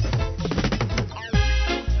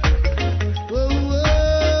 Whoa, whoa,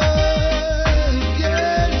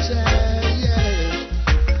 yes,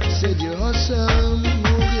 yeah. Said you're awesome,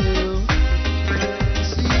 oh girl.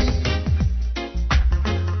 See,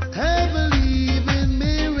 I believe in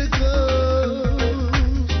miracles,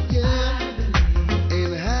 yeah,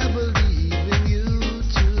 and I believe in you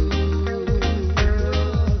too.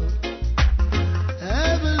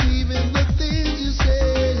 I believe in the things you say,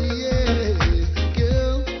 yeah,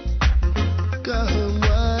 girl. Come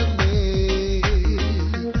what may.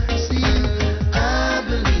 See, I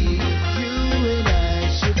believe you and I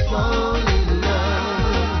should fall in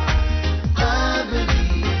love. I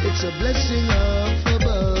believe it's a blessing up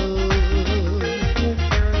above.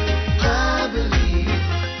 I believe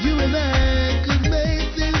you and I could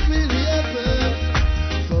make things really happen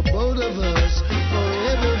for both of us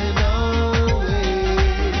forever and always.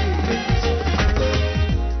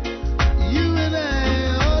 You and I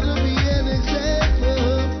ought to be an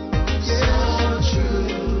example. Yeah, true.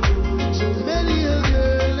 To many a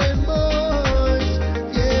girl and boys.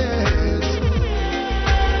 Yes.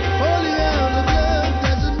 Falling out of love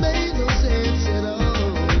doesn't make no sense at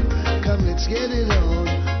all. Come, let's get it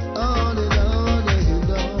on and on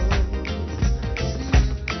and on.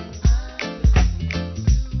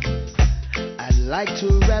 I'd like to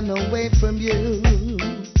run away from you,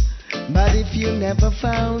 but if you never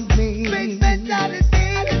found me,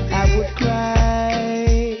 I would cry.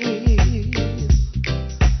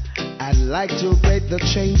 I'd like to break the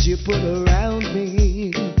chains you put around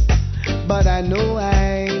me, but I know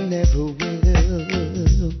I never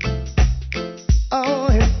will. Oh,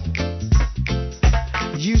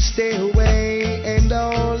 you stay away, and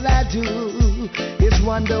all I do is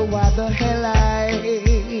wonder why the hell I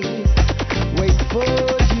wait for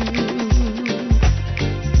you.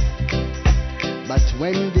 But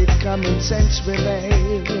when did common sense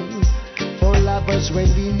prevail for lovers when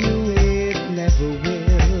we knew it never will?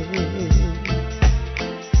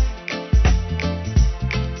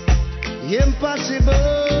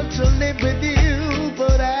 Impossible to live with you,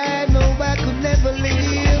 but I know I could never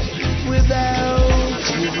live without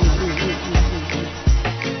you.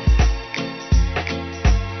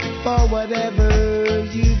 For whatever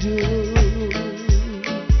you do,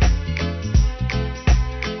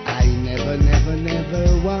 I never, never, never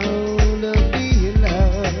wanna be in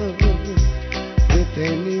love with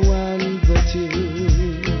anyone but you.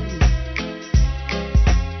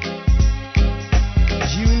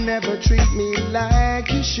 You never treat me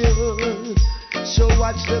like you should, so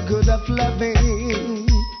what's the good of loving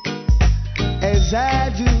as I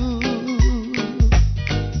do?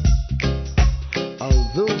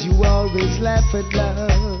 Although you always laugh at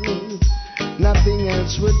love, nothing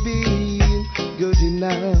else would be good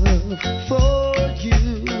enough for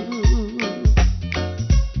you.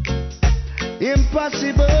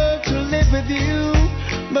 Impossible to live with you,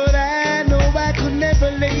 but I know I could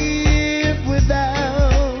never live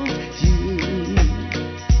without you.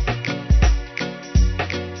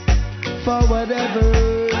 For whatever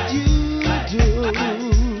you do,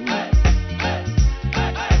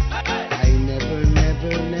 I never,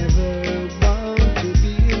 never, never want to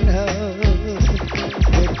be in love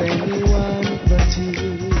with anyone but you.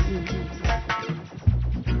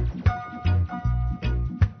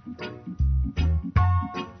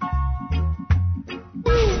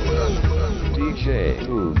 DJ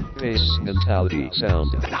Boom Bass Mentality Sound.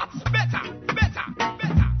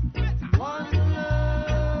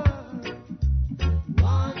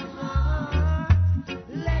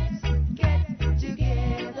 Let's get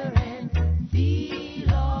together and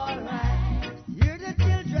feel alright. Hear the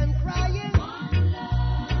children crying.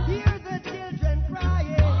 Hear the children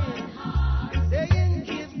crying. Saying,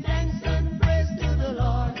 give thanks and praise to the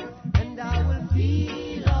Lord, and I will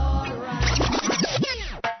feel alright.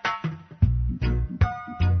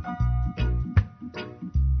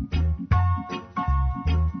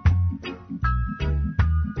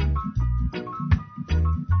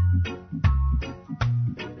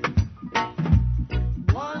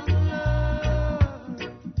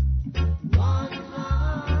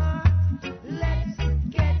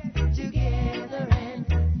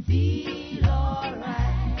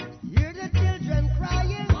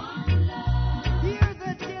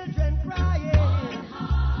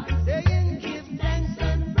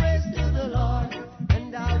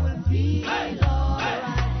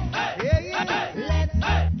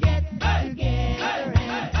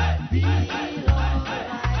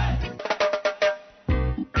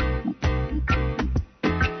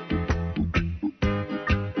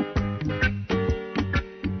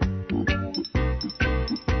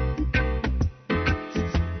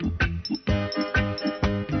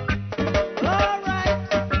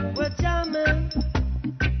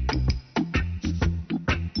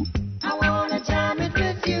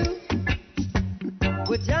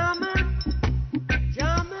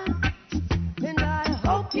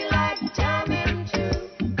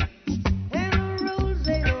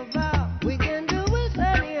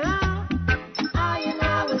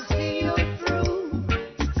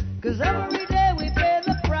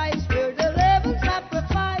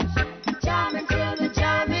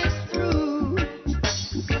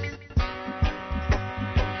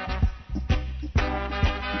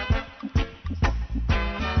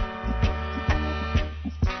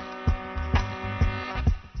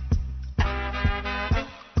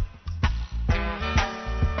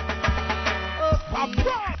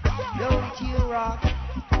 you rock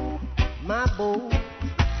my boat?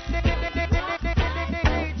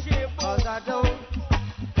 'Cause I don't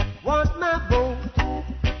want my boat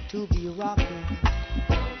to be rocking.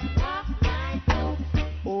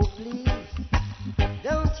 Oh, please,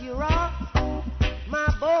 don't you rock my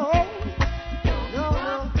boat? No,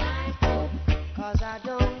 no, 'cause I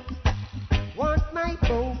don't want my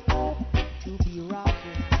boat to be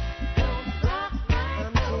rocking.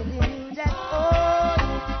 I'm telling you that, oh,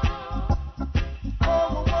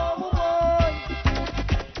 oh, oh, oh,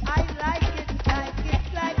 I like it like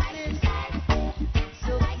this.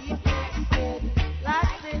 So keep it steady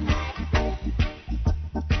like this.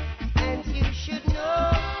 And you should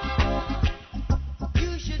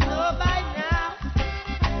know by now.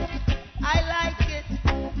 I like it.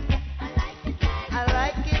 I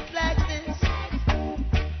like it like this.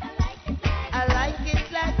 I like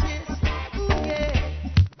it like this. Ooh, yeah.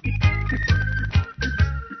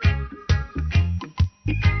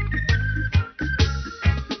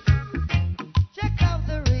 Check out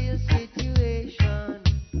the real situation.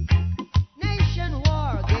 Nation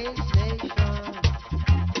war against nation.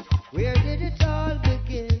 Where did it all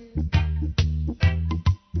begin?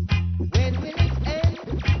 When will it end?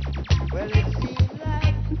 Well, it seems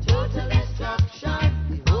like total destruction,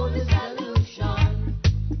 the only solution.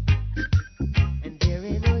 And there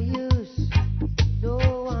ain't no use, no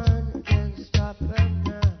one can stop them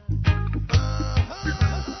now.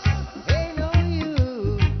 Ain't no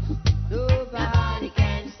use, nobody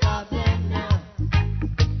can stop them now.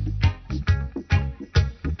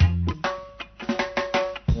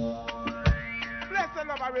 Bless the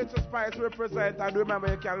love of Rachel Spice represent, and remember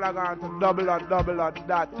you can log on to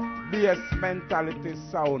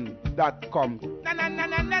www.bassmentalitysound.com. Na na na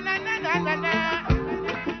na na na na na na.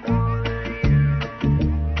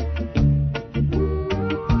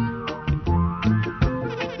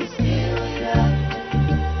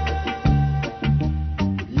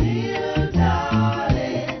 Little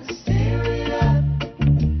darling, stir it up.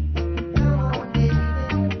 Come on, baby.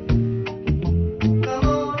 Come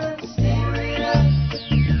on and stir it up.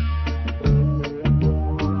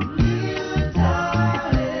 Little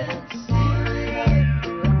darling, stir it up.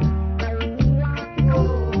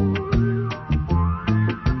 Oh,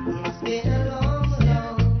 it's been a long,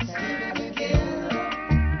 long time together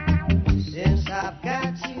since I've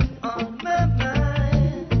got you on my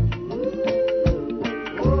mind.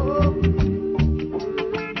 Oh,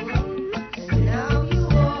 and now you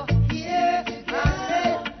are here. I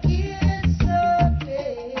said it's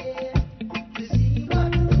okay to see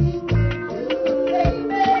what we can do,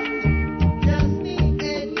 baby. Just me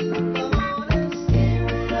and you, come on and stir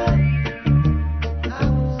it up. I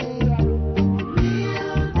will say,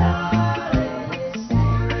 little darling,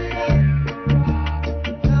 stir it up.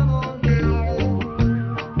 Come on, baby.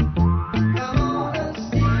 Come on and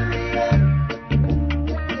stir it up.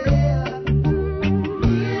 Yeah.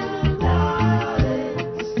 Little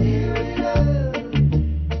darling, stir it up.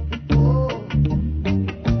 Oh,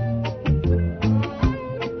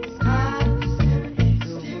 it's hard to stir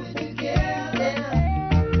it together.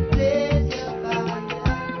 Blaze your fire,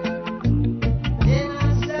 then I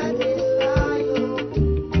satisfy your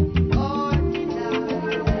heart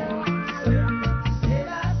desire. Said I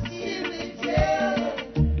stir it together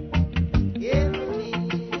every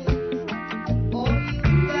minute. All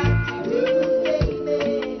you got to do, baby,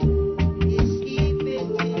 is keep it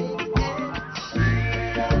in it and stir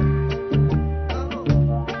it up. Come on,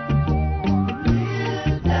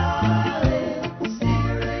 little darling,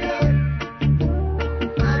 stir it up.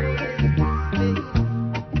 I'm waiting, baby.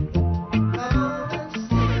 Come on and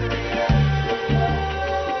stir it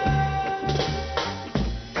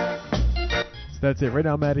So that's it. Right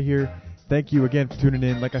now I'm out of here. Thank you again for tuning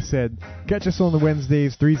in. Like I said, catch us on the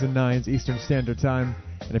Wednesdays, 3s and 9s Eastern Standard Time.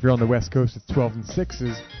 And if you're on the West Coast, it's 12s and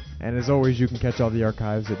 6s. And as always, you can catch all the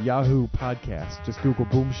archives at Yahoo Podcast. Just Google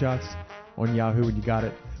Boom Shots on Yahoo and you got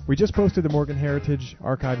it. We just posted the Morgan Heritage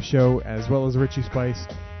archive show as well as Richie Spice.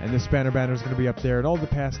 And this Spanner banner is going to be up there. And all the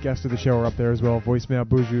past guests of the show are up there as well. Voicemail,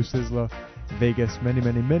 Buju, Sizzla, Vegas, many,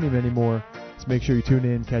 many, many, many more. So make sure you tune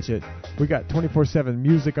in, catch it. We got 24/7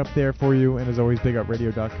 music up there for you. And as always,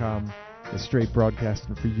 BigUpRadio.com is straight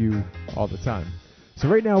broadcasting for you all the time. So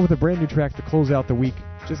right now with a brand new track to close out the week.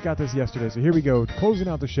 Just got this yesterday. So here we go. Closing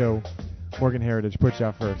out the show, Morgan Heritage. Put you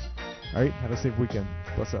out first. All right? Have a safe weekend.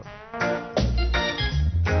 Bless up.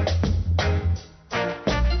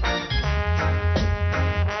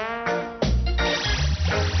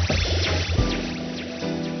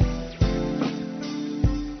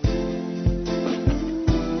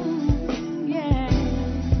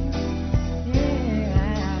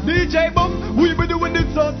 DJ Boom, we been doing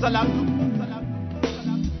this so long.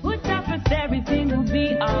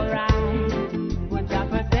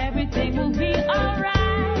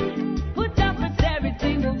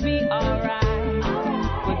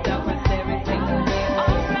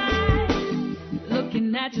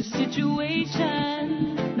 at your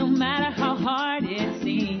situation, no matter how hard it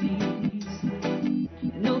seems.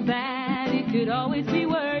 Know that it could always be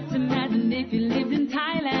worse. Imagine if you lived in